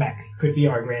Micmac could be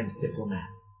our grand diplomat.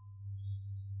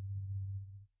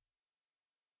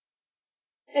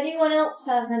 Anyone else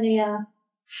have any,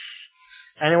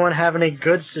 Anyone have any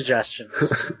good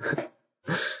suggestions?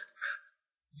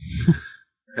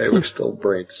 Hey, we're still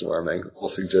brainstorming. All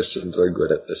suggestions are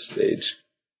good at this stage.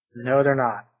 No, they're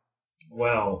not.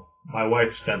 Well, my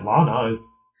wife Svetlana is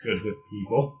good with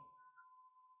people.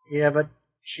 Yeah, but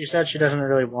she said she doesn't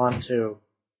really want to.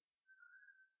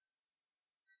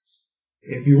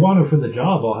 If you want her for the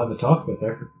job, I'll have a talk with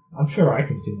her. I'm sure I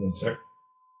can convince her.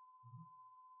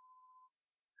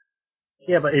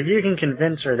 Yeah, but if you can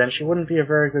convince her, then she wouldn't be a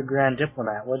very good grand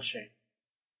diplomat, would she?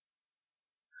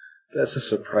 That's a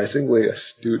surprisingly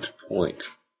astute point.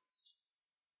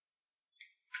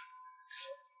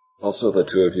 Also, the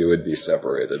two of you would be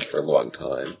separated for a long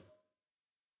time.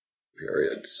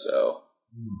 Period, so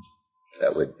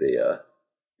that would be a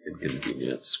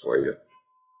inconvenience for you.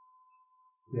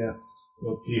 Yes.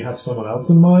 Well, do you have someone else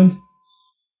in mind?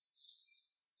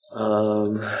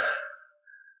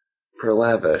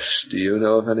 Perlavish, do you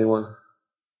know of anyone?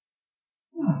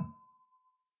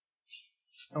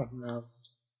 Oh, no.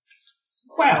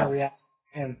 Well, we ask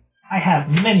him. I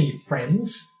have many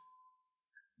friends.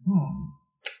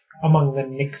 Among the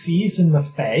Nixies and the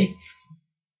Fae.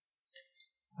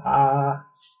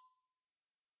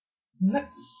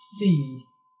 Let's see.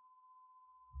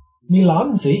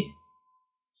 Milanzi.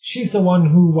 She's the one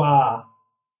who,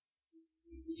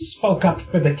 spoke up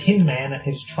for the Tin Man at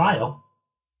his trial.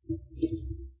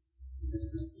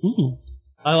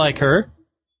 I like her.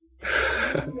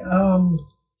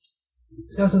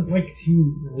 Doesn't like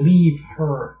to leave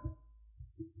her,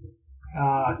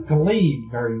 glade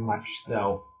very much,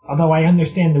 though. Although I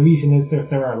understand the reason is that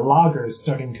there are loggers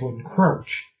starting to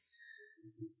encroach.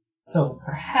 So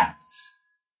perhaps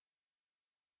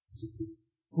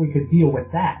we could deal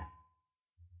with that.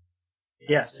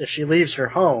 Yes, if she leaves her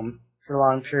home for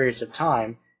long periods of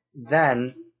time,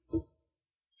 then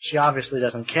she obviously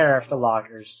doesn't care if the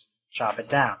loggers chop it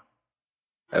down.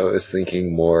 I was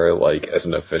thinking more like as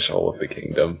an official of the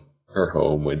kingdom, her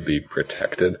home would be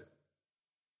protected.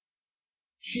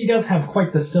 She does have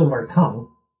quite the silver tongue.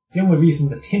 It's the only reason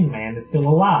the Tin Man is still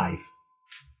alive.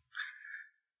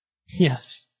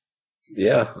 Yes.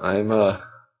 Yeah,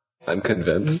 I'm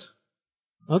convinced.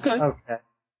 Okay. Okay.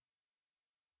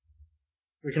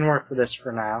 We can work with this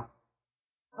for now.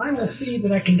 I will see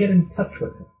that I can get in touch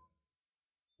with her.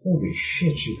 Holy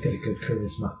shit, she's got a good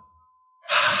charisma.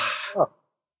 Oh,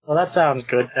 well, that sounds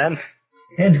good then.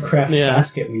 Handcraft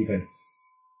basket weaving.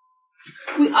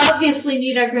 we obviously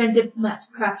need our grand diplomat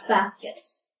to craft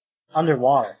baskets.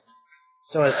 Underwater,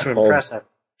 so as to impress her.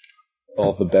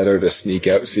 All the better to sneak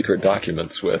out secret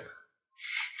documents with.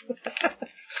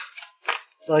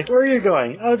 It's like, where are you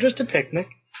going? Oh, just a picnic.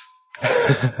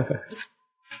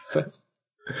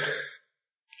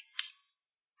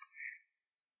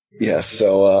 Yeah,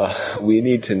 so we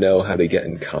need to know how to get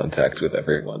in contact with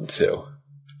everyone, too.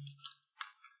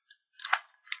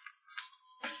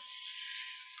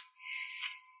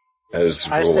 I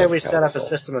say we set up a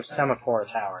system of semaphore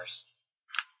towers.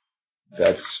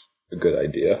 That's a good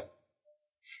idea.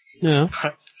 Yeah.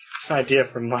 It's an idea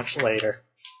for much later.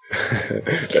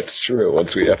 That's true,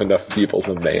 once we have enough people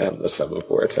to man the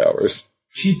semaphore towers.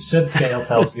 Chief Sudscale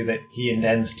tells you that he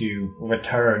intends to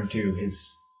return to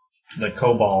the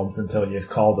kobolds until he is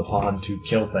called upon to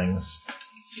kill things.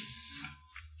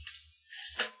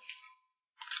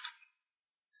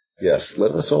 Yes,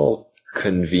 let us all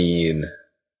convene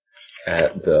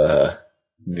at the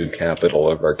new capital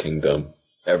of our kingdom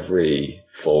every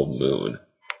full moon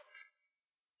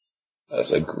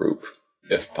as a group,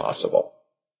 if possible.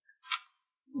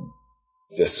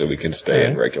 Just so we can stay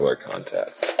in regular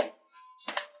contact.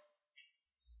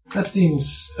 That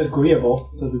seems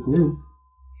agreeable to the group.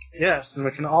 Yes, and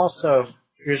we can also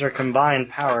use our combined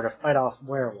power to fight off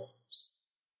werewolves.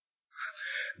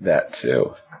 That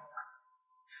too.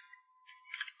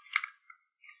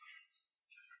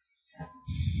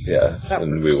 Yes,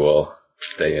 and we will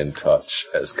stay in touch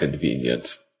as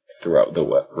convenient throughout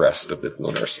the rest of the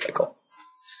lunar cycle.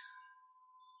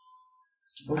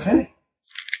 Okay.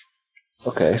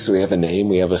 Okay, so we have a name,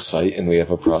 we have a site, and we have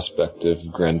a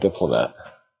prospective Grand Diplomat.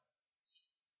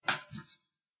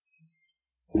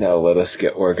 Now let us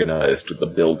get organized with the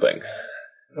building.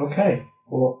 Okay,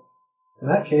 well, in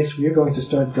that case, we are going to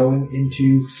start going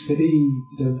into city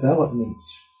development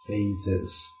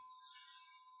phases.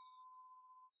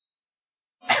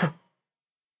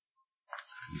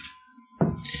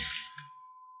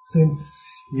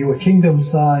 Since your kingdom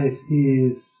size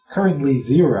is currently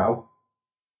 0,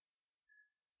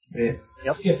 it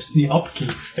Skips the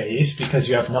upkeep phase because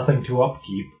you have nothing to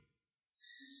upkeep.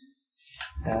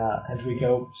 And we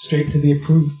go straight to the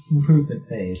improvement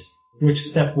phase, which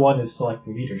step 1 is select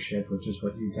leadership, which is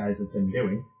what you guys have been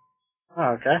doing.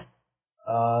 Oh, okay.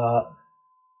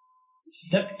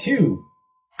 Step 2,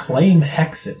 claim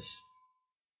hexes.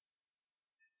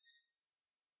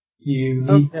 You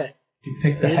need Okay. to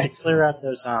pick We the need to hex. clear out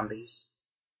those zombies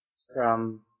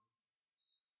from,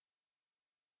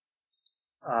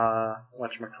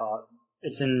 whatchamacallit.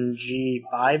 It's in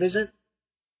G5, is it?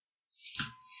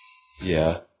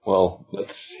 Yeah, well,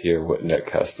 let's hear what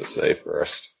Nick has to say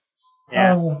first.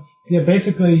 Yeah.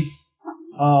 Basically,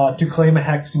 to claim a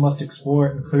hex, you must explore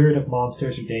it and clear it of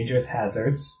monsters or dangerous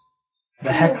hazards.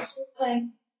 The hex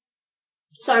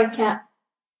Sorry, Cat.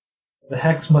 The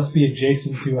hex must be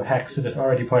adjacent to a hex that is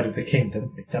already part of the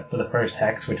kingdom, except for the first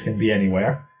hex, which can be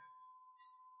anywhere.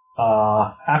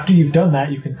 After you've done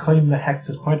that, you can claim the hex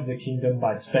as part of the kingdom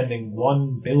by spending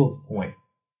 1 build point.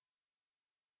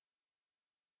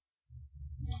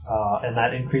 And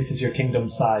that increases your kingdom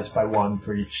size by 1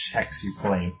 for each hex you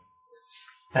claim.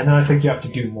 And then I think you have to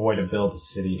do more to build a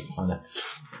city on it.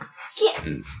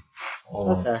 Yeah.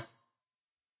 Okay.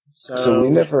 So we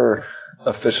never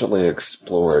officially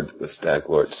explored the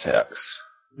Staglord's hex.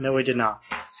 No, we did not.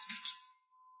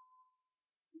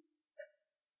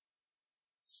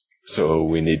 So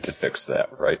we need to fix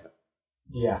that, right?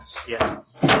 Yes.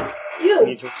 Yes. We You,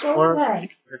 need to go explore away.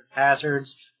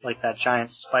 hazards, like that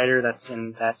giant spider that's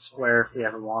in that square if we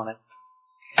ever want it.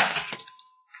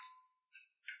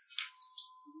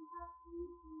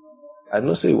 I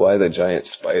don't see why the giant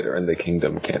spider and the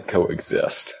kingdom can't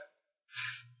coexist.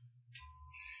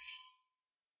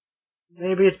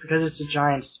 Maybe it's because it's a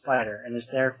giant spider and is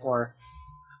therefore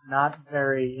not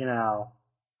very,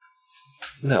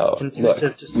 No, conducive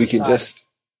look, to we can society. just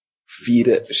feed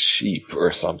it sheep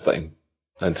or something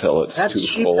until it's That's too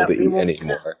sheep cold that to we eat won't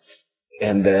anymore.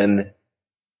 And then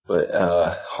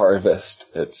harvest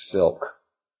its silk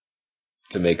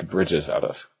to make bridges out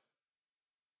of.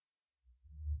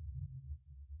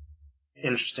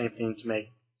 Interesting thing to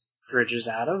make bridges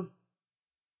out of.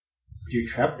 Do you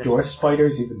trapdoor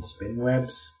spiders even spin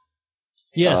webs?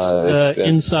 Yes, It's been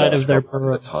inside of stuffed their up in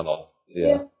burrow. the tunnel.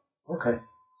 Yeah. Okay.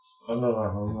 I'm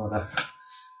not a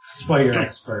spider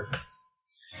expert.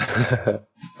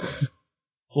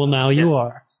 Well, now you Yes.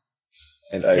 are.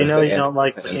 And I You know you think don't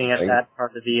like anything- looking at that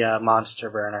part of the monster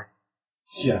burner.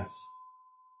 Yes.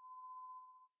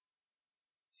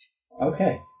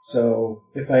 Okay, so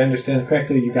if I understand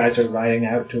correctly, you guys are riding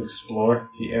out to explore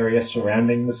the area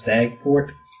surrounding the stag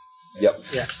fort. Yep.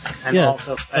 Yes. And Yes,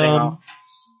 also fighting off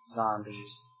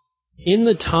zombies. In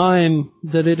the time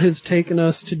that it has taken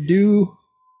us to do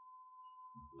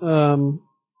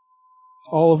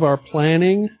all of our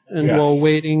planning, and Yeah. while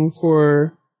waiting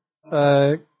for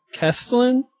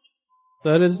Kestlin, is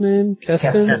that his name?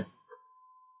 Keston? Keston.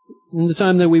 In the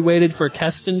time that we waited for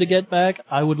Keston to get back,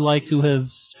 I would like to have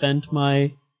spent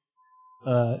my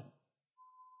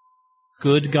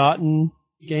good-gotten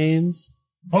gains.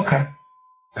 Okay.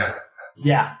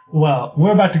 Yeah, well,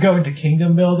 we're about to go into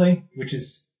kingdom building, which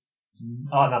is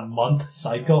on a month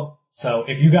cycle. So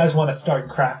if you guys want to start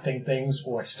crafting things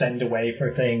or send away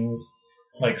for things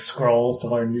like scrolls to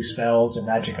learn new spells or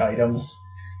magic items,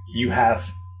 you have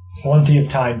plenty of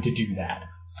time to do that.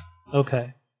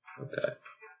 Okay. Okay.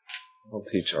 I'll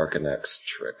teach Arcanex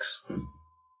tricks.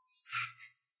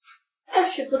 I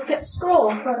should look at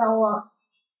scrolls, but I'll,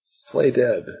 Play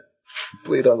dead.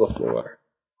 Bleed on the floor.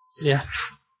 Yeah.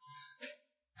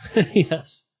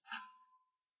 Yes.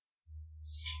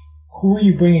 Who are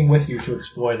you bringing with you to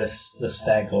explore the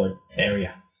Stag Lord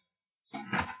area?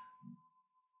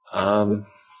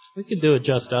 We could do it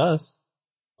just us.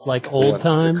 Like Who old wants to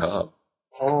times. come?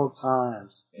 Old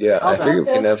times. Yeah, I Okay. figure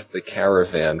we can have the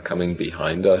caravan coming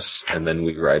behind us, and then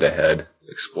we ride ahead,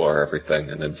 explore everything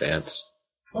in advance.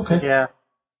 Okay. Yeah.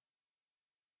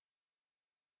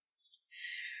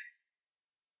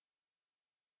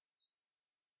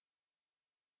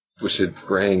 We should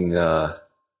bring,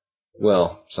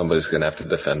 somebody's gonna have to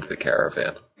defend the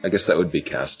caravan. I guess that would be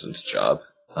Caston's job.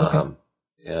 Okay.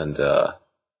 And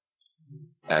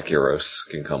Acuros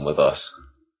can come with us.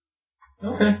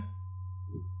 Okay.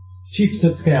 Chief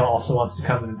Sootscale also wants to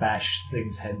come and bash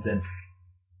things' heads in.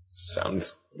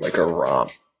 Sounds like a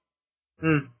romp.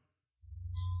 Hmm.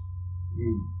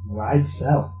 You ride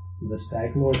south to the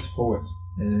Stag Lord's Fort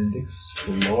and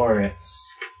explore it.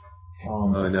 Oh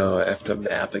no, I have to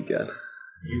map again.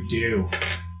 You do.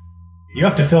 You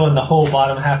have to fill in the whole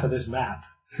bottom half of this map,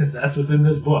 because that's what's in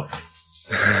this book.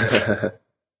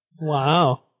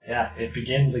 Wow. Yeah, it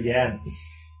begins again.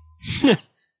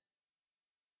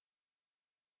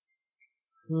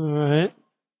 Alright.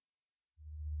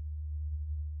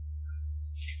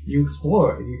 You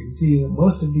explore, and you can see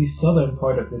most of the southern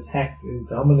part of this hex is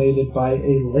dominated by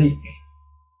a lake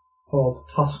called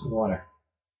Tuskwater.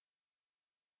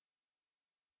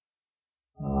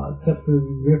 Except for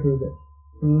the river that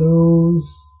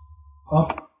flows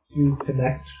up to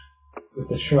connect with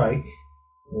the Shrike.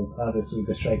 Well, obviously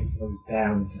the Shrike flows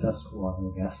down to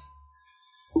Tuskwater, I guess.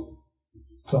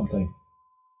 Something.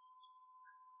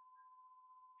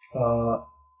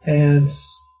 And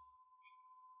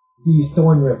the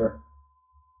Thorn River.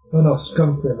 Oh no,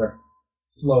 Skunk River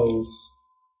flows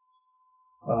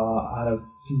out of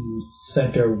the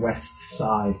center west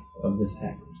side of this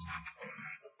hex.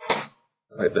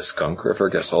 Wait, the Skunk River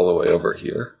gets all the way over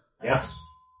here? Yes.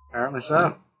 Apparently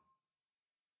so.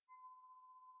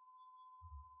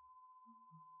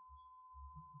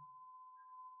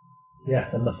 Yeah,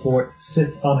 and the fort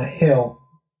sits on a hill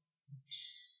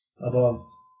above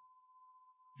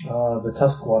the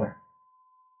Tuskwater.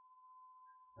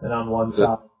 And on one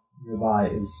side nearby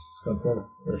is Skunk River,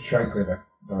 or Shrike River,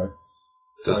 sorry.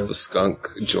 Does the skunk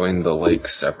join the lake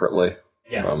separately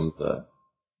from the...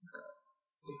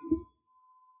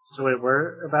 So wait,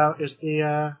 where about is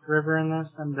the river in this?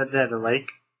 The lake?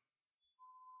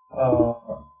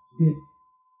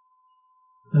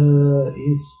 It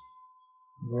is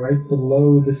right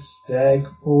below the Stag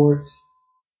Fort,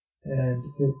 and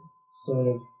it sort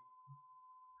of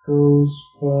goes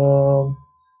from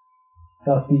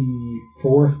about the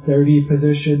 430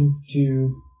 position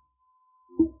to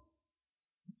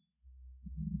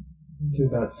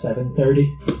about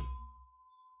 730.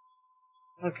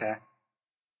 Okay.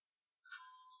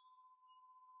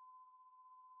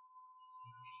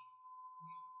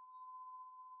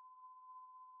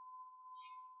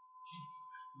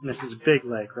 This is a big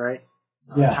lake, right?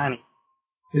 Yes. Tiny.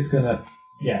 It's gonna,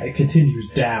 it continues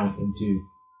down into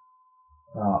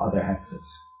other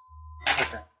hexes.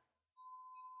 Okay.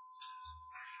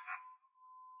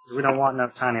 We don't want no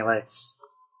tiny lakes.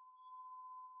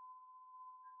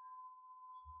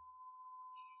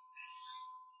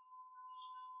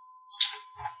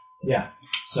 Yeah.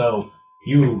 So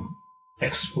you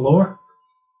explore.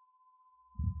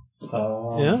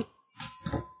 Yeah.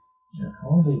 How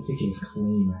long does it take you to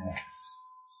claim a hex?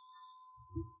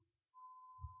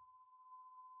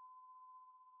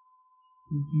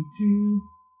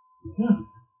 Yeah.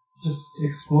 Just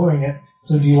exploring it.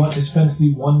 So do you want to spend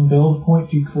the one build point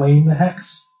to claim the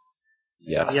hex?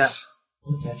 Yes. Yes.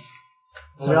 Okay.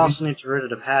 Well, we also need to rid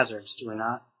it of hazards, do we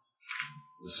not?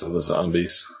 So the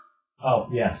zombies. Oh,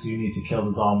 yes, you need to kill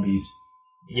the zombies.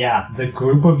 Yeah, the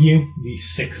group of you, the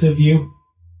 6 of you,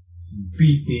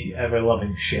 beat the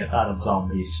ever-loving shit out of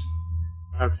zombies.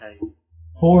 Okay.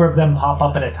 4 of them pop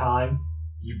up at a time.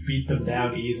 You beat them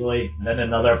down easily. Then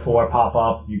another 4 pop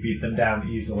up. You beat them down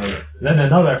easily. Then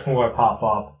another 4 pop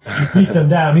up. You beat them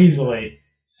down easily.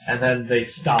 And then they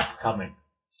stop coming.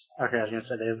 Okay, I was going to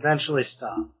say, they eventually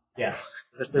stop. Yes.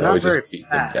 But they're No, we not very just beat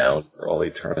fast. them down for all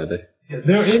eternity.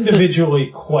 They're individually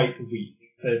quite weak.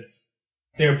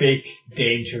 Their big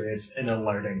danger is in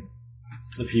alerting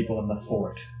the people in the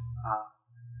fort.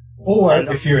 Or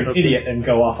if you're an idiot and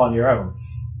go off on your own.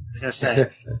 I was going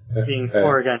to say, being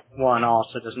 4 against 1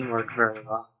 also doesn't work very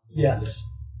well. Yes.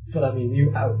 But I mean,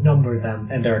 you outnumber them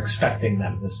and are expecting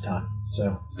them this time,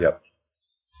 so. Yep.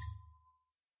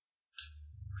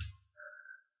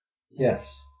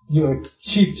 Yes. Your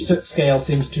cheap scale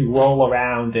seems to roll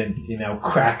around and,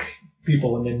 crack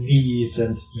people in the knees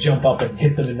and jump up and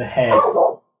hit them in the head.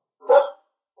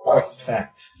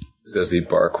 Effect. Does he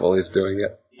bark while he's doing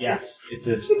it? Yes, it's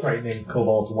his frightening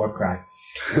kobold war cry.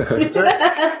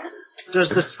 Does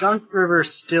the Skunk River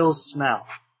still smell?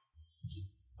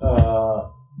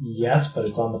 Yes, but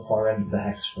it's on the far end of the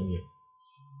hex from you.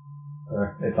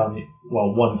 Or it's on the,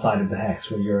 one side of the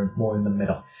hex where you're more in the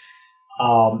middle.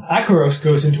 Akaros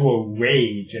goes into a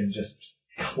rage and just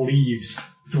cleaves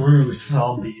through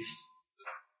zombies.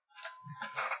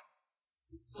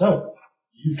 So,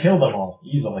 you kill them all,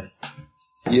 easily.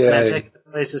 Yeah. Can I take the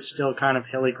place is still kind of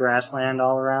hilly grassland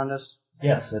all around us?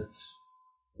 Yes, it's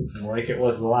like it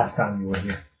was the last time you were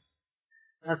here.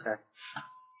 Okay.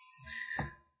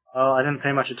 Well, I didn't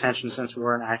pay much attention since we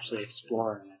weren't actually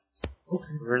exploring it.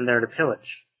 Okay. We were in there to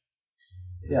pillage.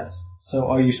 Yes. So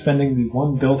are you spending the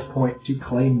 1 build point to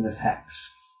claim this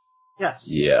hex? Yes.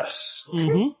 Yes.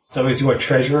 Mm-hmm. So is your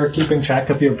treasurer keeping track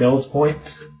of your build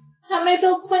points? How many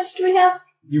build points do we have?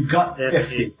 You got 50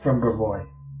 50 from Bravoy.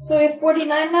 So we have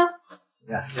 49 now?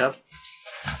 Yes. Yep.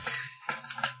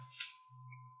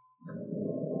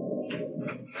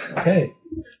 Okay.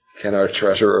 Can our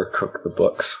treasurer cook the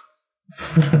books?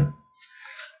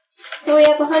 So we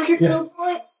have 100 Yes. build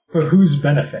points? For whose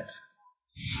benefit?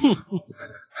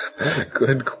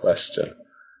 Good question.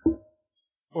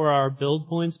 For our build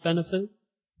points benefit.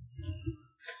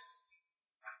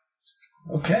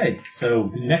 Okay, so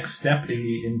the next step in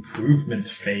the improvement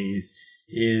phase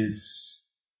is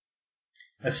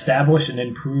establish and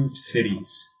improve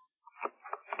cities.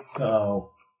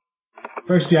 So,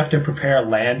 first you have to prepare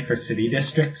land for city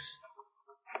districts,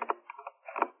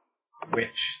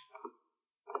 which,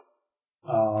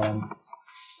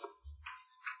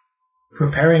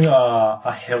 preparing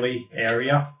a hilly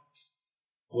area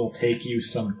will take you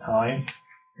some time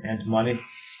and money.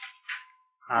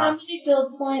 How many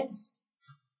build points?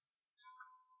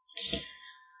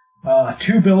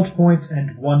 2 build points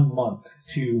and 1 month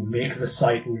to make the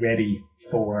site ready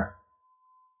for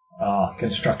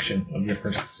construction of your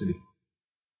first city.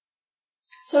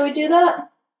 So we do that?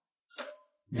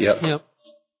 Yep. Yep.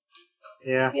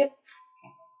 Yeah. We have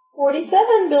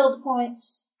 47 build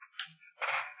points.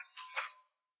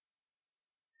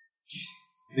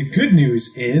 The good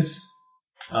news is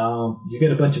you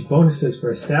get a bunch of bonuses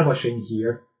for establishing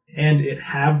here, and it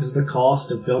halves the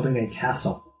cost of building a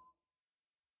castle.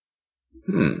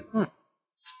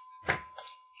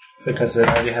 Because it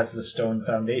already has the stone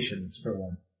foundations for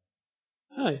one.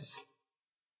 Nice.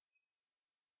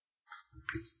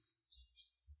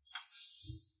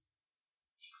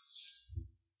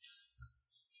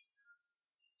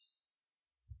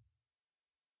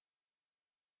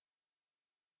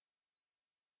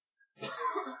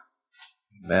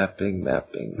 Mapping.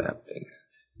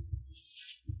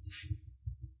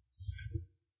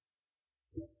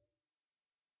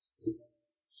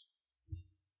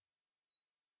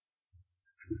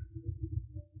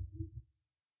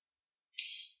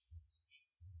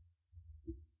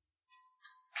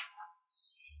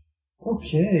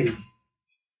 Okay.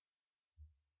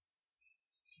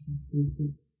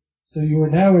 So you are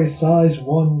now a size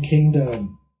 1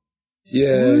 kingdom,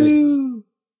 Yay.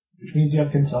 Which means you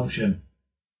have consumption.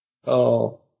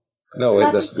 Oh. No, wait,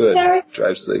 Not that's good. necessary.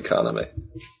 Drives the economy.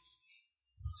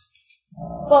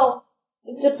 Well,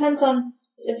 it depends on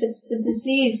if it's the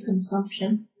disease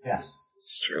consumption. Yes.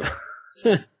 It's true.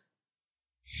 Yeah,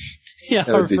 That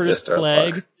our would be first just our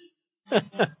plague.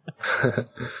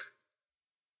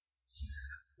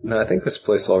 No, I think this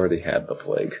place already had the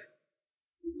plague.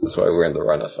 That's why we're in the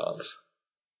Renaissance.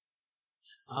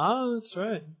 Ah, that's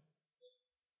right.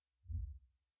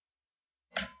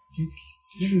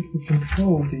 what is the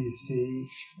control DC?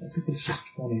 I think it's just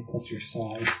 20 plus your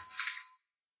size.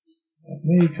 That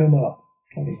may come up.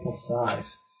 20 plus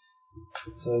size.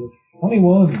 So,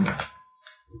 21.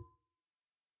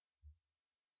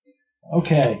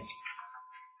 Okay.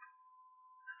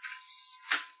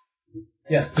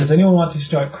 Yes, does anyone want to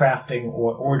start crafting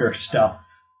or order stuff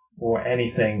or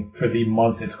anything for the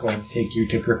month it's going to take you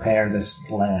to prepare this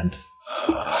land?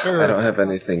 Sure. I don't have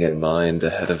anything in mind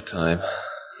ahead of time.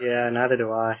 Yeah, neither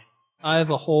do I. I have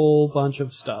a whole bunch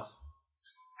of stuff.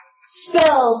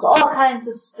 Spells, all kinds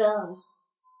of spells.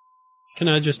 Can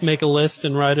I just make a list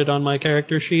and write it on my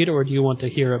character sheet, or do you want to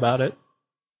hear about it?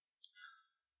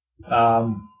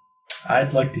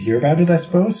 I'd like to hear about it, I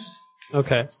suppose.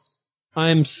 Okay.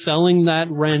 I'm selling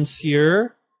that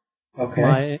rancier,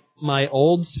 Okay. my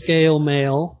old scale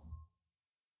mail,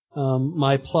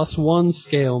 my +1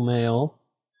 scale mail,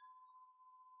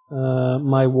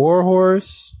 my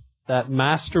warhorse, that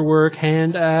masterwork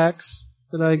hand axe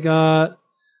that I got,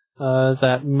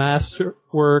 that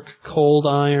masterwork cold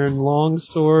iron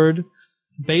longsword,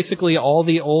 basically all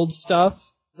the old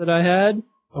stuff that I had,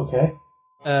 Okay.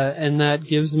 and that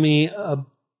gives me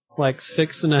like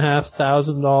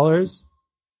 $6,500.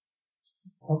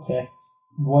 Okay.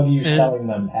 What are you And- selling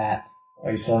them at?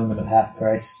 Are you selling them at half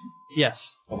price?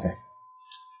 Yes. Okay.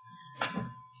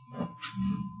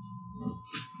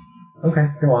 Okay,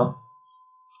 go on.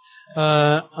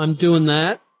 I'm doing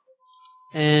that,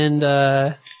 and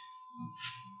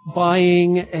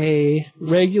buying a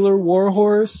regular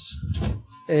warhorse,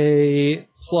 a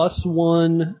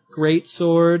 +1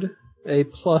 greatsword, a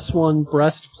 +1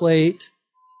 breastplate,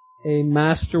 a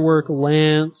masterwork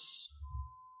lance,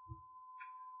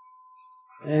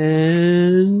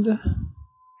 and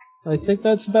I think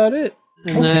that's about it.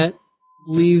 And that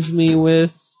leaves me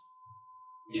with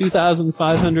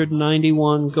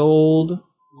 2,591 gold,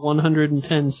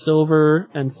 110 silver,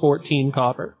 and 14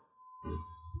 copper.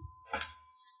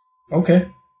 Okay.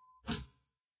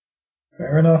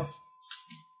 Fair enough.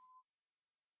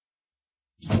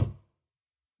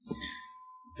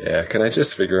 Yeah, can I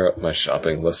just figure out my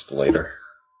shopping list later?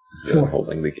 Instead Sure. of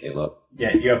holding the game up.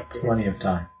 Yeah, you have plenty of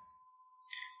time.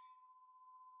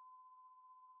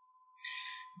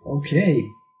 Okay.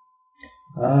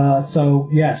 So,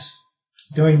 yes,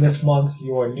 during this month,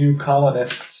 your new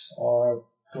colonists are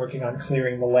working on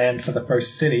clearing the land for the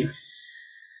first city.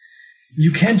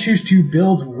 You can choose to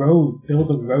build a road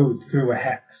through a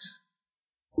hex.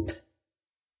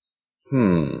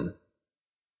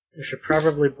 We should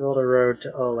probably build a road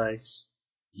to Oleg's.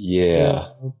 Yeah.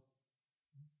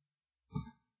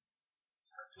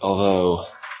 Although,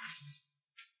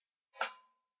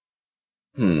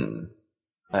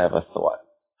 I have a thought.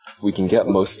 We can get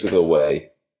most of the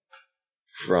way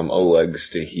from Oleg's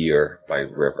to here by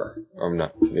river. Or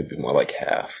not, maybe more like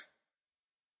half.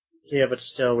 Yeah, but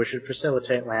still, we should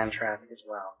facilitate land traffic as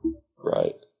well.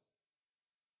 Right.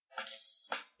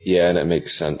 Yeah, and it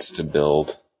makes sense to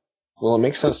build... Well, it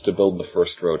makes sense to build the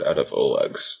first road out of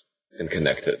Oleg's and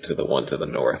connect it to the one to the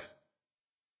north.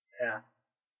 Yeah.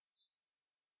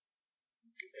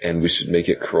 And we should make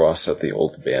it cross at the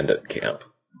old bandit camp.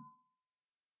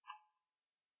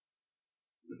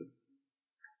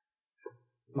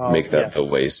 Well, Make that yes. the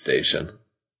way station.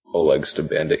 Oleg's to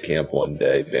bandit camp one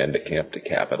day, bandit camp to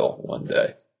capital one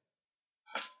day.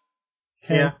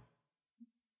 Yeah.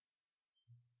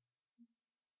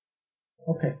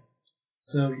 Okay.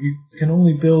 So you can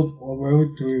only build a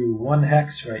road through one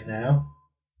hex right now.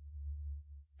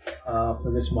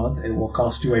 For this month, it will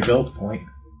cost you a build point.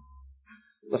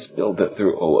 Let's build it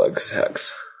through Oleg's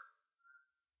hex.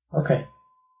 Okay.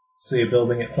 So you're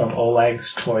building it from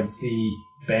Oleg's towards the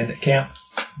bandit camp?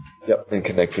 Yep, and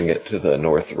connecting it to the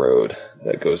north road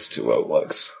that goes to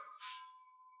Oleg's.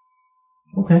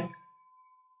 Okay.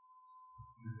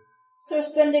 So we're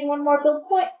spending one more build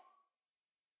point.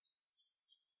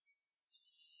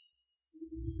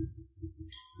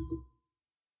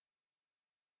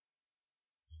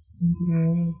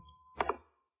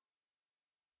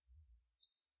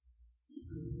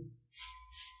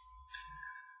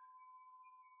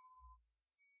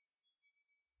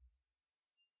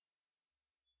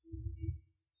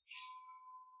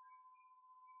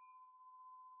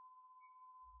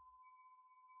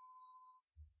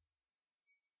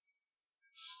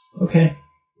 Okay.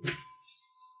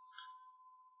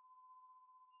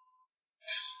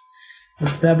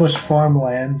 Established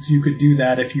farmlands, you could do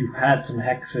that if you had some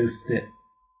hexes that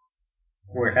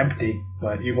were empty,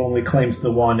 but you've only claimed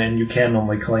the one, and you can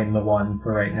only claim the one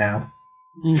for right now.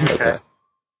 Okay.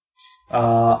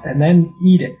 And then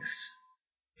edicts.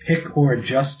 Pick or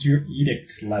adjust your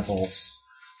edict levels.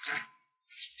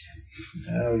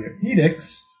 Now, your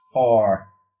edicts are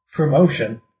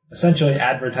promotion, essentially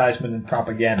advertisement and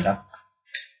propaganda,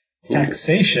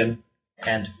 taxation,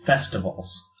 and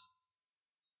festivals.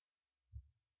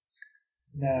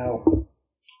 Now,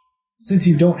 since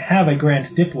you don't have a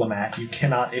Grand Diplomat, you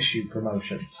cannot issue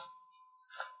promotions.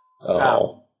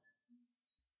 Oh.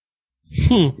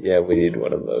 Yeah, we need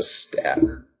one of those stat.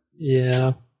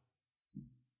 Yeah.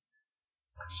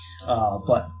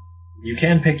 But you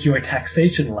can pick your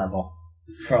taxation level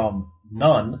from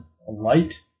none,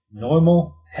 light,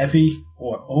 normal, heavy,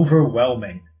 or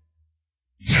overwhelming.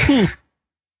 Who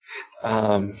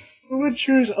would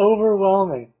choose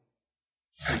overwhelming?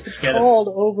 It's called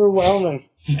overwhelming.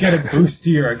 You get a boost to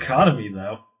your economy,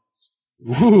 though.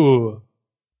 Ooh.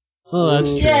 Oh, that's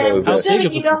true. Yeah, So I'm that's-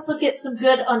 assuming you'd also get some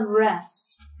good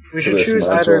unrest. We So should this choose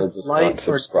module either does light not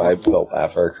or subscribe to the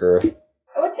Laffer curve.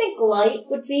 I would think light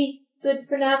would be good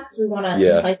for now because we want to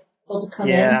Yeah. entice people to come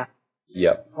yeah.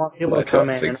 Yep. I want people My to come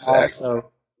in, thoughts and exact.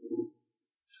 also,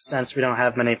 since we don't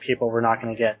have many people, we're not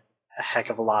going to get a heck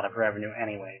of a lot of revenue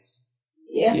anyways.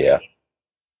 in. Yeah. Yeah.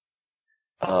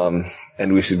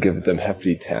 And we should give them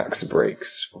hefty tax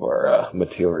breaks for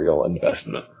material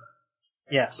investment.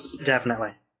 Yes,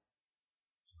 definitely.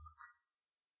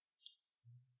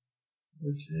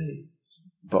 Okay.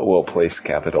 But we'll place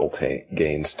capital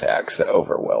gains tax at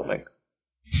overwhelming.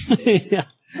 Yeah.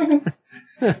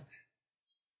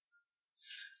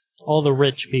 All the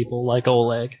rich people like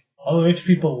Oleg. All the rich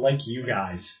people like you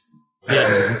guys.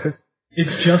 Yeah.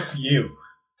 It's just you.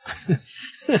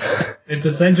 It's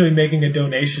essentially making a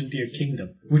donation to your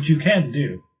kingdom, which you can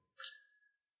do.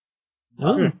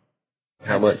 Oh.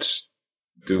 How much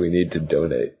do we need to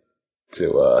donate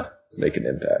to make an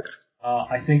impact?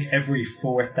 I think every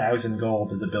 4,000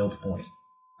 gold is a build point.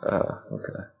 Ah,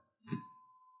 okay.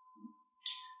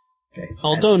 Okay.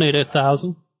 I'll donate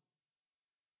 1,000.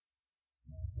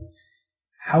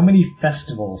 How many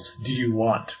festivals do you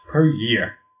want per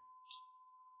year?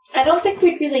 I don't think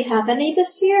we'd really have any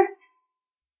this year.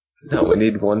 No, we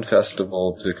need one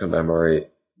festival to commemorate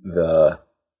the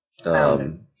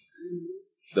Founding.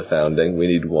 the founding. We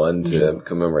need one to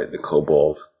commemorate the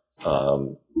Kobold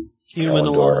Human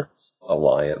Kalimdor Alliance.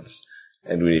 Alliance,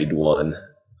 and we need one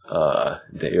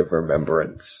Day of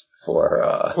Remembrance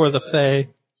for Or the Fae.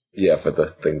 for the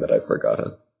thing that I've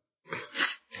forgotten.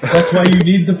 That's why you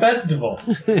need the festival.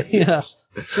 Yes.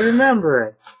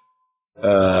 Remember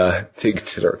it. Tig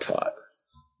Titter Tot.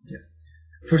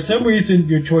 For some reason,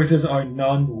 your choices are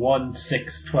none, 1,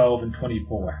 6, 12, and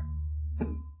 24.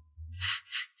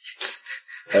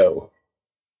 Oh.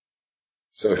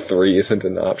 So 3 isn't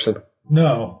an option?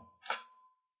 No.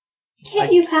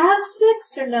 Can't you have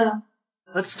 6 or no?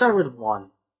 Let's start with 1.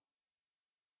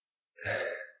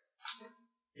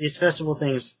 These festival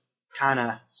things kind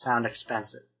of sound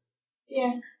expensive.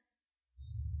 Yeah.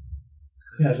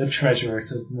 Yeah, the treasurer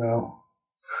said no.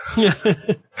 No,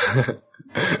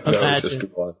 Imagine. just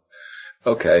 1.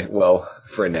 Okay, well,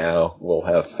 for now, we'll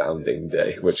have Founding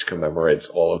Day, which commemorates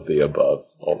all of the above,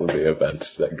 all of the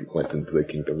events that went into the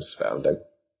kingdom's founding.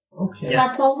 Okay.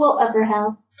 That's all we'll ever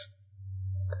have.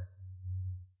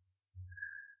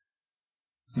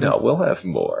 No, we'll have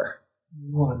more.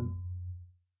 1.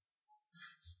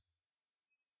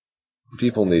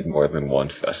 People need more than one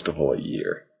festival a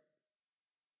year.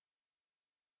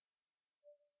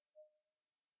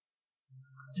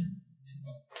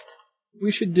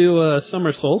 We should do a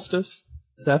summer solstice.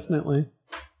 Definitely.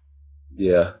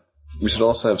 Yeah. We should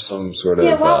also have some sort of...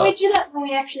 Yeah, why don't we do that when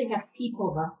we actually have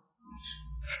people, though?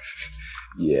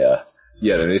 Yeah.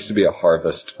 Yeah, there needs to be a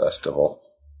harvest festival.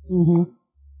 Mm-hmm.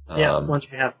 Yeah, once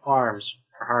we have farms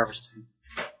for harvesting.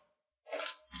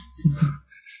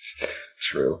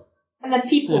 True. And then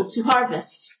people to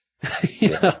harvest.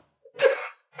 Yeah.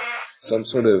 Some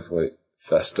sort of,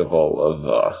 festival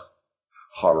of,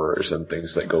 horrors and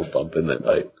things that go bump in the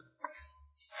night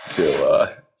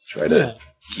to, try to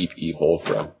keep evil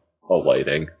from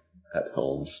alighting at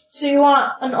homes. So you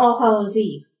want an All Hallows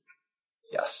Eve?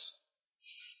 Yes.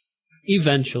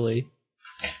 Eventually.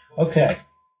 Okay.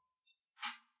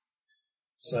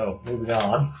 So, moving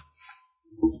on.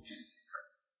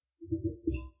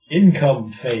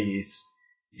 Income phase.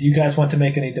 Do you guys want to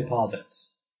make any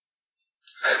deposits?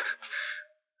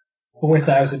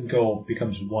 4,000 gold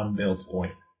becomes 1 build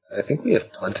point. I think we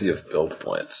have plenty of build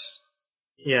points.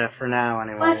 Yeah, for now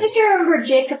anyway. Well, I think I remember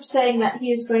Jacob saying that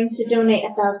he was going to donate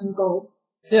 1,000 gold.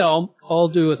 Yeah, I'll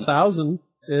do 1,000.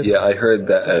 Yeah, I heard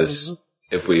that as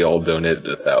if we all donated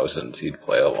 1,000, he'd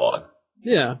play along.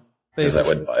 Yeah. Because that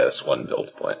Basically. would buy us 1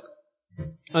 build point.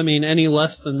 I mean, any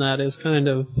less than that is kind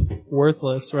of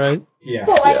worthless, right? Yeah.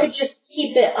 Well, I Yeah. could just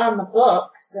keep it on the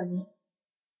books, and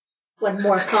when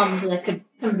more comes, I could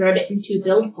convert it into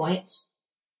build points.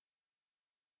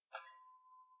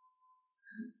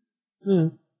 Yeah.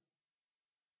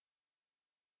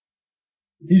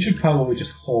 You should probably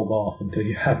just hold off until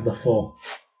you have the full.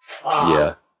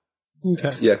 Yeah.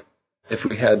 Okay. Yeah. If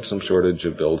we had some shortage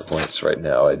of build points right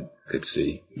now, I could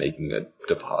see making a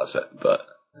deposit, but...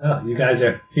 Oh, you guys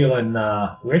are feeling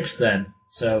rich then.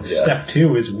 So Yeah. step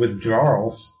 2 is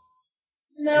withdrawals.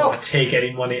 No, Don't want to take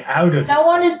any money out of no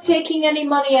one is taking any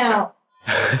money out.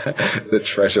 the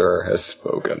treasurer has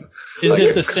spoken. Is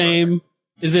it the same?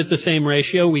 Is it the same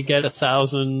ratio? We get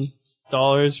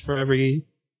 $1,000 for every,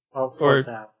 Well, or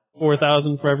 4,000.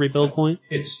 4,000 for every build point.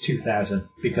 It's 2,000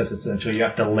 because essentially you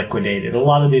have to liquidate it. A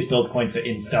lot of these build points are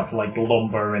in stuff like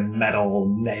lumber and metal,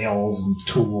 nails and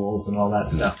tools and all that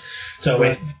stuff. So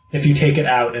if you take it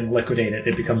out and liquidate it,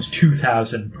 it becomes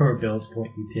 2,000 per build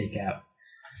point you take out.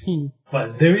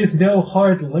 But there is no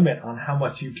hard limit on how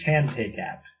much you can take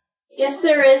out. Yes,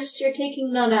 there is. You're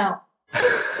taking none out.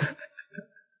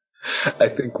 I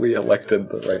think we elected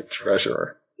the right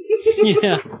treasurer.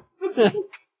 Yeah.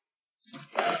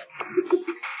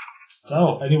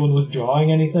 So, anyone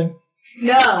withdrawing anything?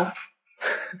 No.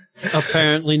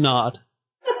 Apparently not.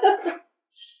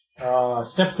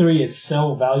 Step 3 is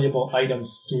sell valuable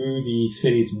items through the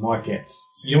city's markets.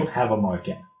 You don't have a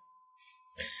market.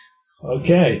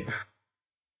 Okay.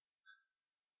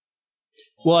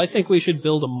 Well, I think we should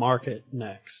build a market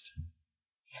next.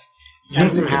 You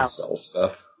can house. sell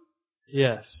stuff.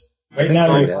 Yes. Right now,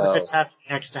 Right you're- now. Markets have to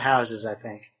be next to houses, I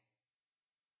think.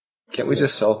 Can't we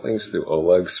just sell things through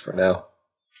Oleg's for now?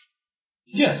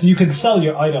 Yes, you can sell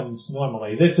your items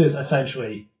normally. This is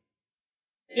essentially...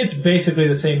 It's basically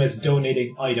the same as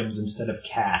donating items instead of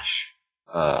cash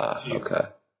to Okay.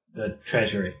 the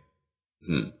treasury.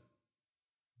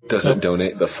 Does it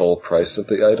donate the full price of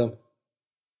the item?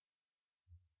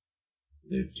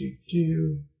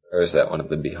 Or is that one of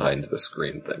the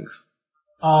behind-the-screen things?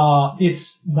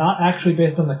 It's not actually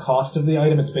based on the cost of the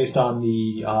item. It's based on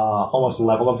the almost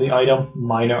level of the item.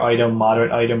 Minor item,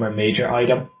 moderate item, or major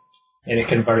item. And it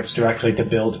converts directly to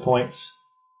build points.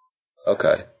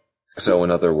 Okay. So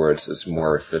in other words, it's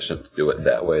more efficient to do it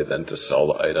that way than to sell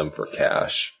the item for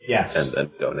cash. Yes. And then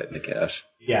donate the cash.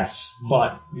 Yes,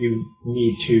 but you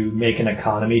need to make an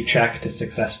economy check to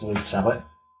successfully sell it.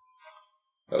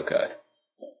 Okay.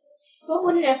 What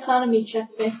would an economy check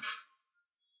be?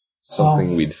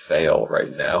 Something we'd fail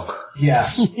right now.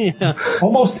 Yes. Yeah.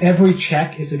 Almost every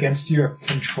check is against your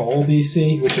control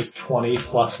DC, which is 20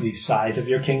 plus the size of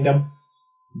your kingdom.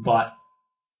 But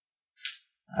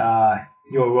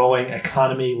you're rolling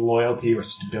economy, loyalty, or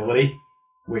stability,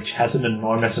 which has an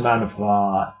enormous amount of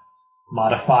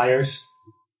modifiers,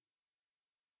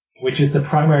 which is the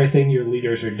primary thing your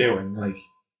leaders are doing. Like,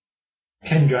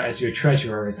 Kendra, as your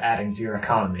treasurer, is adding to your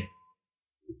economy.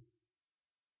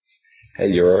 Hey,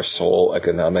 you're our sole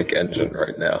economic engine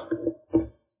right now.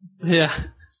 Yeah.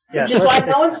 Yeah, Which is why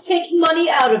no one's taking money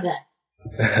out of it.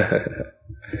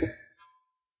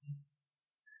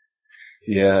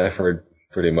 Yeah, I've heard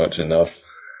pretty much enough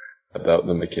about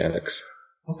the mechanics.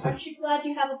 Okay. Aren't you glad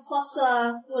you have a plus,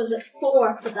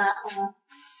 4 for that,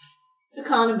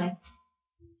 economy?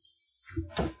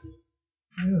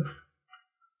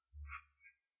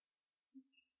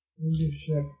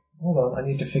 Hold on, I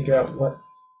need to figure out what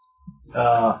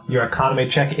your economy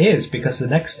check is, because the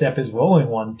next step is rolling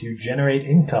one to generate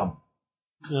income.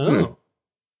 Oh.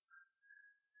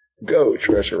 Go,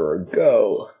 treasurer,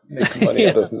 go. Make money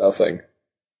out of nothing.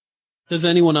 Does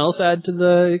anyone else add to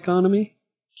the economy?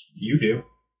 You do.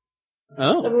 The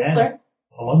Oh. ruler?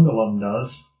 Alundalum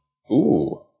does.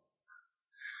 Ooh.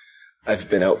 I've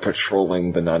been out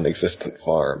patrolling the non-existent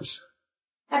farms.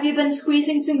 Have you been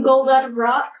squeezing some gold out of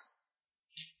rocks?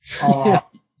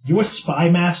 Your spy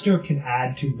master can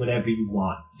add to whatever you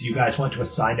want. Do you guys want to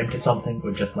assign him to something,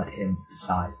 or just let him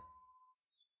decide?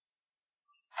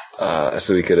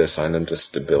 So we could assign them to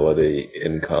stability,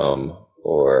 income,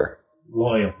 or...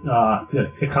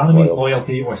 Economy,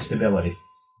 loyalty, or stability.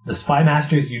 The spy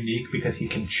master is unique because he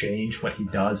can change what he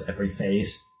does every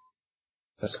phase.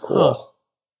 That's cool.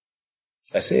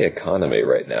 I say economy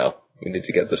right now. We need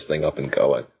to get this thing up and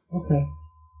going. Okay.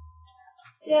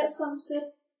 Yeah, it sounds good.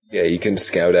 Yeah, you can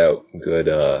scout out good,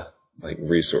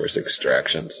 resource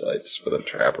extraction sites for the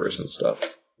trappers and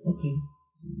stuff. Okay.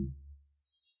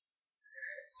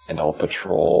 And I'll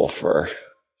patrol for,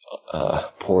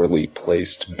 poorly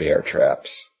placed bear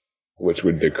traps, which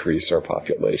would decrease our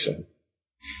population.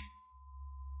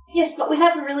 Yes, but we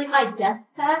have a really high death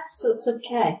tax, so it's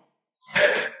okay.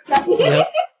 Yep.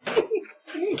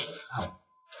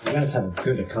 You guys have a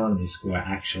good economy score,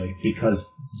 actually, because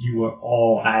you were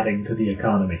all adding to the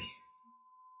economy.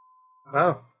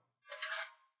 Wow.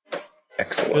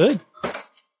 Excellent.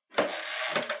 Good.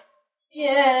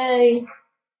 Yay!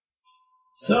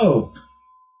 So,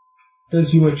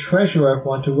 does your treasurer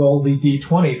want to roll the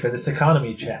d20 for this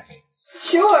economy check?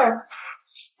 Sure.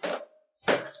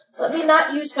 Let me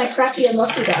not use my crappy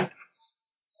unlucky die.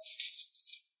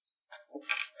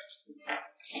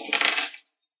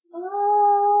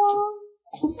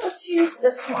 Let's use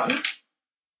this one.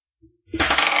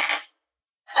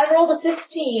 I rolled a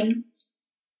 15.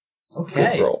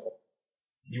 Okay. Good roll.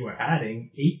 You are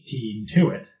adding 18 to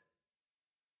it.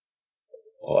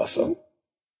 Awesome.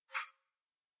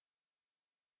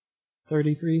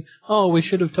 33. Oh, we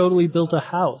should have totally built a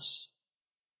house.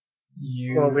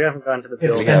 Well, we haven't gone to the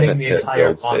It's building. spending haven't the hit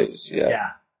entire build month. phase,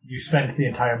 yeah. You spent the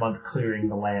entire month clearing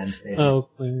the land, basically. Oh,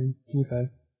 clearing. Okay.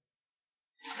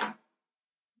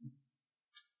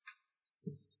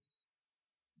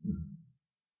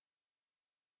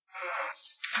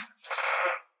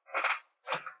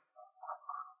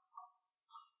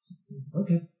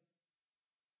 Okay.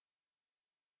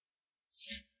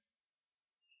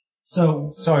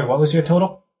 So, sorry, what was your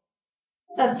total?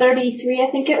 33,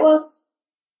 I think it was.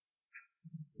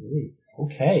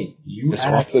 Okay, you It's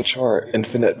added off the chart.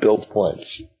 Infinite build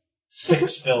points.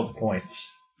 6 build points.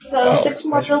 So 6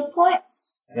 more build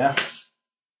points. Yes.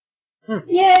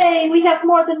 Yay! We have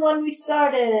more than when we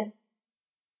started.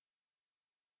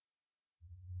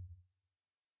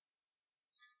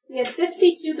 We have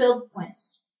 52 build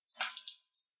points.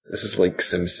 This is like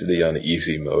SimCity on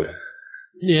easy mode.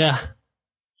 Yeah.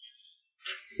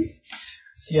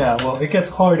 Yeah, well, it gets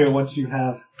harder once you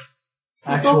have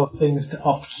actual things to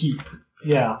upkeep.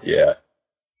 Yeah. Yeah.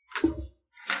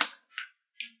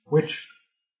 Which,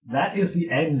 that is the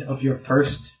end of your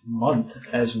first month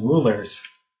as rulers.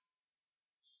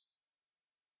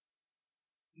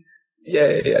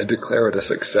 Yeah, declare it a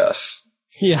success.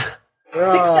 Yeah.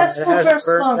 Successful it has first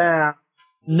burnt month. down.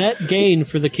 Net gain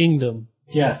for the kingdom.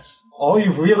 Yes. All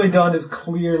you've really done is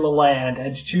clear the land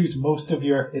and choose most of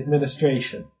your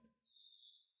administration.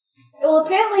 Well,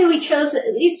 apparently we chose it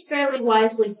at least fairly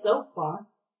wisely so far.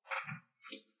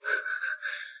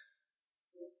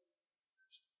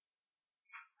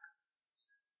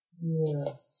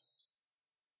 Yes.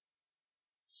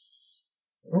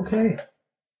 Okay.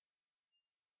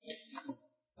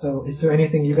 So, is there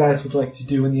anything you guys would like to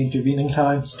do in the intervening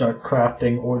time? Start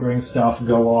crafting, ordering stuff,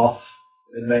 go off,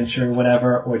 adventure,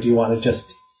 whatever? Or do you want to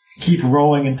just keep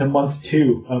rolling into month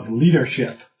 2 of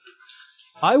leadership?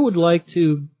 I would like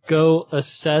to go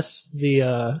assess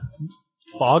the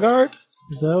Bogart.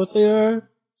 Is that what they are?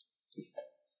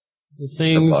 The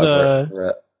things,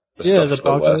 The yeah, stuff the to the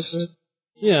Bogart. west.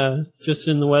 Yeah, just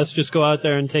in the west. Just go out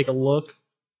there and take a look.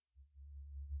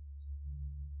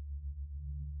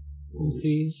 And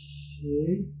see.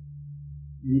 Okay.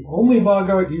 The only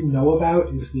Bogart you know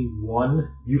about is the one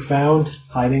you found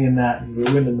hiding in that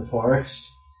ruin in the forest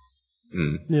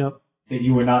Yep. that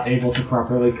you were not able to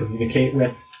properly communicate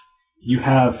with. You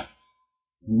have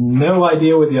no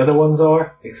idea what the other ones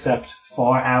are, except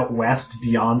far out west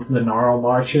beyond the Gnarl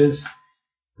Marshes,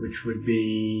 which would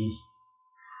be...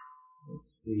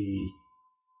 let's see...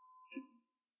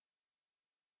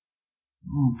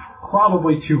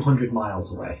 probably 200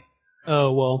 miles away.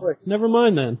 Oh, well, never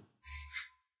mind then.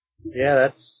 Yeah,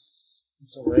 that's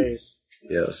a ways.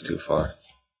 Yeah, that's too far.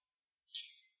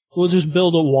 We'll just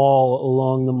build a wall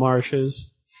along the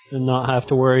marshes and not have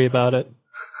to worry about it.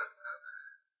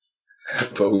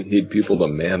 But we need people to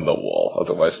man the wall,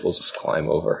 otherwise they'll just climb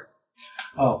over.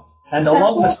 Oh, and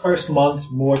along this first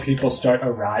month, more people start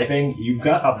arriving. You've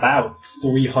got about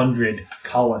 300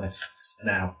 colonists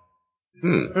now.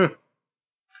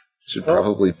 Should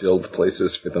probably build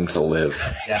places for them to live.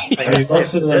 Yeah, I guess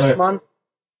most of them this are... month,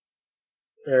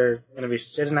 they're going to be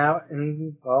sitting out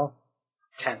in, well,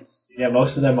 tents. Yeah,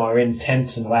 most of them are in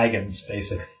tents and wagons,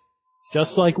 basically.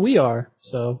 Just like we are,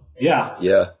 so. Yeah.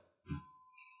 Yeah.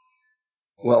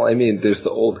 Well, I mean, there's the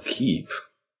old keep.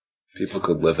 People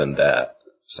could live in that.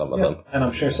 Some of them. And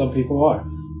I'm sure some people are.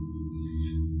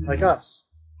 Like us.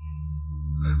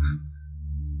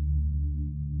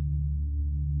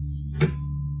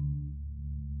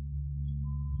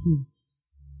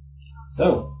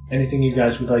 So, anything you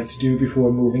guys would like to do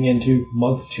before moving into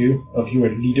month 2 of your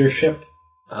leadership?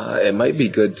 It might be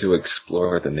good to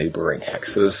explore the neighboring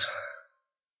hexes.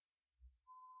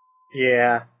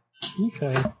 Yeah.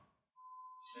 Okay.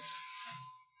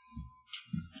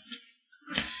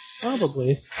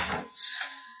 Probably.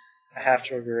 I have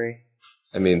to agree.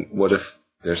 I mean, what if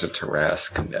there's a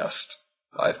Tarask nest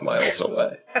 5 miles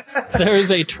away? If there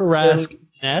is a Tarask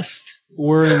nest,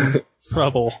 we're in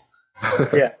trouble.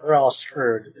 Yeah, we're all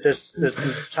screwed. This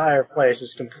entire place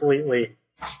is completely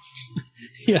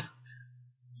Yeah.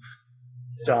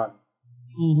 done.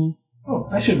 Mm-hmm. Oh,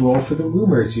 I should roll for the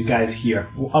rumors you guys hear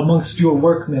amongst your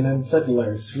workmen and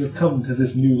settlers who have come to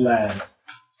this new land.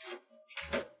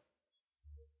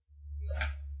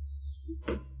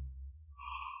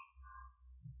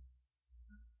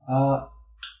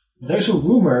 There's a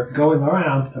rumor going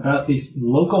around about this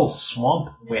local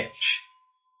swamp witch.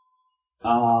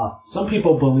 Some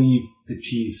people believe that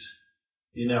she's,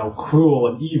 cruel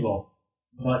and evil.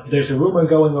 But there's a rumor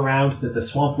going around that the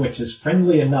swamp witch is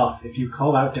friendly enough if you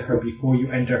call out to her before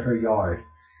you enter her yard.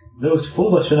 Those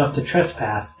foolish enough to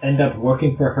trespass end up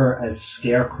working for her as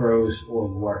scarecrows or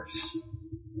worse.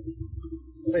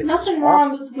 There's nothing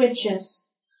wrong with witches.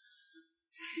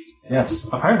 Yes,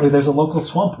 apparently there's a local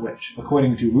swamp witch,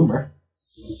 according to rumor.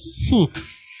 We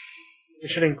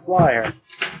should inquire.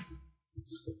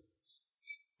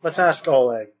 Let's ask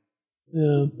Oleg.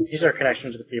 Yeah. He's our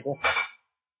connection to the people.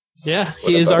 Yeah,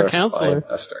 What he is about our counselor.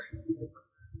 spy master?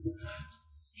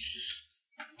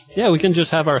 Yeah, we can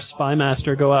just have our spy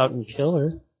master go out and kill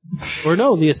her. Or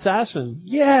no, the assassin.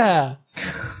 Yeah!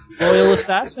 Loyal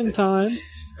assassin time.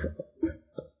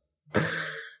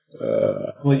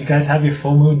 Well, you guys have your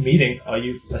full moon meeting. Are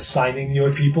you assigning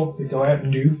your people to go out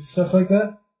and do stuff like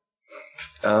that?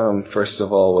 First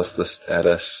of all, what's the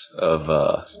status of,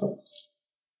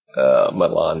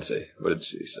 Melanzi? What did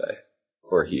she say?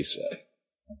 Or he say?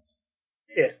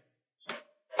 Yeah.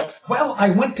 Well, I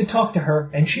went to talk to her,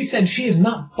 and she said she is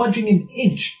not budging an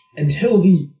inch until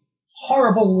the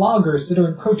horrible loggers that are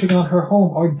encroaching on her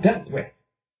home are dealt with.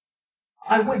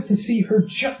 I went to see her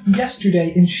just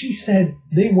yesterday, and she said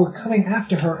they were coming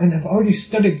after her and have already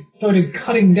started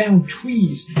cutting down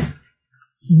trees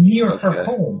near her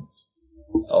home.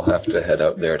 I'll have to head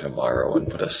out there tomorrow and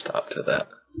put a stop to that.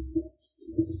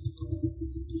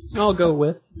 I'll go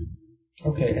with.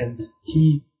 Okay, and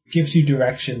he gives you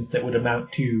directions that would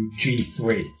amount to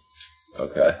G3.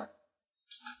 Okay.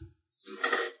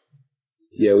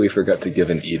 Yeah, we forgot to give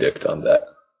an edict on that.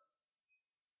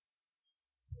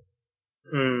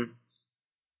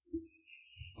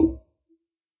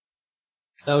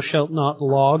 Thou shalt not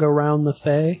log around the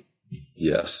Fae.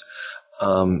 Yes.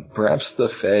 Perhaps the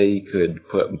Fae could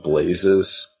put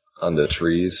blazes on the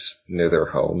trees near their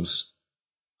homes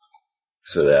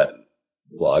so that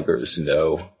loggers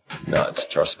know not to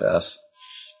trespass.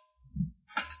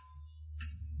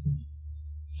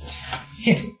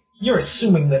 You're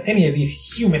assuming that any of these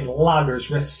human loggers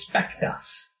respect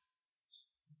us.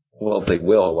 Well, they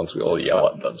will once we all yell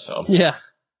at them, so. Yeah.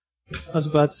 I was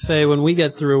about to say, when we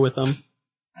get through with them.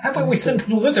 How about we send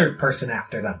the lizard person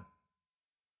after them?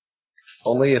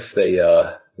 Only if they,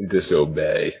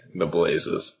 disobey the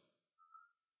blazes.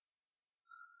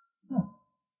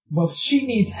 Well, she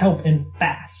needs help and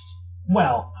fast.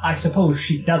 Well, I suppose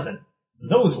she doesn't.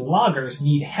 Those loggers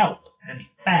need help and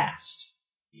fast,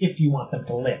 if you want them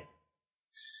to live.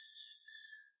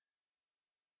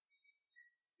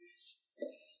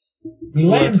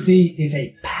 Melanzi is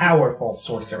a powerful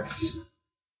sorceress.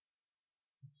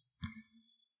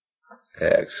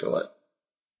 Excellent.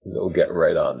 We'll get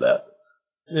right on that.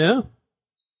 Yeah.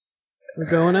 We're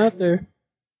going out there.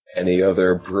 Any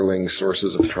other brewing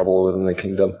sources of trouble within the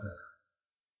kingdom?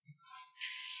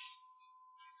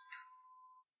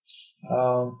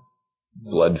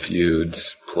 Blood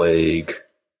feuds, plague,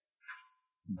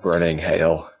 burning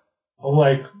hail.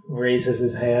 Oleg raises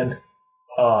his hand.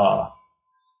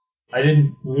 I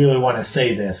didn't really want to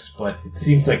say this, but it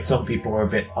seems like some people are a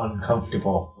bit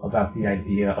uncomfortable about the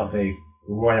idea of a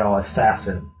royal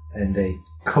assassin, and a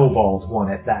kobold one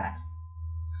at that.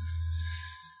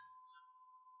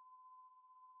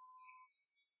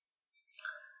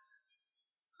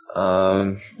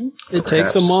 It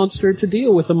takes a monster to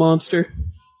deal with a monster.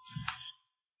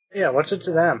 Yeah, what's it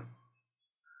to them?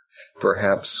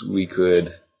 Perhaps we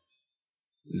could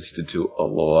institute a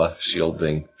law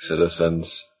shielding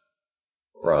citizens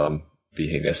from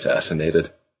being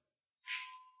assassinated.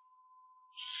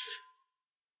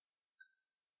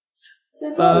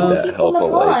 Would that help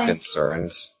allay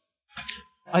concerns?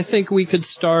 I think we could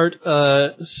start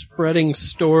spreading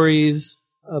stories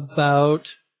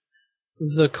about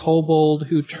the kobold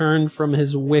who turned from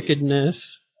his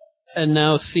wickedness and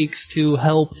now seeks to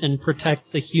help and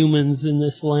protect the humans in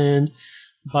this land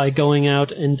by going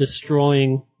out and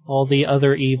destroying all the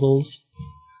other evils.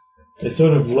 They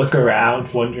sort of look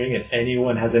around, wondering if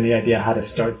anyone has any idea how to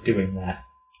start doing that.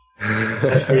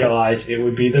 Just realize it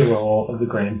would be the role of the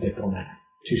Grand Diplomat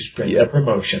to spread the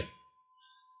promotion.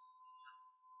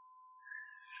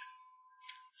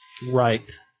 Right.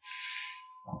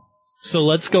 So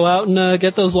let's go out and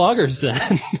get those loggers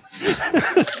then.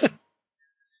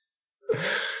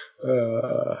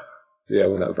 Yeah,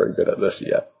 we're not very good at this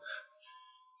yet.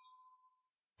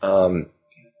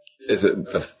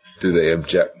 Do they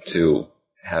object to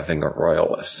having a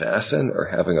royal assassin or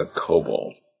having a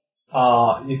kobold?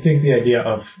 You think the idea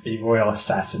of a royal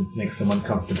assassin makes them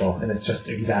uncomfortable, and it's just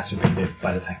exacerbated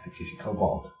by the fact that he's a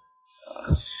kobold.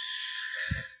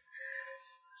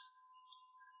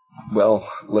 Well,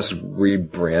 let's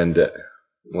rebrand it,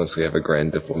 once we have a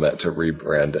Grand Diplomat, to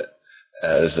rebrand it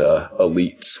as a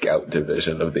elite scout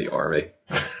division of the army.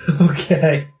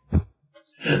 Okay.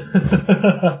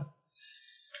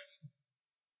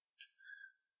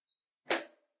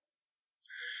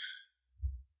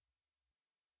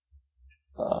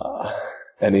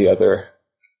 Any other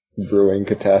brewing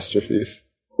catastrophes?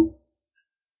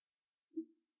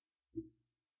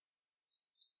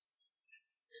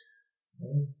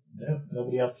 No,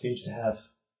 nobody else seems to have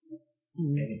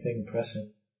anything impressive.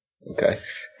 Okay.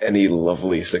 Any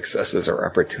lovely successes or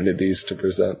opportunities to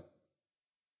present?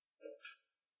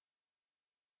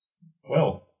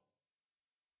 Well,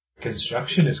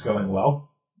 construction is going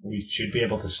well. We should be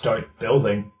able to start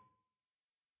building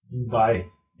by,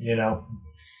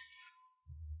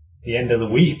 the end of the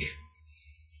week.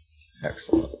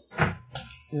 Excellent.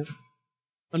 Yep.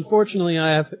 Unfortunately,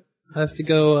 I have to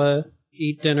go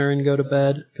eat dinner and go to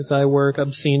bed because I work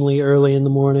obscenely early in the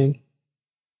morning.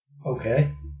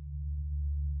 Okay.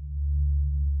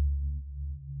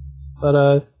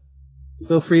 But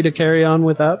feel free to carry on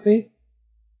without me.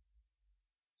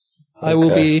 I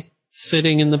will be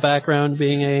sitting in the background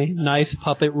being a nice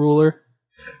puppet ruler.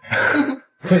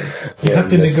 But you have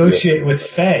to negotiate with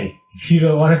Faye. You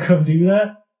don't want to come do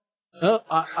that? Oh,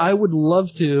 I would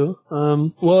love to.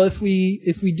 Well, if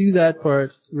we do that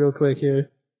part real quick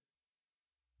here.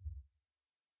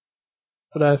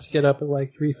 But I have to get up at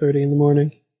like 3:30 in the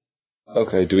morning.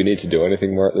 Okay, do we need to do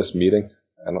anything more at this meeting?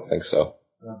 I don't think so.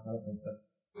 No, I don't think so.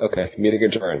 Okay, meeting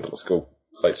adjourned. Let's go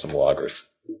fight some loggers.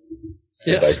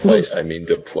 Yes. And by fight, I mean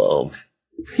diplome.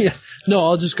 Yeah. No,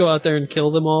 I'll just go out there and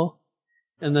kill them all.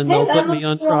 And then they'll put me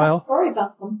on trial. Worry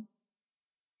about them.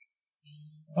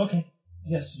 Okay.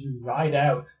 Yes, you ride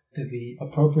out to the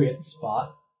appropriate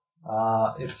spot.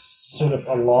 It's sort of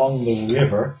along the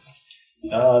river.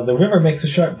 The river makes a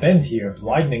sharp bend here,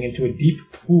 widening into a deep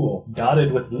pool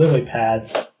dotted with lily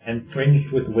pads and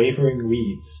fringed with wavering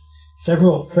reeds.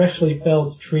 Several freshly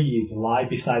felled trees lie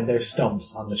beside their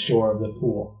stumps on the shore of the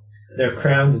pool, their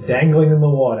crowns dangling in the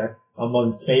water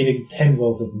among fading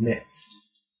tendrils of mist.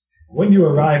 When you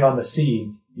arrive on the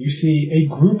scene, you see a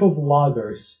group of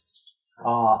loggers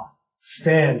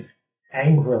stand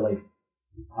angrily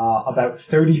about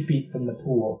 30 feet from the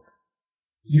pool.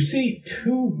 You see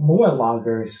two more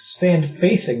loggers stand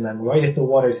facing them right at the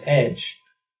water's edge.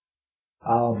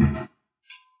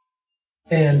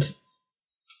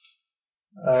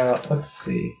 Let's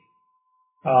see.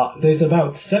 There's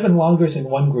about 7 loggers in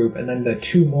one group, and then the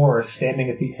 2 more are standing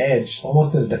at the edge,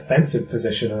 almost in a defensive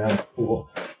position around the pool.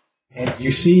 And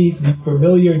you see the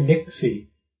familiar Nixie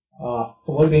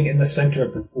floating in the center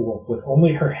of the pool, with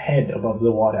only her head above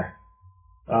the water.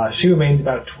 She remains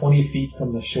about 20 feet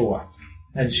from the shore,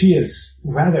 and she is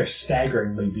rather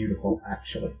staggeringly beautiful,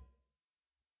 actually,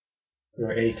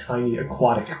 for a tiny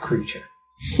aquatic creature.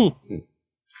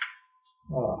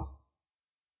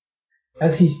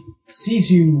 As he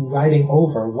sees you riding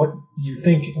over, what you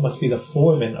think must be the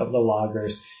foreman of the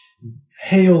loggers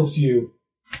hails you.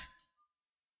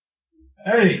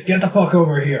 Hey, get the fuck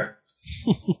over here.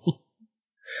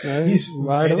 He's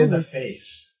right in the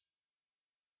face.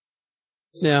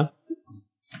 Yeah.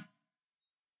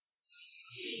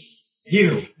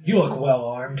 You look well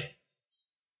armed.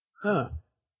 Huh.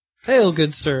 Hail,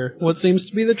 good sir. What seems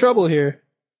to be the trouble here?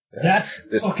 That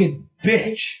fucking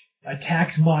bitch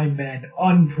attacked my men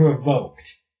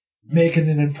unprovoked, making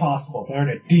it impossible to earn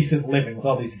a decent living with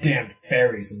all these damned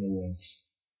fairies in the woods.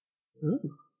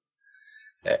 Ooh.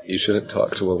 You shouldn't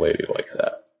talk to a lady like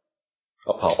that.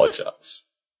 Apologize.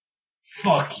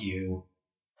 Fuck you.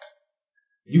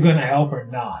 You gonna help or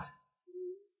not?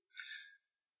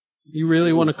 You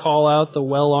really want to call out the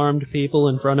well-armed people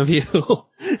in front of you?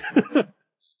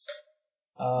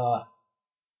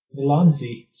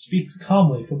 Milanzi speaks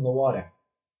calmly from the water.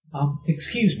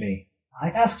 Excuse me.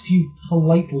 I asked you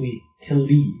politely to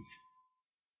leave.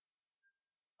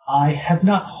 I have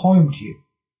not harmed you.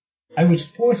 I was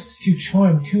forced to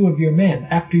charm 2 of your men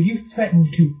after you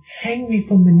threatened to hang me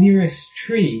from the nearest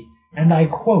tree, and I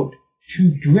quote,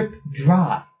 to drip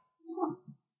dry.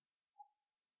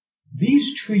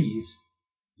 These trees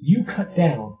you cut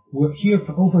down were here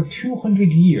for over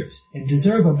 200 years and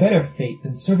deserve a better fate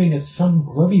than serving as some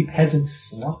grubby peasant's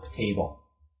slop table.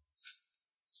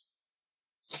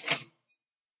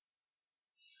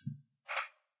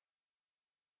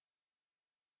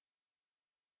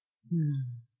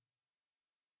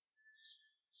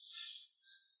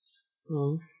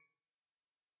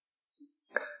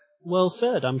 Well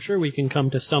said. I'm sure we can come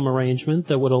to some arrangement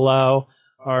that would allow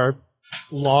our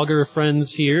logger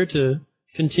friends here to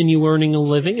continue earning a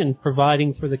living and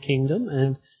providing for the kingdom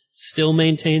and still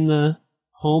maintain the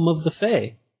home of the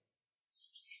Fae.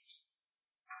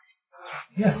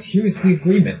 Yes, here's the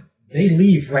agreement. They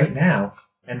leave right now,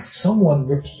 and someone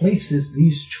replaces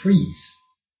these trees.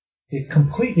 They've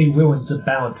completely ruined the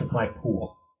balance of my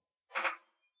pool.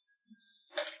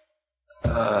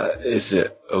 Is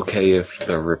it okay if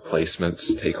the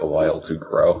replacements take a while to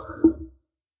grow?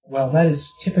 Well, that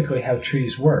is typically how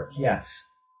trees work, yes.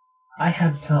 I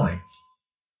have time.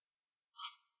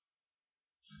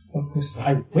 Of course,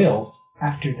 I will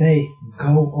after they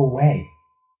go away.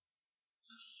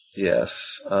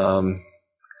 Yes.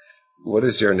 What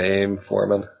is your name,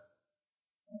 Foreman?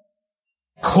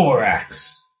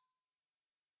 Corax.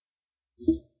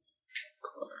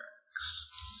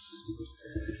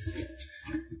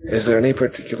 Is there any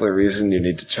particular reason you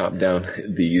need to chop down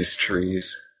these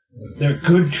trees? They're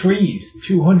good trees,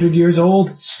 200 years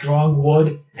old, strong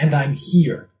wood, and I'm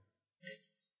here.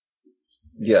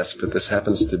 Yes, but this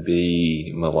happens to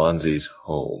be Melanzi's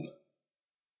home.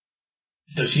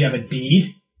 Does she have a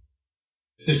deed?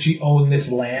 Does she own this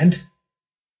land?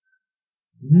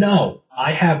 No,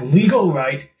 I have legal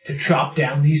right to chop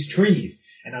down these trees,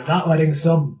 and I'm not letting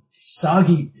some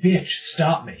soggy bitch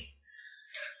stop me.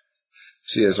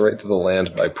 She has right to the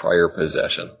land by prior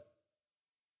possession.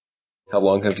 How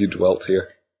long have you dwelt here,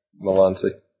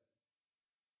 Melanzi?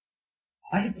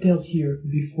 I have dealt here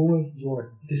before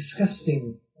your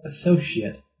disgusting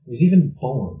associate was even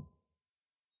born.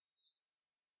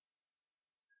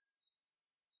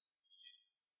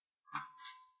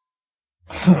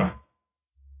 Huh.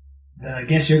 Then I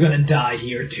guess you're gonna die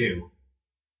here too.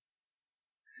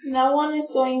 No one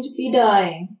is going to be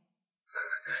dying.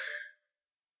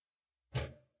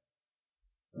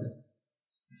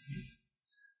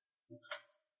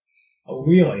 Oh,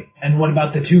 really? And what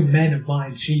about the two men of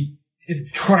mine she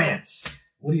entranced?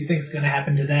 What do you think's gonna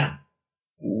happen to them?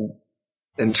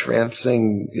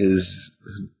 Entrancing is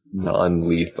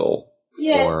non-lethal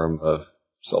form of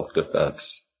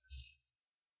self-defense.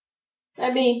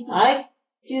 I mean, I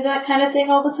do that kind of thing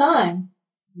all the time.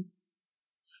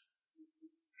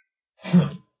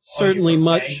 Certainly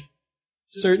much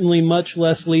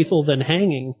less lethal than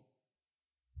hanging.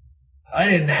 I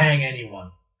didn't hang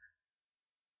anyone.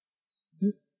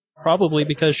 Probably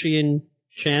because she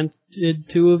enchanted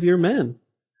two of your men.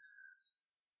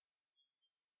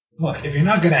 Look, if you're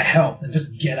not gonna help, then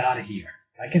just get out of here.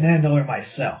 I can handle her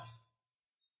myself.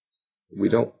 We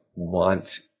don't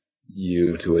want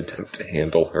you to attempt to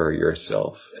handle her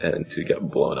yourself and to get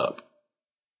blown up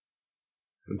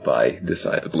by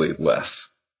decidedly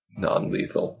less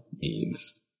non-lethal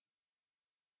means.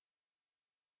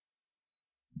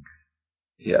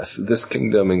 Yes, this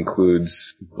kingdom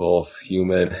includes both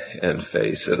human and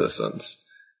Fey citizens,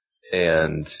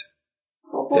 and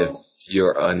if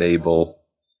you're unable,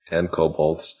 and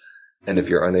kobolds, and if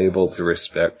you're unable to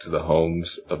respect the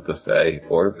homes of the Fey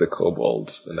or of the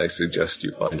kobolds, then I suggest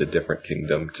you find a different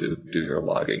kingdom to do your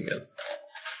logging in.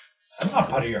 I'm not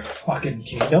part of your fucking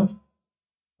kingdom.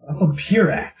 I'm from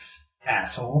Purax,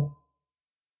 asshole.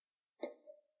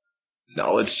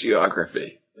 Knowledge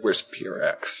geography. Where's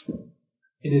Purax?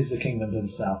 It is the kingdom to the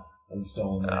south of the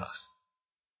Stolen Lands.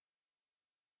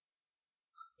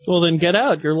 Well, then get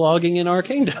out. You're logging in our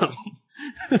kingdom.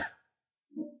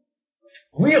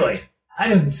 Really? I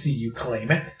didn't see you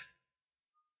claim it.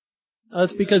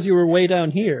 That's because you were way down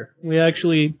here. We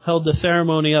actually held the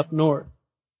ceremony up north.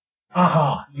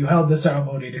 Uh-huh. You held the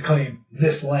ceremony to claim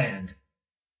this land.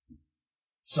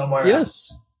 Somewhere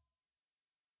else. Yes.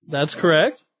 That's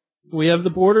correct. We have the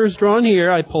borders drawn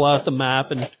here. I pull out the map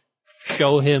and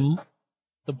show him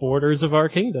the borders of our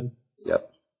kingdom. Yep.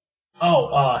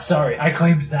 Oh, sorry. I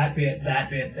claimed that bit, that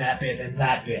bit, that bit, and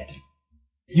that bit.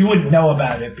 You wouldn't know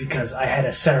about it because I had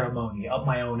a ceremony up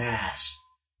my own ass.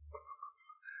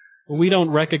 We don't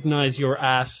recognize your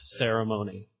ass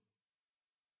ceremony.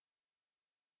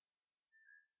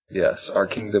 Yes, our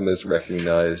kingdom is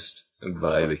recognized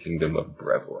by the kingdom of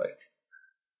Brevoy,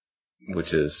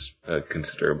 which is a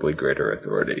considerably greater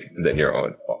authority than your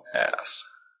own ass.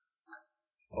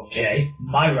 Okay,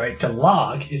 my right to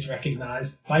log is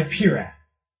recognized by Purax.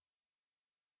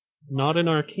 Not in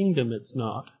our kingdom, it's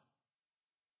not.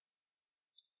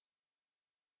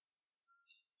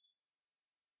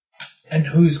 And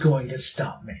who's going to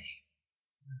stop me?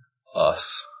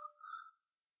 Us.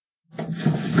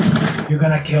 You're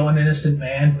gonna kill an innocent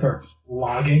man for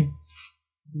logging?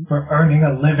 For earning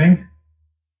a living?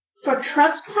 For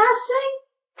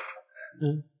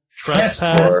trespassing?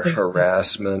 Trespass. For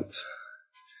harassment.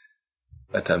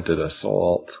 Attempted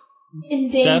assault.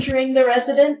 Endangering the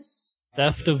residents?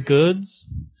 Theft of goods.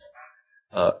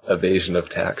 Evasion of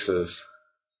taxes.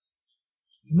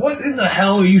 What in the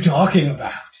hell are you talking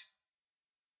about?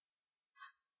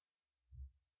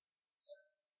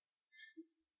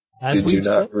 Did you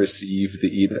not receive the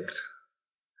edict?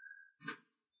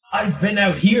 I've been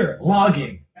out here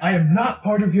logging. I am not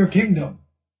part of your kingdom.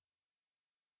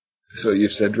 So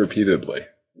you've said repeatedly,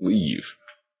 leave.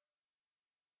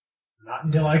 Not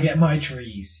until I get my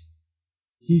trees.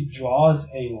 He draws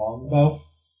a longbow.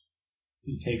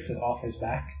 He takes it off his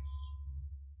back.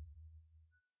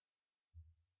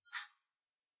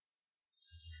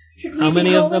 How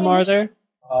many of them are there?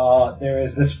 There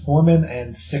is this foreman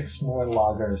and 6 more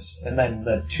loggers, and then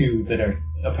the 2 that are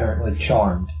apparently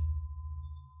charmed.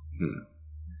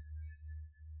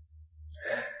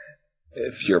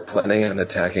 If you're planning on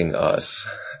attacking us,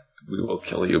 we will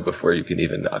kill you before you can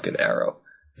even knock an arrow.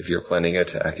 If you're planning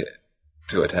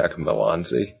to attack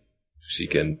Melanzi, she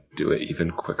can do it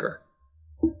even quicker.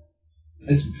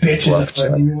 This bitch is a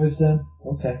friend of yours then?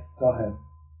 Okay, go ahead.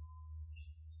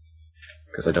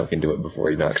 Because I know he can do it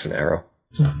before he knocks an arrow.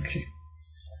 Okay.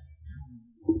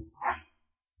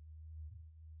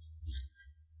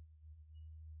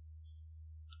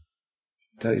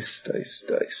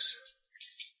 Dice.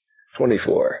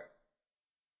 24.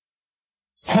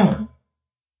 Well,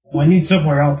 I need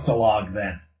somewhere else to log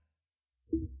then.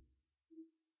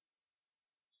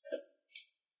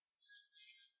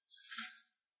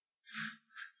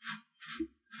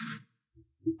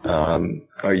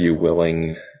 Are you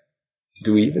willing...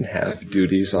 Do we even have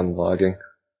duties on logging?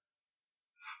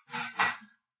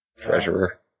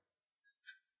 Treasurer?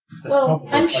 Well,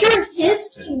 I'm sure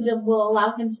his kingdom will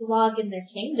allow him to log in their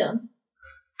kingdom.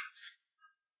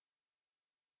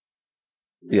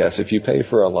 Yes, if you pay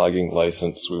for a logging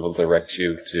license, we will direct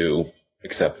you to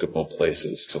acceptable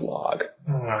places to log.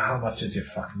 How much is your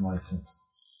fucking license?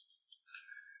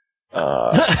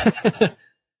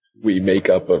 We make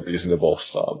up a reasonable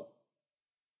sum.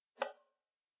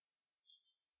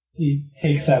 He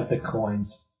takes out the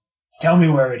coins. Tell me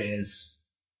where it is.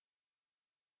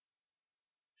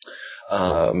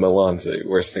 Melanze,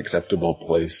 where's an acceptable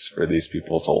place for these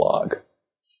people to log?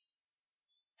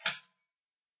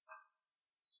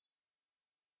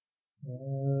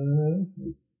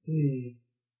 Let's see.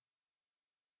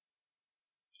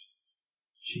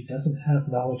 She doesn't have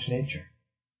knowledge nature.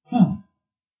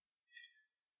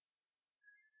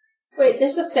 Wait,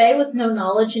 there's a fae with no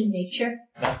knowledge in nature?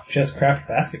 No, just craft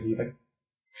basket weaving.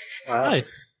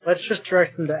 Nice. Let's just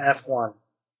direct them to F1.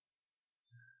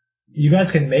 You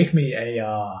guys can make me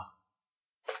a,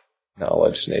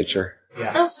 Knowledge, nature.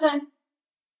 yes. Okay.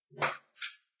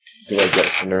 Do I get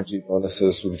synergy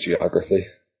bonuses with geography?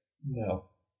 No.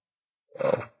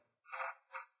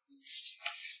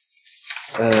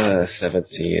 Oh.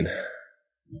 17.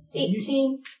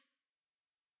 18.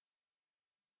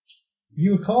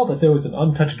 You recall that there was an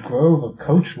untouched grove of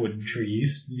coachwood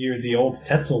trees near the old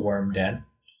Tetzelworm den.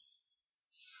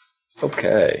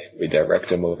 Okay, we direct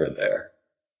him over there.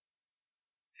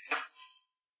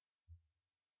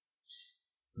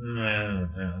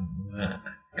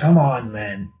 Come on,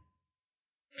 men.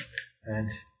 And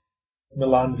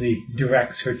Melanze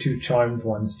directs her two charmed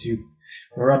ones to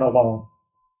run along.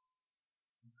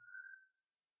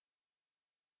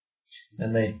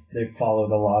 And they follow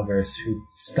the loggers, who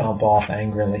stomp off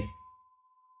angrily.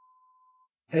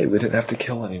 Hey, we didn't have to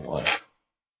kill anyone.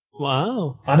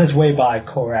 Wow. On his way by,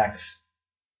 Korax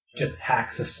just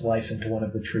hacks a slice into one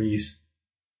of the trees.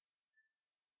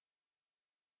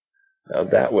 Now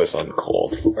that was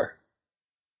uncalled for.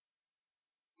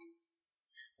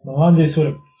 Melanze sort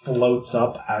of floats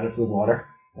up out of the water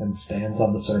and stands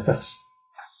on the surface.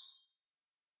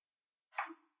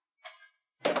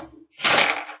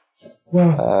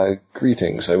 Well,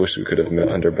 Greetings. I wish we could have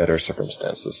met under better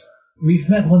circumstances. we've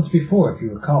met once before, if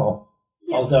you recall.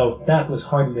 Although that was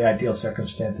hardly ideal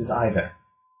circumstances either.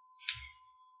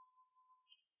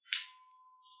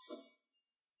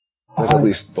 But at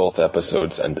least both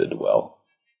episodes ended well.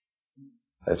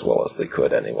 As well as they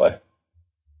could, anyway.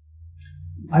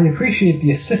 I appreciate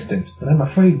the assistance, but I'm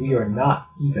afraid we are not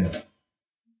even.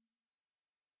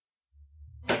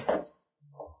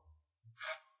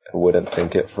 I wouldn't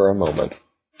think it for a moment.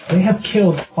 They have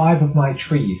killed 5 of my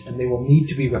trees, and they will need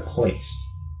to be replaced.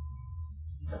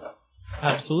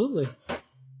 Absolutely.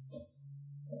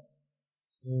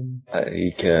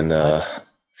 I can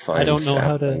find I don't know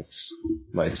how to. saplings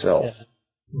myself,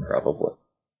 Yeah. probably.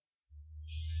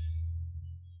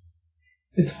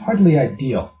 It's hardly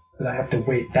ideal that I have to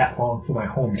wait that long for my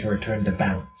home to return to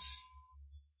balance.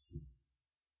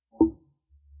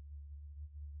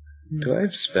 Do I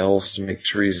have spells to make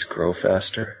trees grow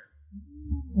faster?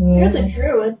 You're the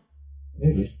druid.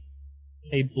 Maybe.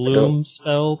 A bloom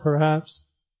spell, perhaps?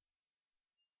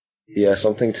 Yeah,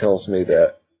 something tells me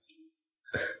that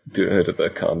due to the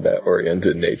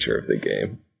combat-oriented nature of the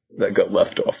game, that got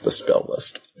left off the spell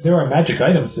list. There are magic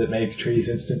items that make trees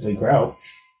instantly grow.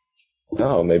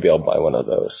 Oh, maybe I'll buy one of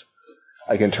those.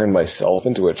 I can turn myself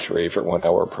into a tree for 1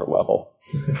 hour per level.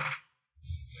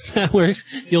 That works.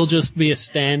 You'll just be a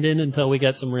stand-in until we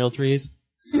get some real trees.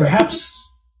 Perhaps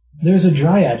there's a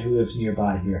dryad who lives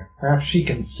nearby here. Perhaps she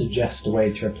can suggest a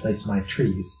way to replace my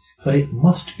trees. But it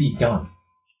must be done.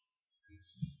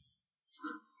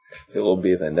 It will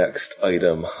be the next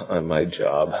item on my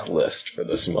job list for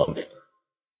this month.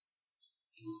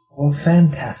 Well,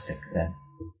 fantastic then.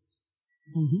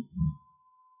 Mm-hmm.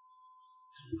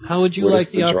 How would you What like is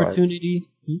the the drawing? opportunity?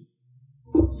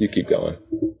 You keep going.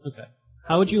 Okay.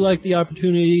 How would you like the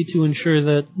opportunity to ensure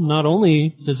that not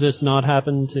only does this not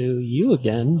happen to you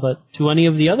again, but to any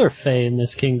of the other Fae in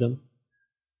this kingdom?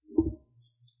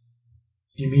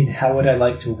 You mean, how would I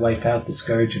like to wipe out the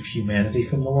scourge of humanity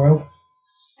from the world?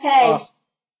 Hey,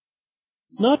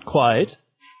 Not quite.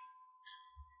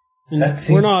 And That we're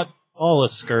seems- not all a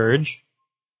scourge.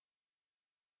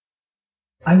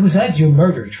 I was at your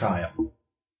murder trial.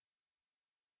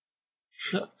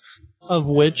 Of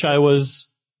which I was,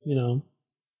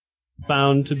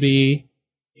 found to be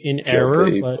in error,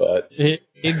 Guilty, but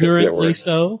ignorantly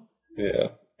so. Yeah.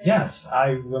 Yes, I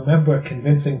remember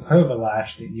convincing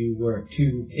Pervalash that you were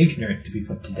too ignorant to be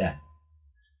put to death.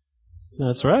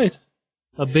 That's right.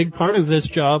 A big part of this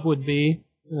job would be,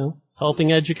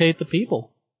 helping educate the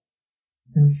people.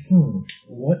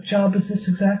 What job is this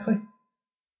exactly?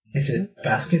 Is it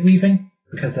basket weaving?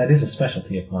 Because that is a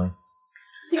specialty of mine.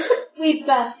 You could weave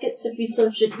baskets if you so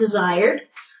desired.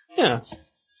 Yeah,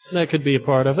 that could be a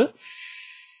part of it.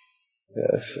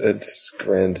 Yes, it's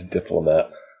Grand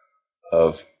Diplomat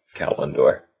of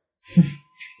Kalendor.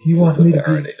 You want me to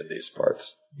be in these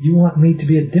parts. You want me to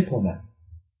be a diplomat?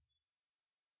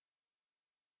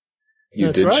 You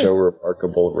That's did right. show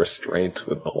remarkable restraint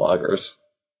with the loggers.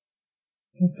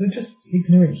 They're just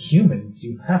ignorant humans.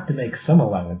 You have to make some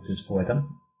allowances for them.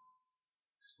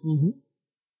 Mm-hmm.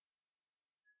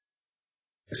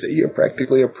 So you're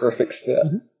practically a perfect fit.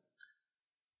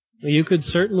 Mm-hmm. You could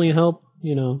certainly help,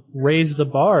 raise the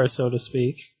bar, so to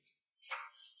speak.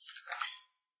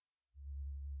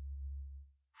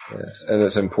 Yes, and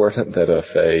it's important that a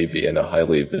Fae be in a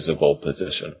highly visible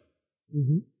position.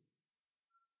 Mm-hmm.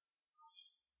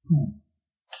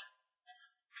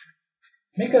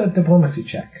 Make a diplomacy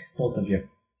check, both of you.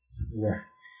 We're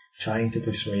trying to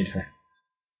persuade her.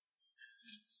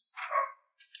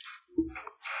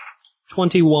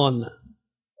 21.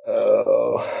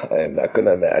 Oh, I am not going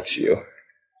to match you.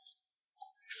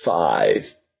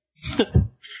 5.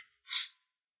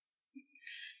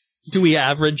 Do we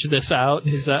average this out?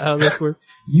 Is that how this works?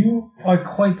 You are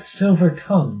quite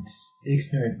silver-tongued,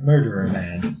 ignorant murderer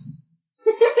man.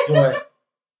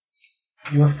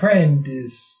 Your friend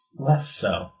is less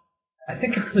so. I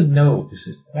think it's the nose.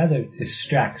 It rather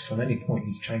distracts from any point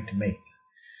he's trying to make.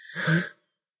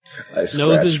 I scratch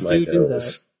Noses my do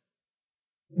nose.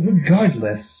 that.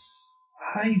 Regardless,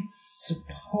 I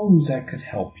suppose I could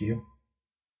help you.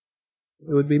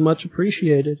 It would be much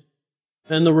appreciated.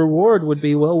 And the reward would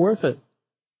be well worth it.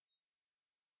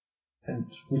 And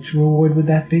which reward would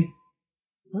that be?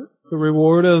 The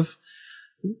reward of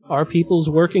our peoples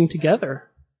working together.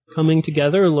 Coming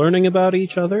together, learning about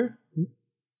each other.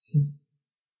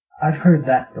 I've heard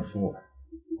that before.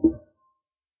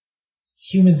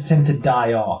 Humans tend to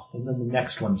die off, and then the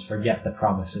next ones forget the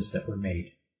promises that were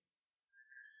made.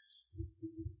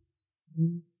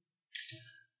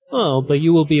 Oh, but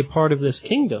you will be a part of this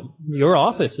kingdom. Your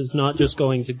office is not just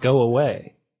going to go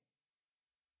away.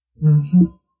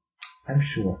 I'm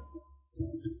sure.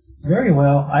 Very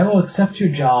well, I will accept your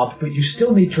job, but you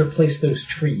still need to replace those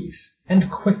trees, and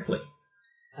quickly.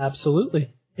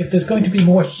 Absolutely. If there's going to be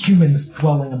more humans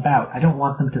dwelling about, I don't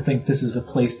want them to think this is a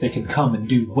place they can come and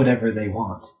do whatever they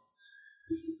want.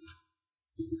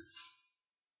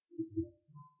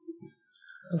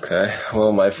 Okay,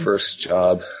 well, my first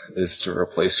job is to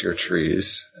replace your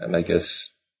trees, and I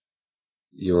guess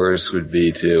yours would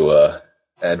be to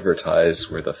advertise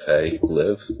where the Fae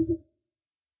live,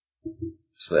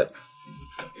 so that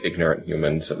ignorant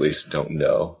humans at least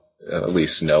know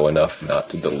enough not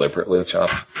to deliberately chop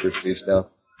your trees down.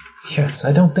 Yes,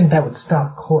 I don't think that would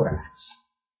stop Korax.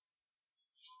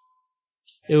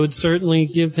 It would certainly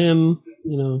give him,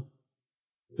 it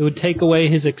would take away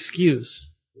his excuse.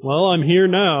 Well, I'm here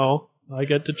now. I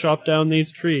get to chop down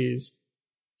these trees.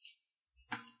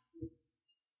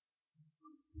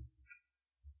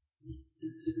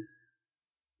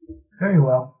 Very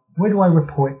well. Where do I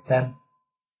report, then?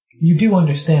 You do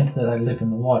understand that I live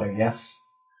in the water, yes?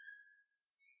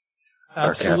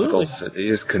 Our Absolutely. capital city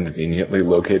is conveniently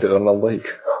located on a lake.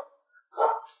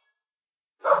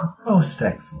 Most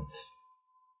excellent.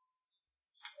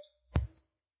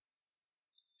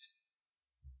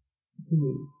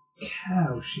 Ooh,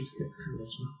 cow, she's good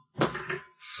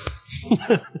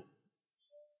charisma.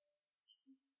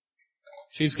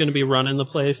 She's going to be running the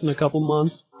place in a couple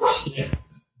months. Yeah.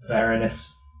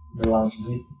 Baroness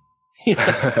Melanzi.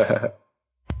 Yes.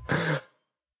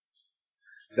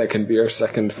 That can be our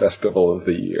second festival of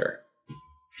the year.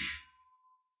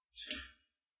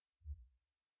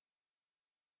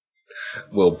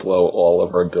 We'll blow all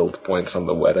of our build points on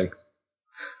the wedding.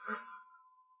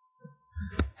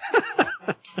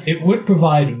 It would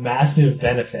provide massive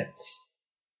benefits.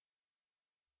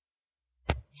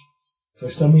 For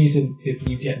some reason, if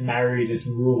you get married as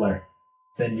ruler,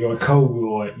 then your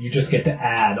co-ruler, you just get to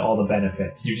add all the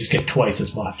benefits. You just get twice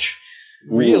as much.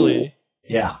 Really?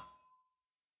 Yeah.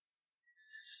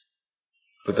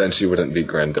 But then she wouldn't be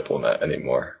Grand Diplomat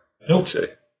anymore. Nope. Would she?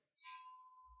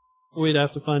 We'd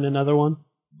have to find another one.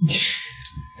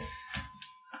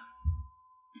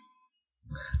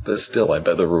 But still, I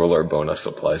bet the ruler bonus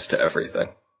applies to everything.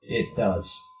 It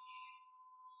does.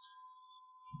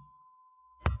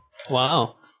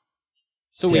 Wow.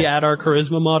 So we add our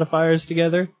charisma modifiers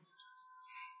together?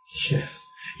 Yes.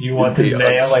 You want to nail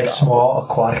a unstoppable. small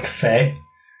aquatic fae?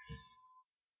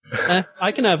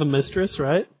 I can have a mistress,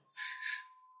 right?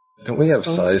 Don't we have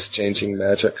So- size-changing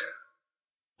magic?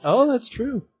 Oh, that's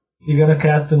true. You gonna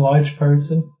cast Enlarge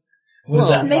Person? What does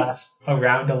Well, that last?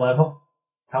 Around a level?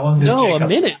 How long does No, Jacob a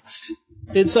minute. last?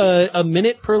 It's a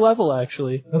minute per level,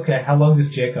 actually. Okay, how long does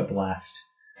Jacob last?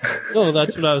 No,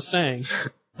 that's what I was saying.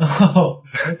 Oh,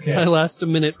 I okay. last a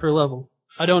minute per level.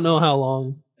 I don't know how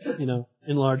long,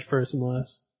 enlarged person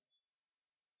lasts.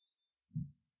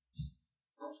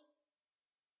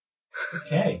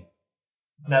 Okay.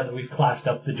 Now that we've classed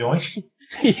up the joint.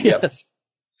 Yes.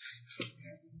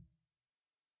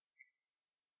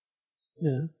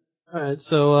 Yeah. Alright,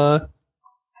 so,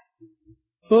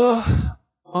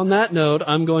 on that note,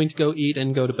 I'm going to go eat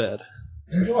and go to bed.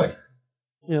 Enjoy.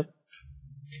 Yep.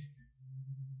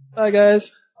 Bye,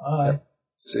 guys.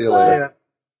 See you later.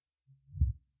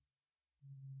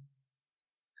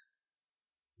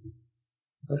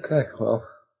 Okay, well,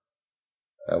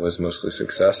 that was mostly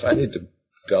success. I need to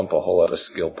dump a whole lot of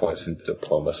skill points into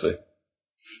diplomacy.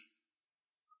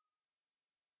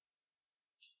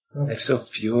 I have so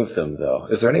few of them, though.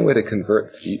 Is there any way to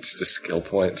convert feats to skill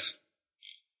points?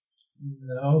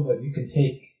 No, but you can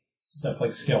take stuff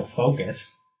like skill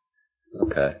focus.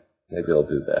 Okay, maybe I'll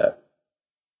do that.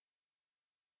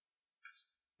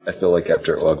 I feel like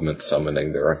after augment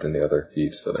summoning, there aren't any other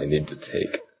feats that I need to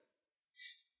take.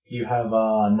 Do you have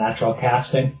natural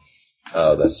casting?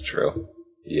 Oh, that's true.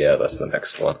 Yeah, that's the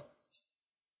next one.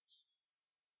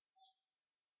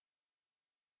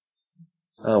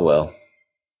 Oh well.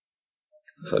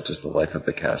 Such is the life of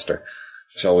the caster.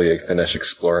 Shall we finish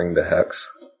exploring the hex?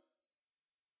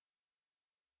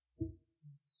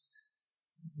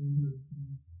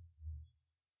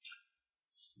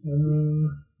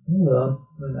 Hold on,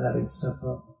 I'm adding stuff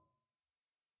up.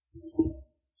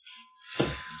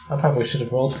 I probably should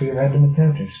have rolled for your random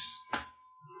encounters.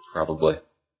 Probably.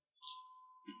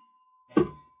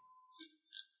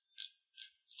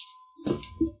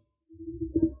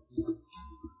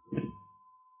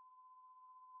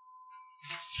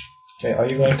 Okay, are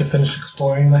you going to finish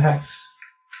exploring the hex?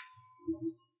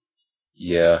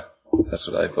 Yeah, that's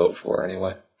what I vote for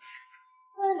anyway.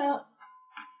 Why not?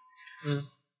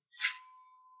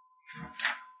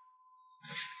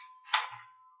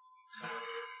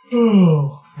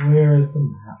 Oh, where is the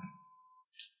map?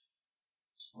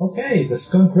 Okay, the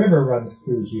Skunk River runs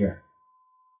through here.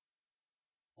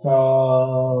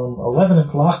 From 11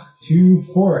 o'clock to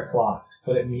 4 o'clock,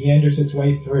 but it meanders its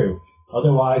way through.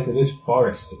 Otherwise, it is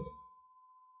forested.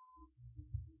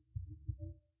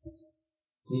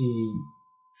 The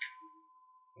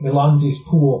Milanzi's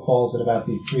pool falls at about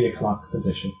the 3 o'clock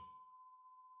position.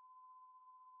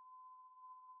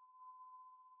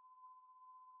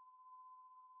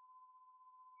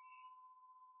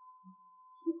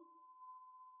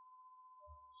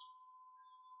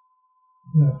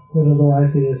 No, but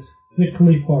otherwise it is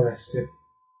thickly forested.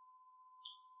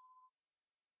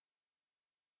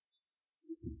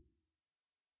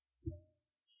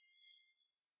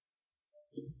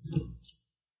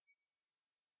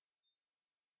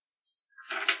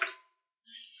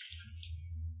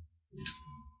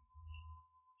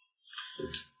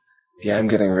 Yeah, I'm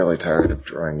getting really tired of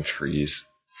drawing trees.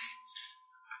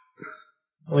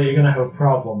 Well, you're gonna have a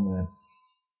problem then.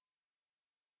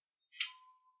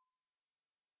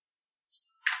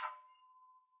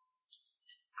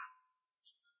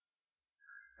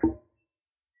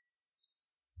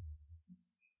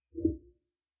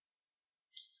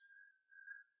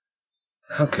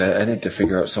 Okay, I need to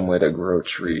figure out some way to grow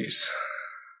trees.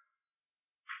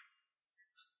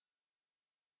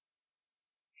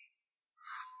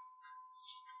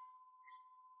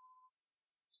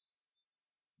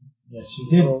 Yes, you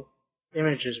did. Well,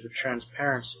 images with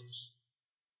transparencies.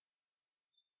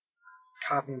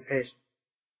 Copy and paste.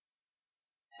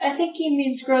 I think he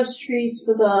means gross trees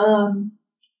for the,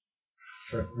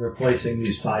 Replacing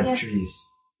these 5 Yeah. trees.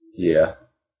 Yeah.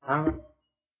 I'm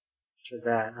to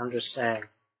that. I'm just saying.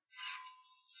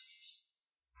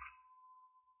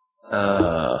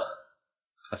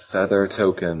 A feather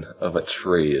token of a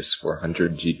tree is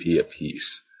 400 GP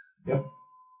apiece. Yep.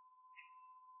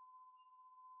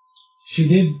 She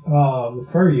did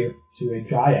refer you to a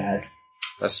dryad.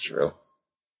 That's true.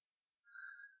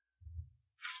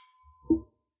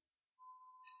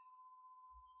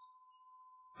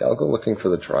 Yeah, I'll go looking for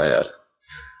the triad.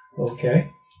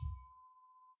 Okay.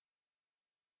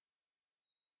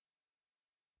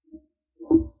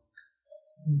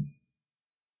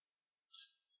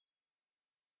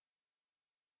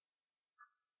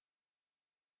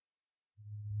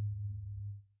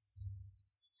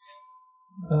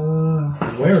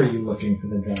 Where are you looking for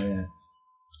the dryad?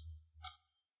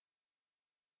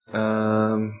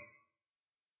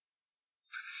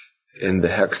 In the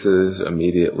hexes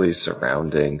immediately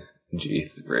surrounding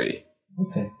G3.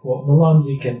 Okay, well,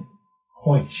 Melanzi can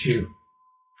point you.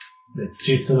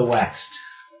 She's to the west.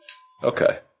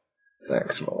 Okay.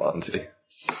 Thanks, Melanzi.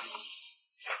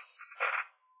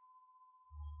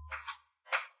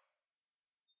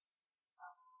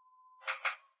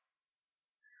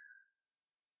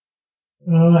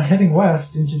 Heading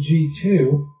west into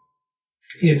G2,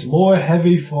 it's more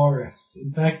heavy forest.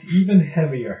 In fact, even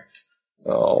heavier.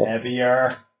 Oh.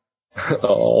 Heavier.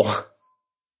 Oh.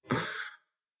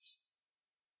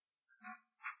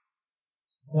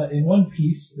 But in one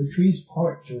piece, the trees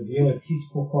part to reveal a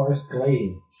peaceful forest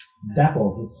glade,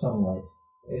 dappled with sunlight.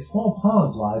 A small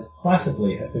pond lies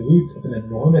placidly at the roots of an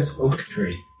enormous oak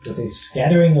tree, with a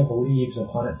scattering of leaves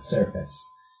upon its surface.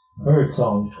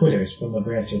 Birdsong twitters from the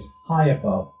branches high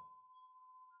above.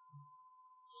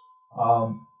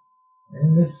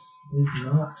 And this is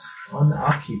not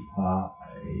unoccupied.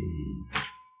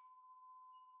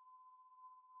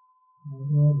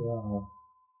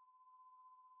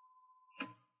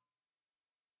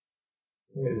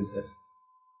 Where is it?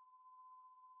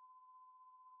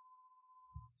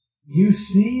 You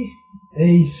see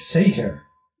a satyr.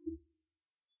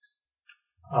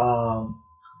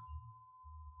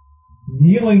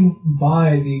 Kneeling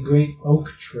by the great oak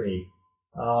tree.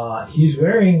 He's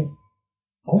wearing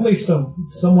only some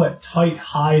somewhat tight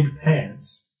hide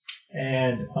pants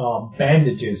and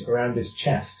bandages around his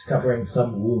chest covering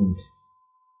some wound.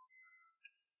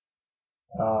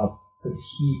 But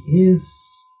he is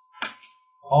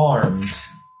armed,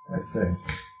 I think.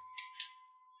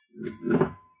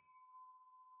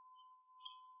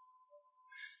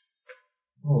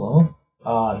 Hold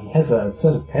on. He has a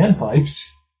set of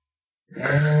panpipes.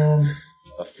 And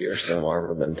A fearsome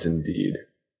armament indeed.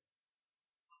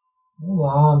 hold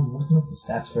on, I'm looking up the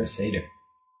stats for a satyr.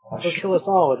 He'll kill us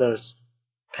all with those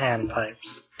pan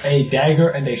pipes. A dagger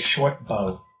and a short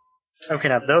bow. Okay,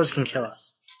 now those can kill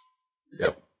us.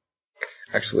 Yep.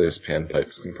 Actually, his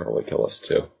panpipes can probably kill us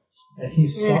too. And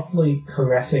he's softly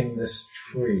caressing this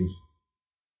tree.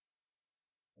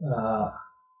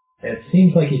 It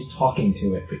seems like he's talking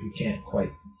to it, but you can't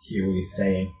quite hear what he's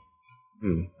saying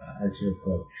as you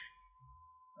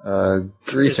approach.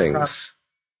 Greetings.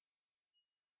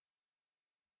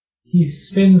 He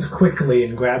spins quickly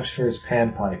and grabs for his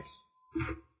panpipes.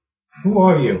 Who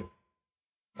are you?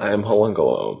 I am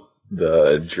Holungalome,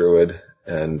 the druid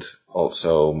and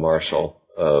also marshal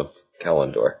of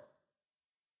Kalendor.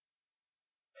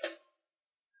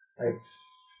 I've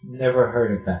never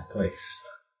heard of that place.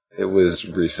 It was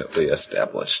recently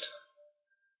established.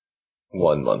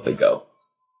 1 month ago.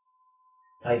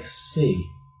 I see.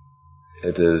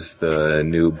 It is the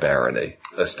new barony,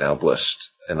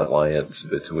 established an alliance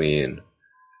between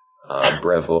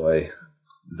Brevoy,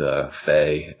 the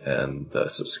Fae, and the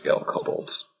Suskel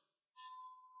kobolds.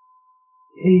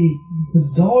 A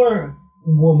bizarre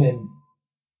woman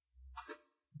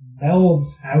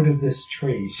melds out of this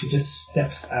tree. She just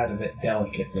steps out of it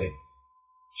delicately.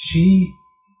 She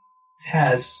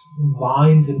has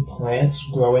vines and plants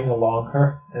growing along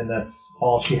her, and that's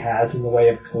all she has in the way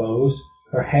of clothes.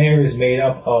 Her hair is made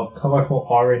up of colorful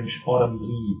orange autumn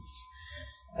leaves,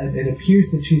 and it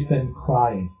appears that she's been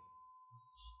crying.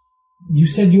 You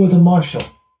said you were the marshal.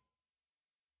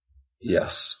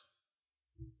 Yes.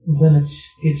 Then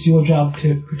it's your job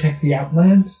to protect the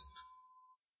Outlands?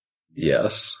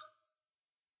 Yes.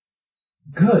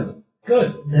 Good.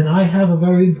 Then I have a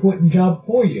very important job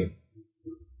for you.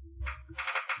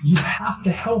 You have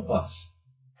to help us.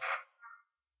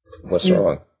 What's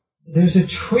wrong? There's a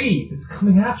tree that's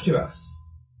coming after us.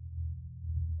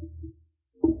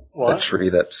 What? A tree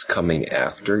that's coming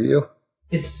after you?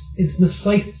 It's the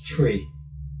scythe tree.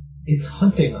 It's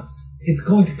hunting us. It's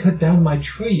going to cut down my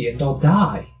tree and I'll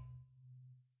die.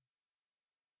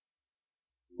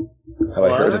 Have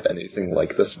I heard of anything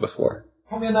like this before?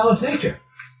 Call me a knowledge of nature.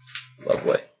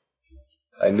 Lovely.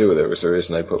 I knew there was a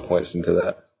reason I put points into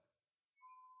that.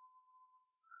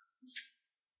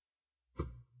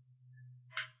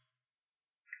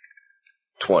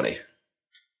 $20.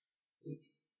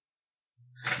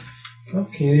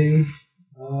 Okay.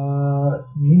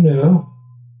 You know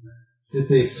that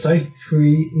the scythe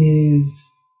tree is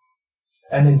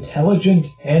an intelligent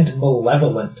and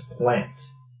malevolent plant.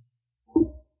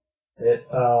 It,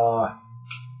 all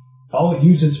it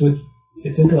uses with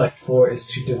its intellect for is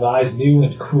to devise new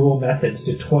and cruel methods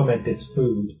to torment its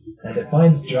food, and it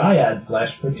finds dryad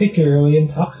flesh particularly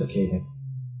intoxicating.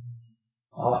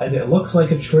 And it looks like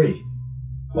a tree.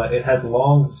 but it has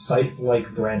long,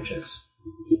 scythe-like branches.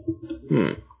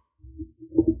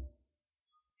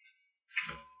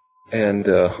 And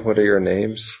what are your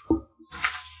names?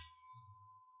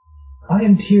 I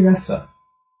am Tiresa.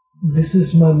 This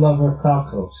is my lover,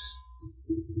 Falcos.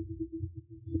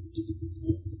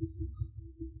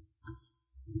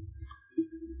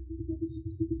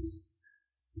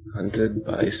 Hunted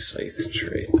by Scythe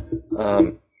Tree.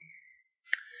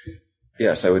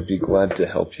 Yes, I would be glad to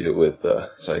help you with the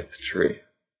Scythe Tree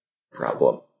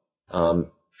problem.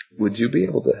 Would you be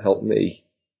able to help me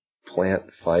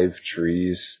plant 5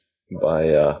 trees by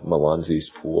Melanzi's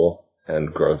pool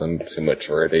and grow them to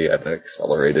maturity at an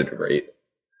accelerated rate?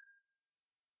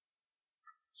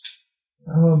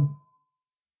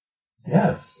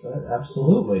 Yes,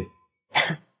 absolutely.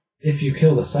 If you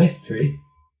kill the Scythe Tree.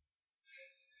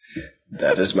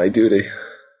 That is my duty.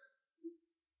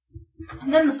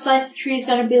 And then the Scythe Tree is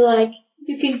going to be like,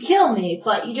 you can kill me,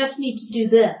 but you just need to do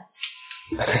this.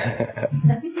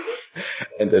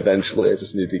 And eventually I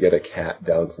just need to get a cat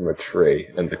down from a tree,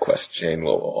 and the quest chain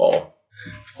will all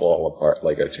fall apart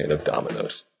like a chain of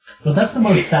dominoes. But that's the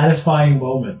most satisfying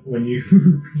moment, when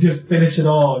you just finish it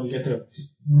all and you get to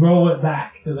just roll it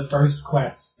back to the first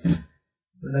quest.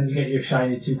 And then you get your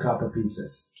shiny 2 copper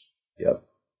pieces. Yep.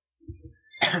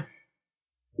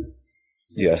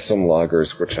 Yeah, some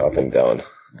loggers were chopping down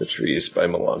the trees by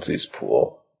Melanzi's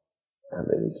pool, and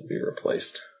they need to be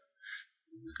replaced.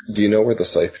 Do you know where the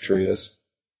Scythe Tree is?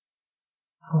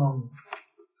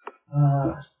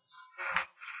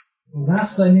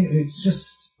 Last I knew, it's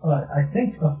just, I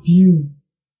think a few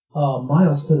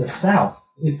miles to the south.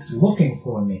 It's looking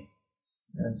for me.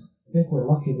 And I think we're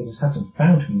lucky that it hasn't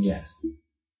found me yet.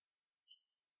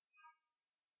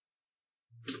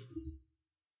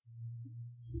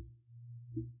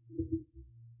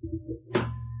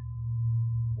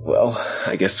 Well,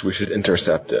 I guess we should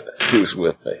intercept it. Who's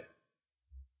with me?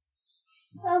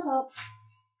 I'll help.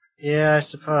 Yeah, I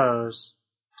suppose.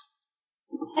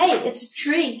 Hey, it's a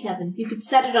tree, Kevin. You could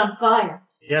set it on fire.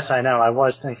 Yes, I know. I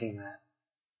was thinking that.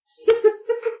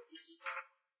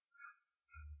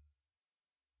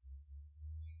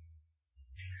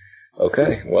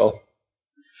 Okay, well,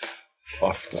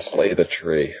 off to slay the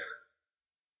tree.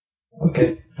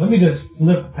 Okay, let me just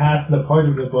flip past the part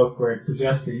of the book where it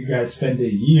suggests that you guys spend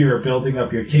a year building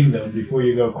up your kingdom before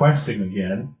you go questing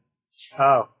again.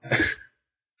 Oh.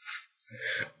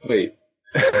 Wait.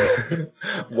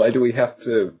 Why do we have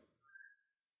to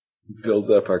build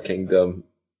up our kingdom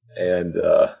and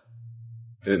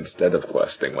instead of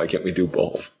questing? Why can't we do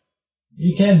both?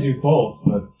 You can do both,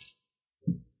 but...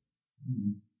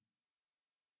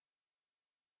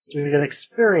 You get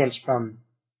experience from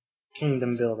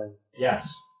kingdom building.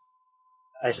 Yes.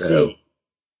 I see.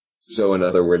 So in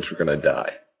other words, we're gonna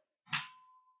die.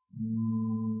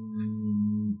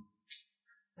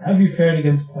 How have you fared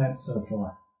against plants so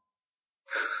far?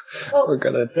 Oh, We're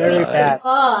gonna Very die.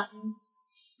 bad.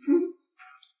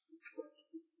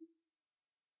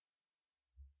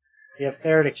 You have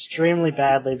fared extremely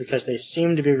badly because they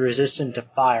seem to be resistant to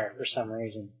fire for some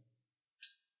reason.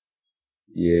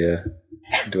 Yeah.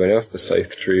 Do I know if the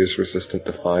Scythe Tree is resistant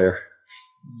to fire?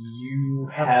 You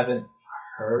haven't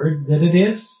heard that it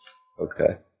is?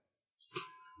 Okay.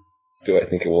 Do I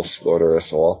think it will slaughter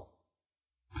us all?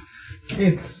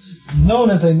 It's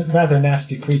known as a rather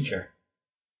nasty creature.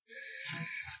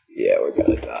 Yeah, we're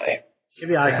gonna die.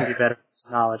 Maybe I can be better at this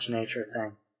knowledge nature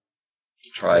thing.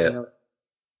 Try it.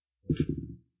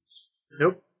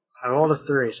 Nope. I rolled a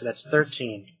 3, so that's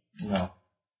 13. No.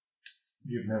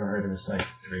 You've never heard of a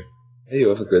Scythe Tree. Hey, you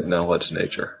have a good knowledge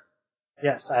nature.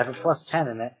 Yes, I have a plus 10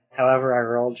 in it. However, I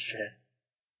rolled shit.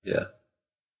 Yeah.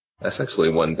 That's actually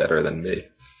one better than me.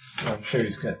 Well, I'm sure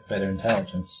he's got better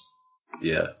intelligence.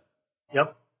 Yeah.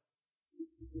 Yep.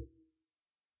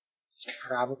 It's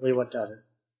probably what does it.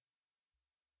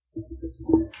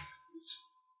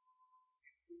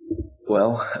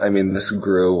 Well, I mean, this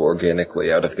grew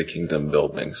organically out of the kingdom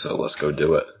building, so let's go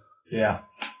do it. Yeah.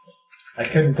 I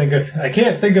can't think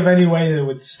of any way that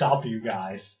would stop you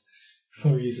guys.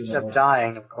 Except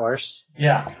dying, of course.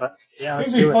 Yeah. But, yeah, let's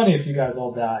It'd be do it. funny if you guys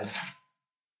all died.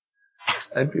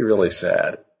 I'd be really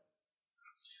sad.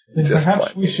 Then Just perhaps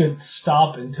like- we should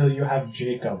stop until you have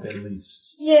Jacob, at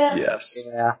least. Yeah. Yes.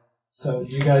 Yeah. So,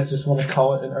 do you guys just want to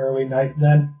call it an early night,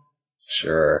 then?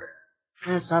 Sure.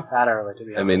 It's not that early, to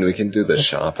be honest. I mean, we can do the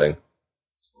shopping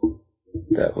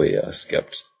that we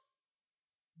skipped.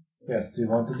 Yes, do you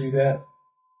want to do that?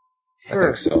 Sure.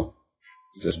 I think so.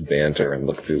 Just banter and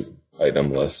look through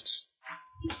item lists.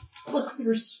 Look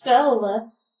through spell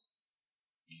lists.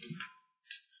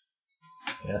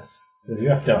 guess. Because you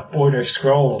have to order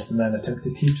scrolls and then attempt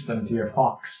to teach them to your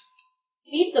fox.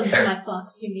 Feed them to my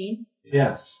fox, you mean?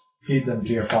 Yes, feed them to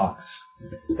your fox.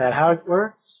 Is that how it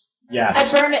works?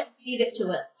 Yes. I burn it and feed it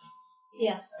to it.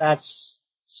 Yes. That's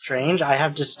strange. I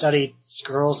have to study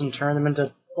scrolls and turn them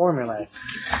into formulae.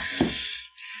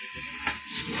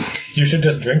 You should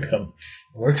just drink them.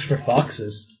 Works for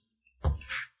foxes.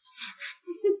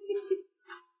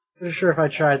 Pretty sure if I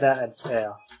tried that, I'd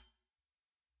fail.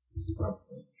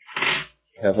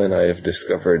 Kevin, I have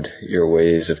discovered your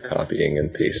ways of copying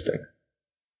and pasting.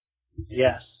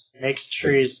 Yes, makes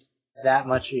trees that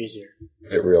much easier.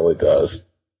 It really does.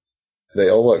 They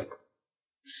all look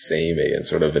samey and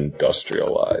sort of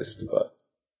industrialized, but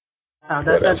That's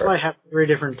whatever. why I have 3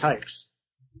 different types.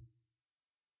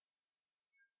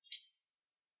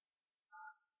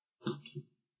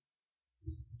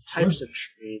 Types of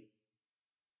tree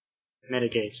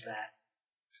mitigates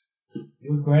that.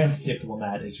 Your grand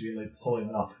diplomat is really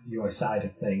pulling up your side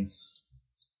of things.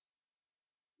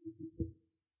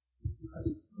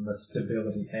 On the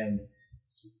stability end.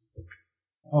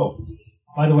 Oh,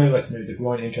 by the way, listeners, if you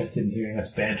aren't interested in hearing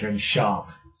us banter and shop,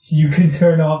 you can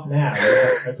turn off now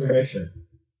without my permission.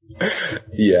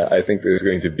 Yeah, I think there's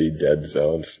going to be dead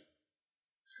zones.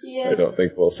 Yeah. I don't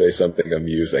think we'll say something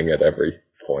amusing at every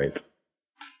point,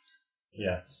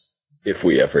 Yes. if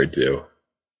we ever do.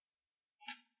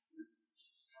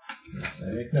 Yes,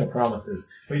 I make no promises.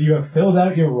 But you have filled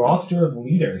out your roster of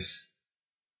leaders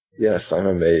Yes, I'm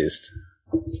amazed.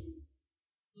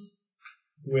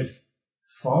 with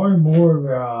far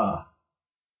more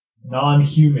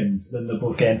non-humans than the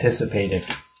book anticipated.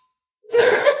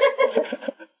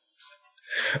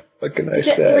 What can I Is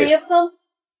it say? 3 of them?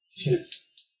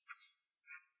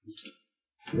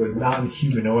 With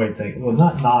non-humanoids, like, well,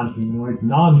 not non-humanoids,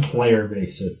 non-player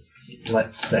races,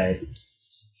 let's say.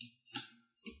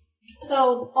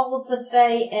 So, all of the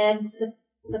Fae and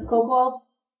the Kobold?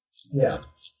 Yeah.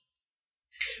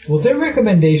 Well, their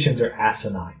recommendations are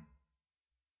asinine.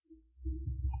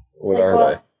 What Like are what?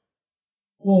 they?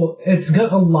 Well, it's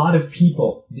got a lot of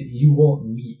people that you won't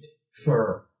meet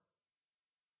for,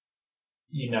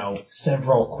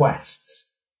 several quests.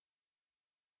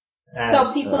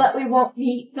 So people that we won't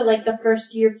meet for like the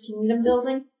first year of kingdom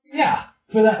building? Yeah,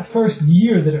 for that first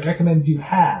year that it recommends you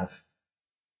have,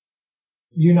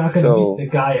 you're not going to meet the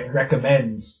guy it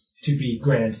recommends to be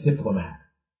Grand Diplomat.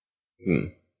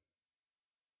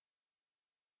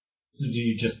 So do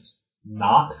you just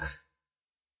not?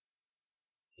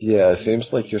 Yeah, it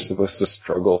seems like you're supposed to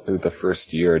struggle through the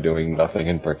first year doing nothing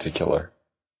in particular.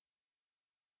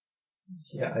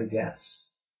 Yeah, I guess.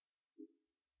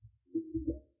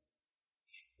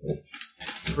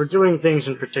 We're doing things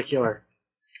in particular.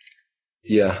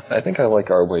 Yeah, I think I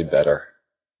like our way better,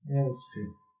 Yeah, that's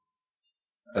true.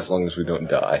 as long as we don't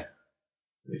die.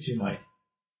 Which you might.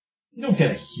 You don't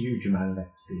get a huge amount of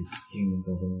XP kingdom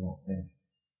building, I don't think.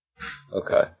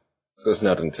 Okay. So it's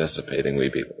not anticipating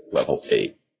we'd be level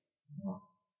 8.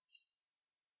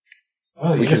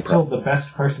 Well, you We just can told the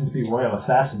best person to be Royal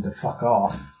Assassin to fuck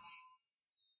off.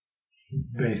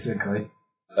 Basically.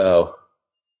 Oh,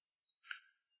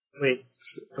 Wait,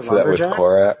 the so that was lumberjack?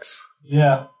 Korax?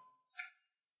 Yeah.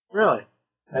 Really?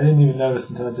 I didn't even notice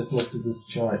until I just looked at this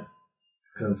chart.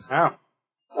 Because, Oh.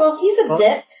 Well, he's a Well-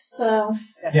 dick, so...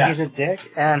 Yeah. He's a dick,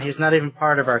 and he's not even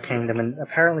part of our kingdom, and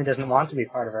apparently doesn't want to be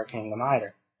part of our kingdom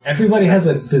either. everybody has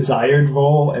a desired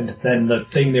role, and then the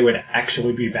thing they would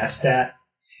actually be best at.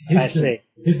 I see.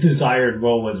 His desired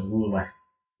role was ruler.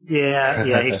 Yeah,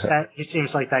 he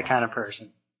seems like that kind of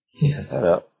person. Yes. I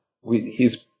don't know.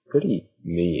 He's pretty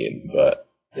mean, but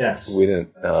Yes. we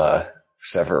didn't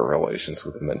sever relations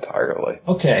with him entirely.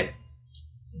 Okay.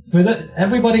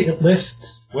 Everybody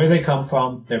lists where they come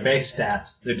from, their base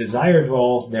stats, their desired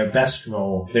role, their best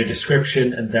role, their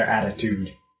description, and their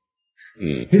attitude.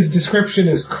 His description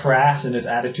is crass and his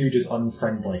attitude is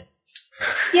unfriendly.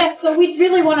 Yeah, so we'd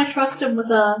really want to trust him with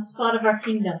a spot of our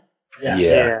kingdom. Yes.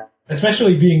 Yeah.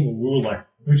 Especially being ruler,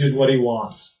 which is what he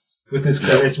wants, with his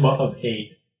charisma of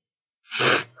 8.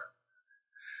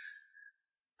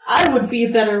 I would be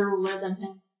a better ruler than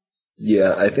him.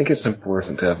 Yeah, I think it's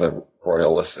important to have a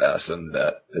royal assassin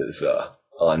that is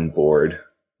on board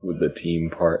with the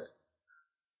team part.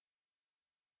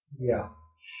 Yeah.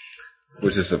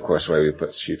 Which is, of course, why we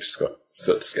put Chief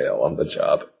Soot Scale on the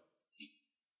job.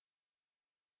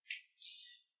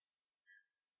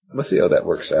 We'll see how that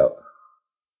works out.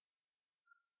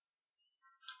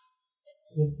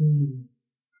 I'm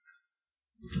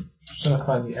trying to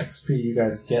find the XP you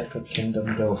guys get for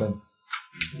kingdom building.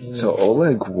 So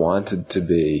Oleg wanted to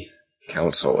be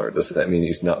counselor. Does that mean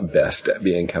he's not best at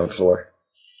being counselor?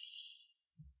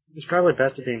 He's probably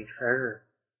best at being treasurer.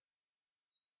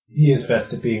 He is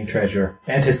best at being treasurer,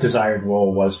 and his desired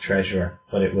role was treasurer,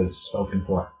 but it was spoken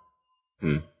for.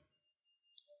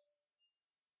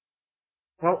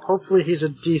 Well, hopefully he's a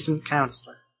decent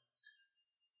counselor.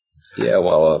 Yeah,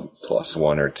 well, a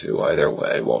 +1 or 2 either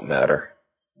way won't matter.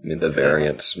 I mean, the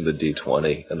variance from the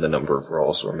D20 and the number of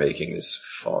rolls we're making is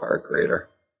far greater.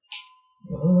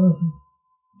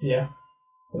 Yeah.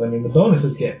 But I mean, the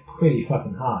bonuses get pretty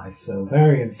fucking high, so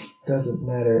variance doesn't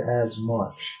matter as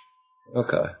much.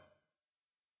 Okay.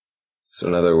 So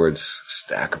in other words,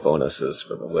 stack bonuses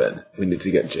for the win. We need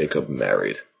to get Jacob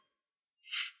married.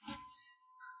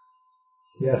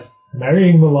 Yes,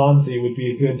 marrying Melanzi would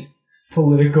be a good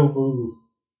political move,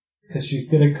 because she's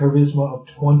got a charisma of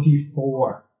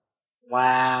 24.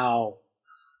 Wow.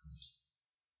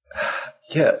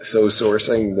 Yeah, so we're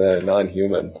saying the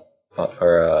non-human,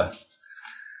 or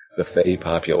the Fae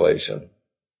population,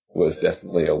 was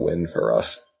definitely a win for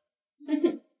us.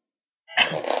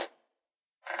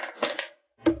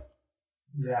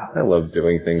 Yeah. I love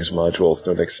doing things modules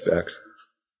don't expect.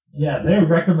 Yeah, their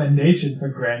recommendation for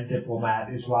Grand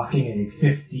Diplomat is rocking a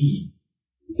 15.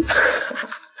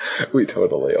 We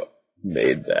totally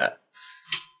made that.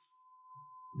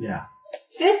 Yeah.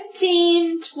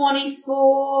 15,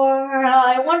 24,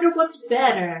 I wonder what's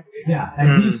better. Yeah,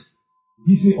 and he's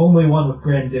the only one with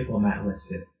Grand Diplomat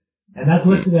listed. And that's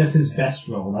listed as his best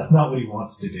role. That's not what he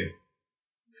wants to do.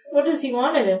 What does he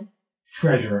want to do?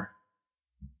 Treasurer.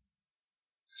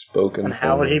 Spoken. And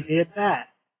how would he be at that?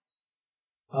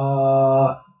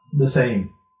 The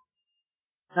same.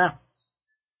 Huh.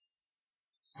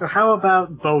 So how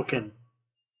about Boken?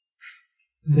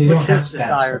 They don't What's have his stats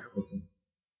desired? for Boken.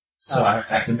 So I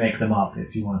have to make them up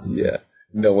if you want to. Yeah,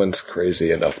 no one's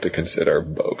crazy enough to consider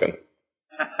Bogan.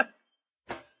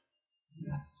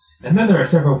 Yes. And then there are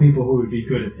several people who would be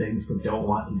good at things but don't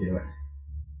want to do it.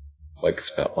 Like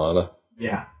Svetlana.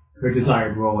 Yeah. Her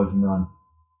desired role is none.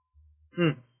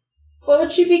 What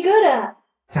would she be good at?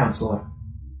 Counselor.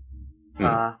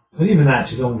 Uh, But even that,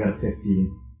 she's only got a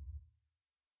 15.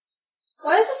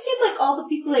 Why does it seem like all the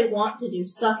people they want to do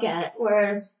suck at it,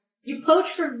 whereas you poach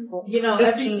from, 15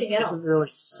 everything else? doesn't really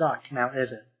suck, now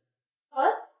is it?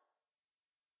 What?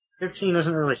 15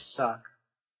 doesn't really suck.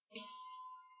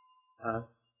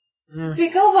 If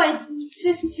you go by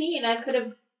 15, I could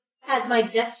have had my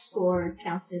death score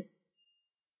counted.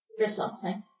 Or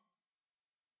something.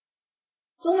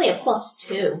 It's only a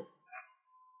 +2.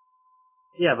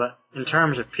 Yeah, but in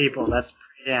terms of people, that's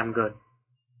pretty damn good.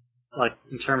 Like,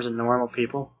 in terms of normal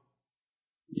people.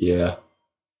 Yeah.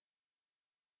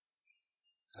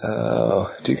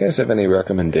 Do you guys have any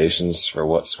recommendations for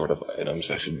what sort of items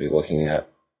I should be looking at?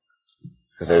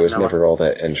 Because I was never all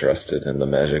that interested in the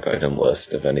magic item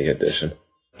list of any edition.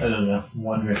 I don't know.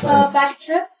 Wonder something. Back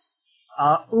trips?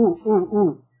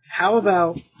 Ooh. How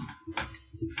about...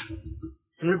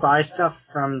 Can we buy stuff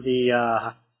from the,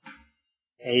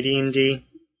 AD&D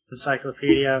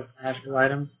Encyclopedia of Magical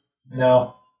Items?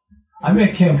 No. I'm in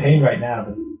a campaign right now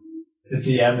that's the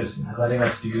DM is letting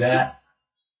us do that.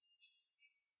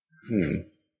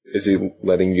 Is he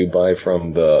letting you buy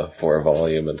from the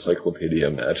 4-volume Encyclopedia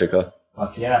Magica?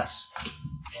 Fuck yes.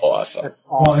 Awesome. That's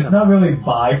Well, awesome. it's not really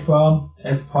buy from.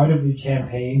 As part of the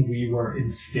campaign, we were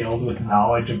instilled with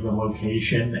knowledge of the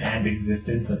location and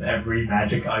existence of every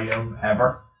magic item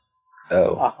ever.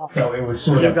 Oh. So it was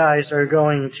So sort you of... guys are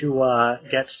going to,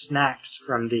 get snacks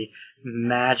from the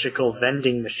magical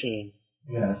vending machine.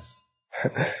 Yes.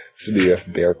 So do you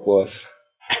have bear claws?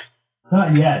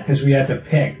 Not yet, because we had to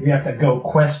pick. We have to go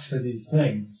quest for these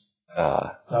things.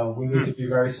 Ah. So we need to be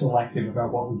very selective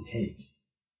about what we take.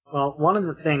 Well, one of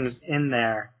the things in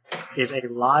there is a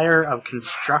lyre of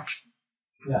construction.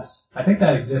 Yes. I think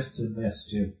that exists in this,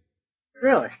 too.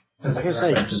 Really? Because I it can say-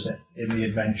 references it in the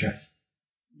adventure.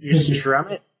 You strum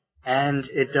it, and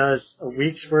it does a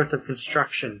week's worth of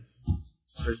construction.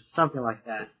 Or something like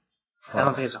that. I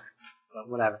don't think it's a... but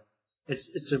whatever.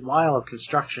 It's a while of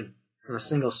construction from a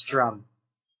single strum.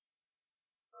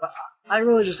 But I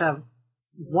really just have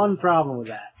one problem with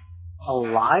that. A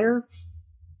lyre?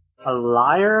 A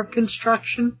lyre of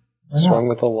construction? What's wrong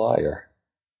with a liar?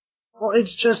 Well,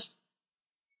 it's just...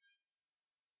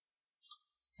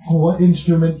 What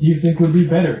instrument do you think would be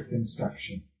better at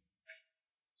construction?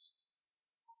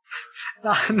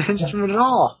 not an instrument at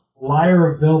all.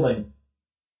 Lyre of building.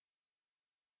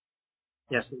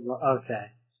 Yes,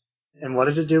 okay. And what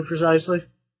does it do precisely?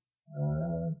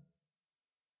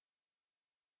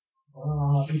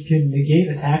 It can negate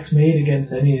attacks made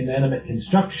against any inanimate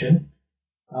construction.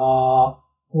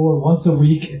 Or once a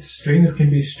week, its strings can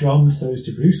be strung so as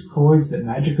to produce chords that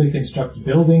magically construct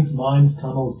buildings, mines,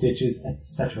 tunnels, ditches,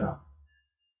 etc.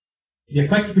 The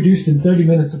effect produced in 30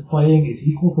 minutes of playing is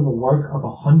equal to the work of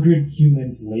 100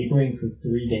 humans laboring for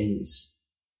 3 days.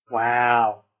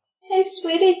 Wow. Hey,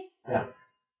 sweetie. Yes.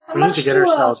 How We need much to get do,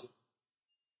 ourselves.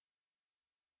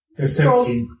 There's Scrolls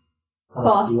 13.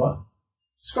 cost? What?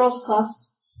 Scrolls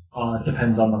cost? It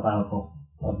depends on the level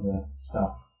of the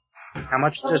spell. How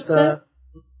much does What's the.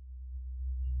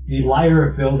 The Lyre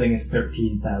of Building is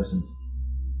 13,000.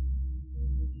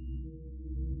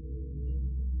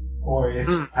 Or if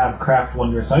you have craft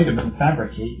wondrous item and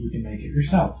fabricate, you can make it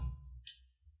yourself.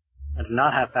 I do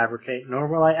not have fabricate, nor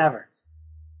will I ever.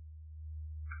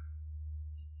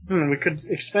 We could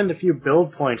expend a few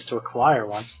build points to acquire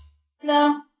one.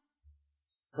 No.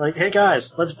 Like, hey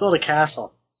guys, let's build a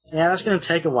castle. Yeah, that's gonna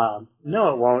take a while.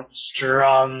 No, it won't.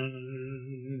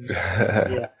 Strong.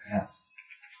 Yeah. Yes.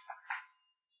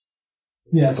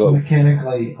 Yes, So-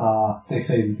 mechanically, they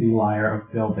say that the Lyre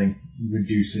of Building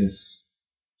reduces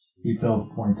the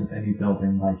build point of any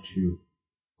building by 2.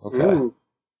 Okay. Ooh.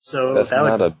 So That's that would.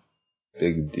 not a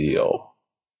big deal.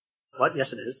 What?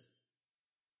 Yes, it is.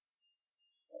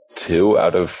 2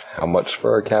 out of how much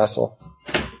for a castle?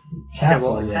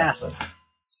 Castle, well, yeah. castle.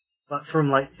 But for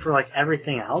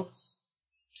everything else,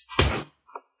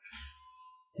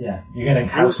 Yeah, you're getting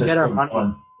How houses get our from money?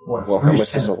 1. Or Well, how 3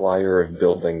 much does a tenants. Lyre of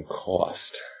Building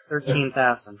cost?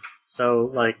 13,000.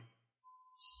 So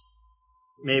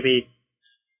maybe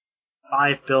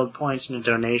 5 build points in a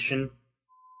donation.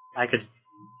 I could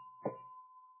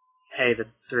pay the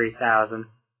 3,000.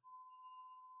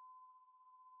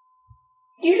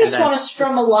 You just And then- want to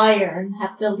strum a lyre and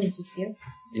have buildings appear.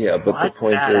 Yeah, but the I'd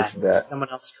point add is it. that Someone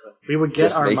else could. We would get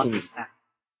just our making- money back.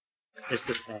 Is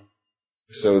the thing.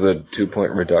 so the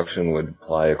 2-point reduction would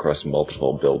apply across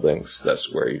multiple buildings.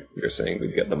 That's where you're saying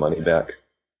we'd get the money back.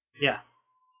 Yeah.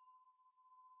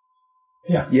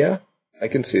 Yeah, Yeah, I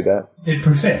can see that. it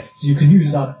persists. You can use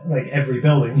it on like every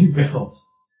building you build.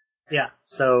 Yeah.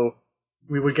 So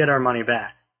we would get our money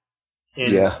back.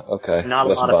 In Yeah, okay. not a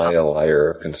Let's lot of buy time. a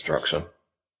Lyre of Construction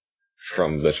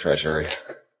from the treasury.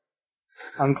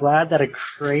 I'm glad that a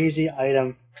crazy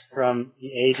item from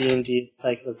the AD&D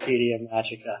Encyclopedia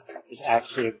Magica is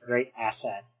actually a great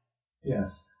asset.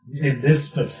 Yes. In this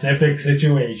specific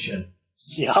situation.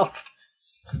 Yup.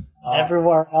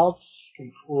 Everywhere else,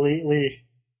 completely.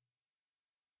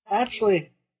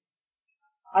 Actually,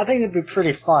 I think it'd be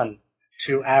pretty fun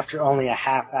to, after only a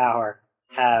half hour,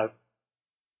 have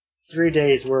 3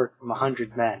 days' work from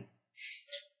 100 men.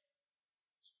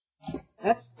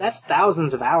 That's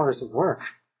thousands of hours of work.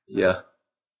 Yeah,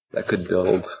 that could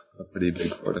build a pretty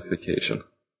big fortification.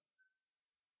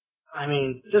 I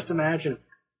mean, just imagine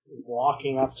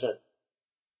walking up to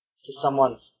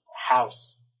someone's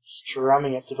house,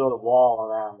 strumming it to build a wall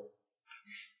around it,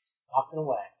 walking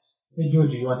away. Hey George,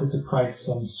 you wanted to price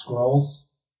some scrolls?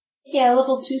 Yeah,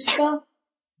 level 2 spell.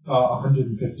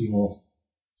 150 gold.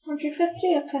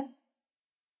 150? Okay.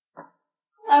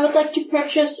 I would like to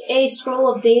purchase a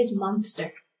scroll of Days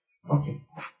Monster. Okay.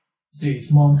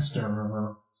 Days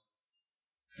Monster.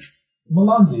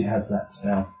 Melanzi has that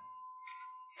spell.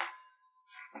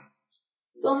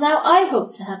 Well, now I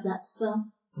hope to have that spell.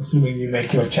 Assuming you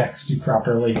make your checks to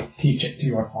properly teach it to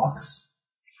your fox.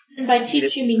 And by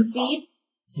teach you mean feed?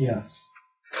 Yes.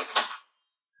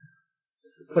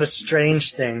 What a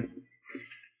strange thing.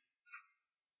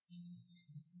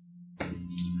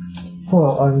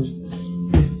 Well,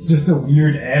 it's just a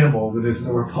weird animal that is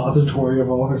the repository of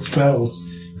all her spells.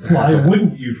 Why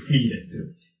wouldn't you feed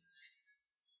it?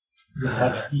 Just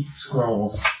have it eat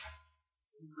scrolls.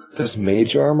 Does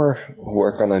Mage Armor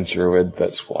work on a druid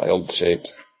that's wild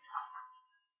shaped?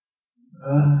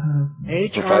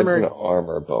 Mage Provides an armor,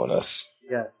 armor bonus,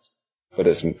 yes. but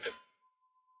it's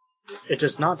It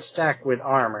does not stack with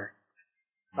armor.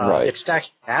 Right. It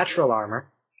stacks with natural armor.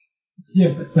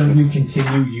 Yeah, but then you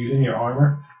continue using your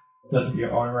armor. Doesn't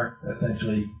your armor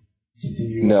essentially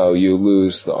continue? no, you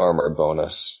lose the armor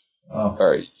bonus. Oh.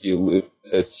 Or you lose.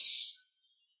 It's.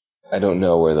 I don't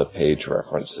know where the page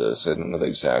reference is. I don't know the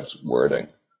exact wording,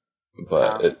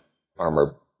 but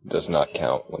armor does not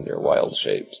count when you're wild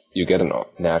shaped. You get a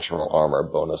natural armor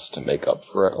bonus to make up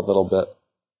for it a little bit.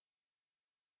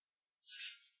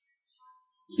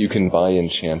 You can buy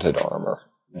enchanted armor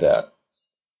that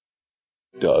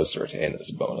does retain this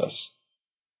bonus.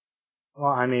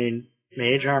 Well, I mean,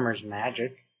 mage armor's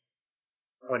magic.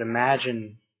 I would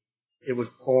imagine it would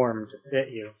form to fit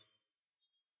you.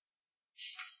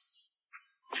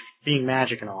 Being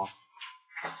magic and all.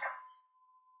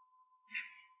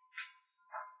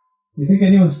 You think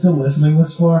anyone's still listening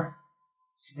this far?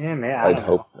 Yeah, man. I'd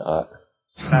hope not.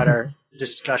 About our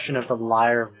discussion of the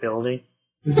lyre of building.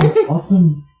 It's an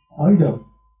awesome item.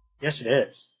 Yes, it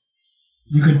is.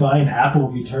 You could buy an apple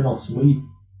of eternal sleep.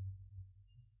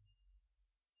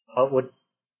 What would...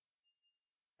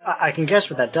 I can guess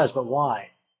what that does, but why?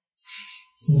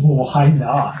 Why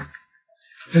not?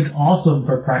 It's awesome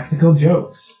for practical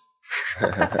jokes.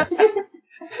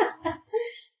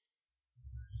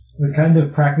 The kind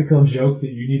of practical joke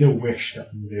that you need a wish to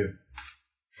undo.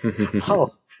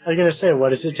 Oh, I was gonna say, what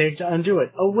does it take to undo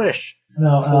it? A wish.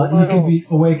 No, you can be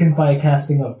awakened by a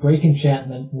casting of Break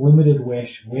Enchantment, Limited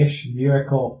Wish, Wish,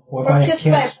 Miracle, or by a kissed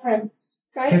by a prince,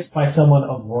 right? kissed by someone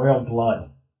of royal blood.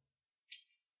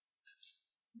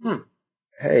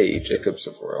 Hey, Jacob's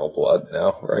of royal blood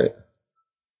now, right?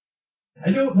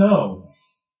 I don't know.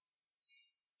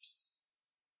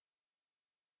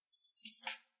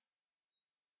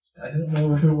 I don't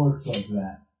know if it works like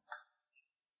that.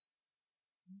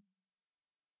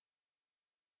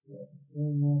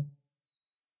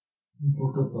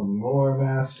 Book of the Lore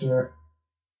Master.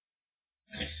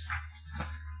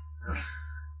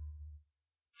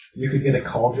 You could get a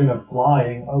Cauldron of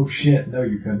Flying. Oh shit, no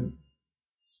you couldn't.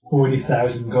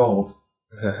 40,000 gold.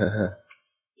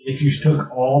 If you took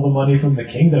all the money from the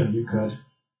kingdom, you could.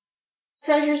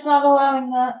 Treasure's not allowing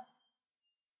that.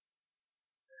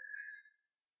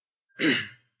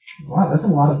 Wow, that's a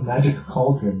lot of magic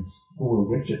cauldrons for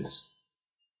witches.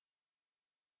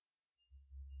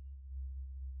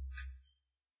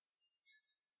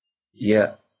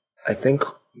 Yeah, I think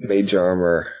mage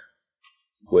armor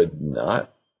would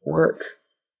not work.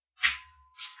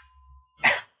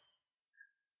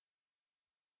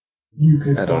 You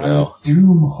could I don't buy know. a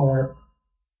Doom Harp.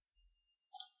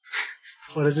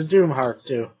 What does a Doom Harp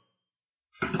do?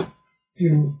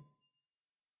 Doom.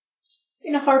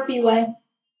 In a harpy way.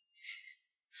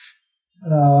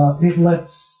 It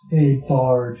lets a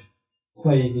bard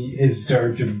play his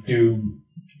Dirge of Doom,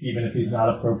 even if he's not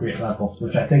appropriate level,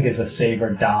 which I think is a save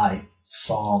or die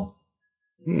song.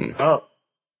 Oh.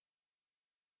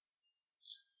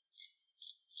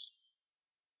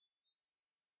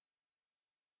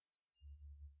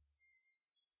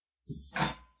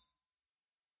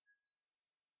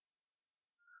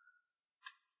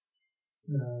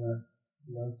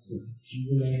 Lots of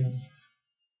jubilee.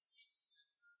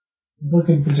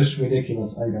 Looking for just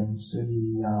ridiculous items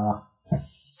in the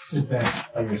Advanced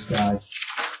Player's Guide.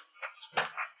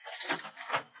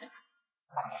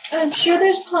 I'm sure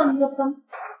there's tons of them.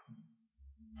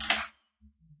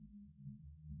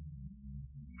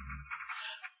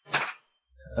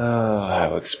 Oh,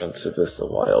 how expensive is the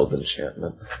wild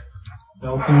enchantment?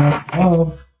 Belter of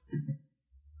Love.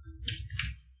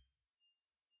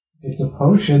 It's a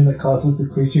potion that causes the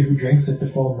creature who drinks it to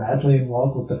fall madly in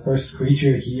love with the first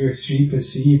creature he or she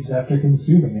perceives after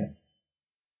consuming it.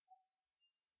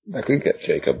 I could get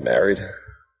Jacob married.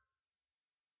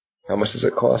 How much does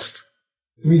it cost?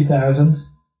 3,000.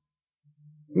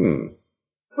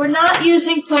 We're not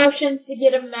using potions to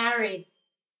get him married.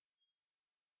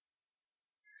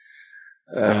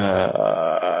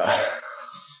 I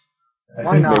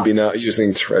Why think not? maybe not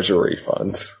using treasury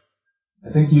funds. I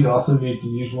think you'd also need to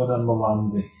use one on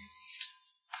Melanzi.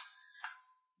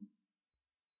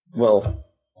 Well,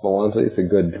 Melanzi is a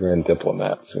good grand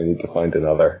diplomat, so we need to find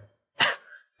another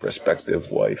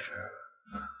prospective wife.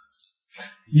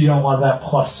 You don't want that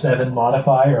 +7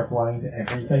 modifier applying to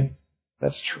everything?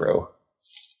 That's true.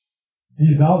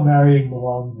 He's not marrying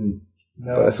Melanzi.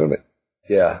 But No. I sort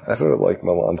of like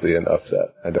Melanzi enough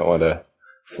that I don't want to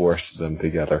force them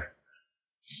together.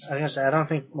 I was gonna say, I don't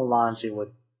think Melanzi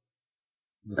would.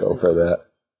 Go for that.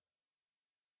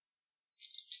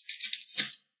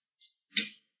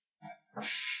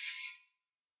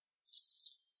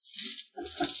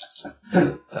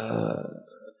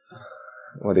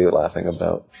 What are you laughing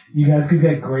about? You guys could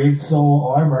get Grave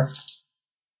Soul armor.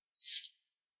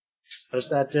 What does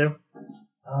that do?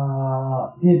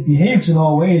 It behaves in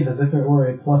all ways as if it were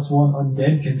a +1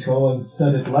 undead controlling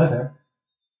studded leather,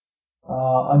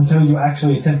 until you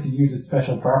actually attempt to use its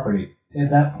special property.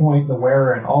 At that point, the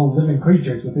wearer and all living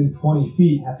creatures within 20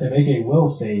 feet have to make a will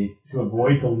save to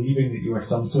avoid believing that you are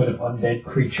some sort of undead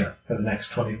creature for the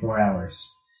next 24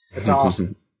 hours. It's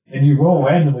awesome. And you roll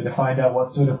randomly to find out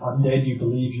what sort of undead you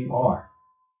believe you are.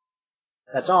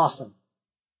 That's awesome.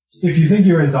 If you think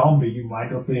you're a zombie, you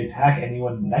mindlessly attack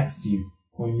anyone next to you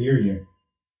or near you.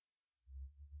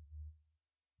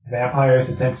 Vampires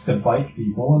attempt to bite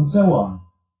people, and so on.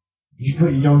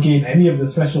 But you don't gain any of the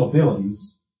special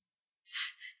abilities.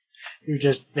 You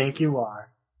just think you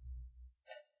are.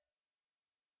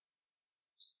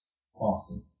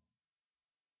 Awesome.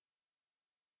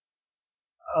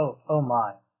 Oh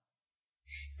my.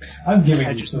 I'm giving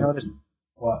I you just some... noticed.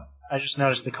 What? I just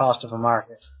noticed the cost of a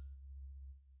market.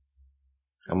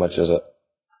 How much is it?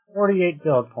 48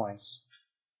 build points.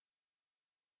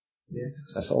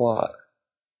 That's a lot.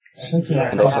 I think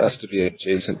Yeah, And also has to be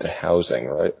adjacent to housing,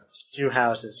 right? 2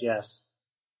 houses, yes.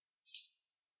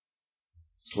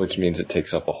 Which means it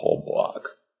takes up a whole block.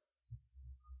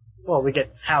 Well, we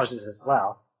get houses as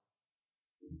well.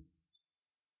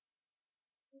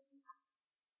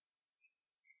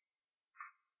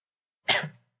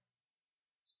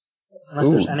 Unless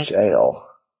Ooh, there's any. jail.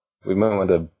 We might want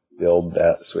to build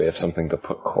that so we have something to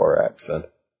put Korax in.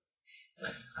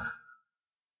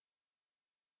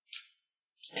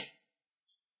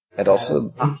 And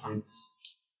also,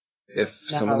 if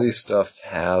some of these stuff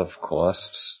have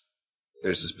costs,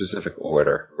 there's a specific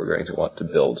order we're going to want to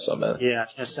build some in. Yeah, I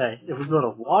was gonna say, if we go to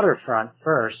waterfront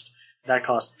first, that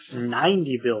costs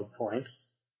 90 build points.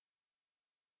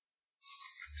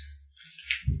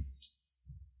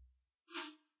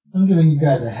 I'm giving you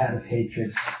guys a hat of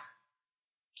hatreds.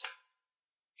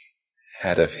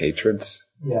 Hat of hatreds?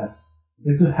 Yes.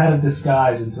 It's a hat of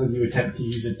disguise until you attempt to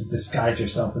use it to disguise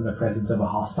yourself in the presence of a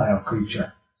hostile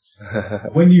creature.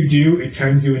 When you do, it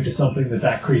turns you into something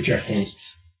that creature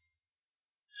hates.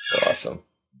 Awesome.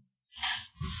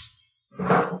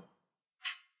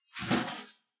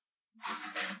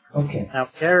 Okay. Now,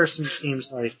 garrison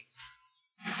seems like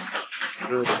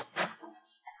good.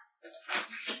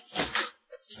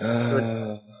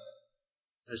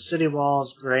 There's city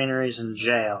walls, granaries, and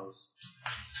jails.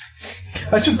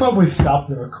 I should probably stop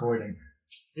the recording.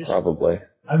 Probably.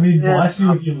 I mean, Yeah. bless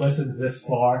you if you listened this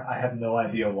far. I have no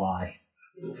idea why.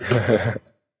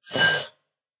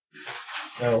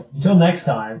 So, until next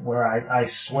time, where I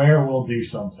swear we'll do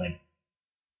something.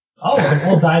 Oh, they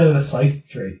all died of the scythe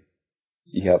tree.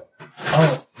 Yep.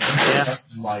 Oh, Yeah.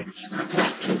 that's Mike.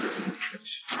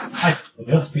 It'll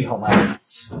just be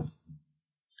hilarious.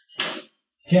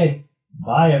 Okay,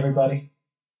 bye everybody.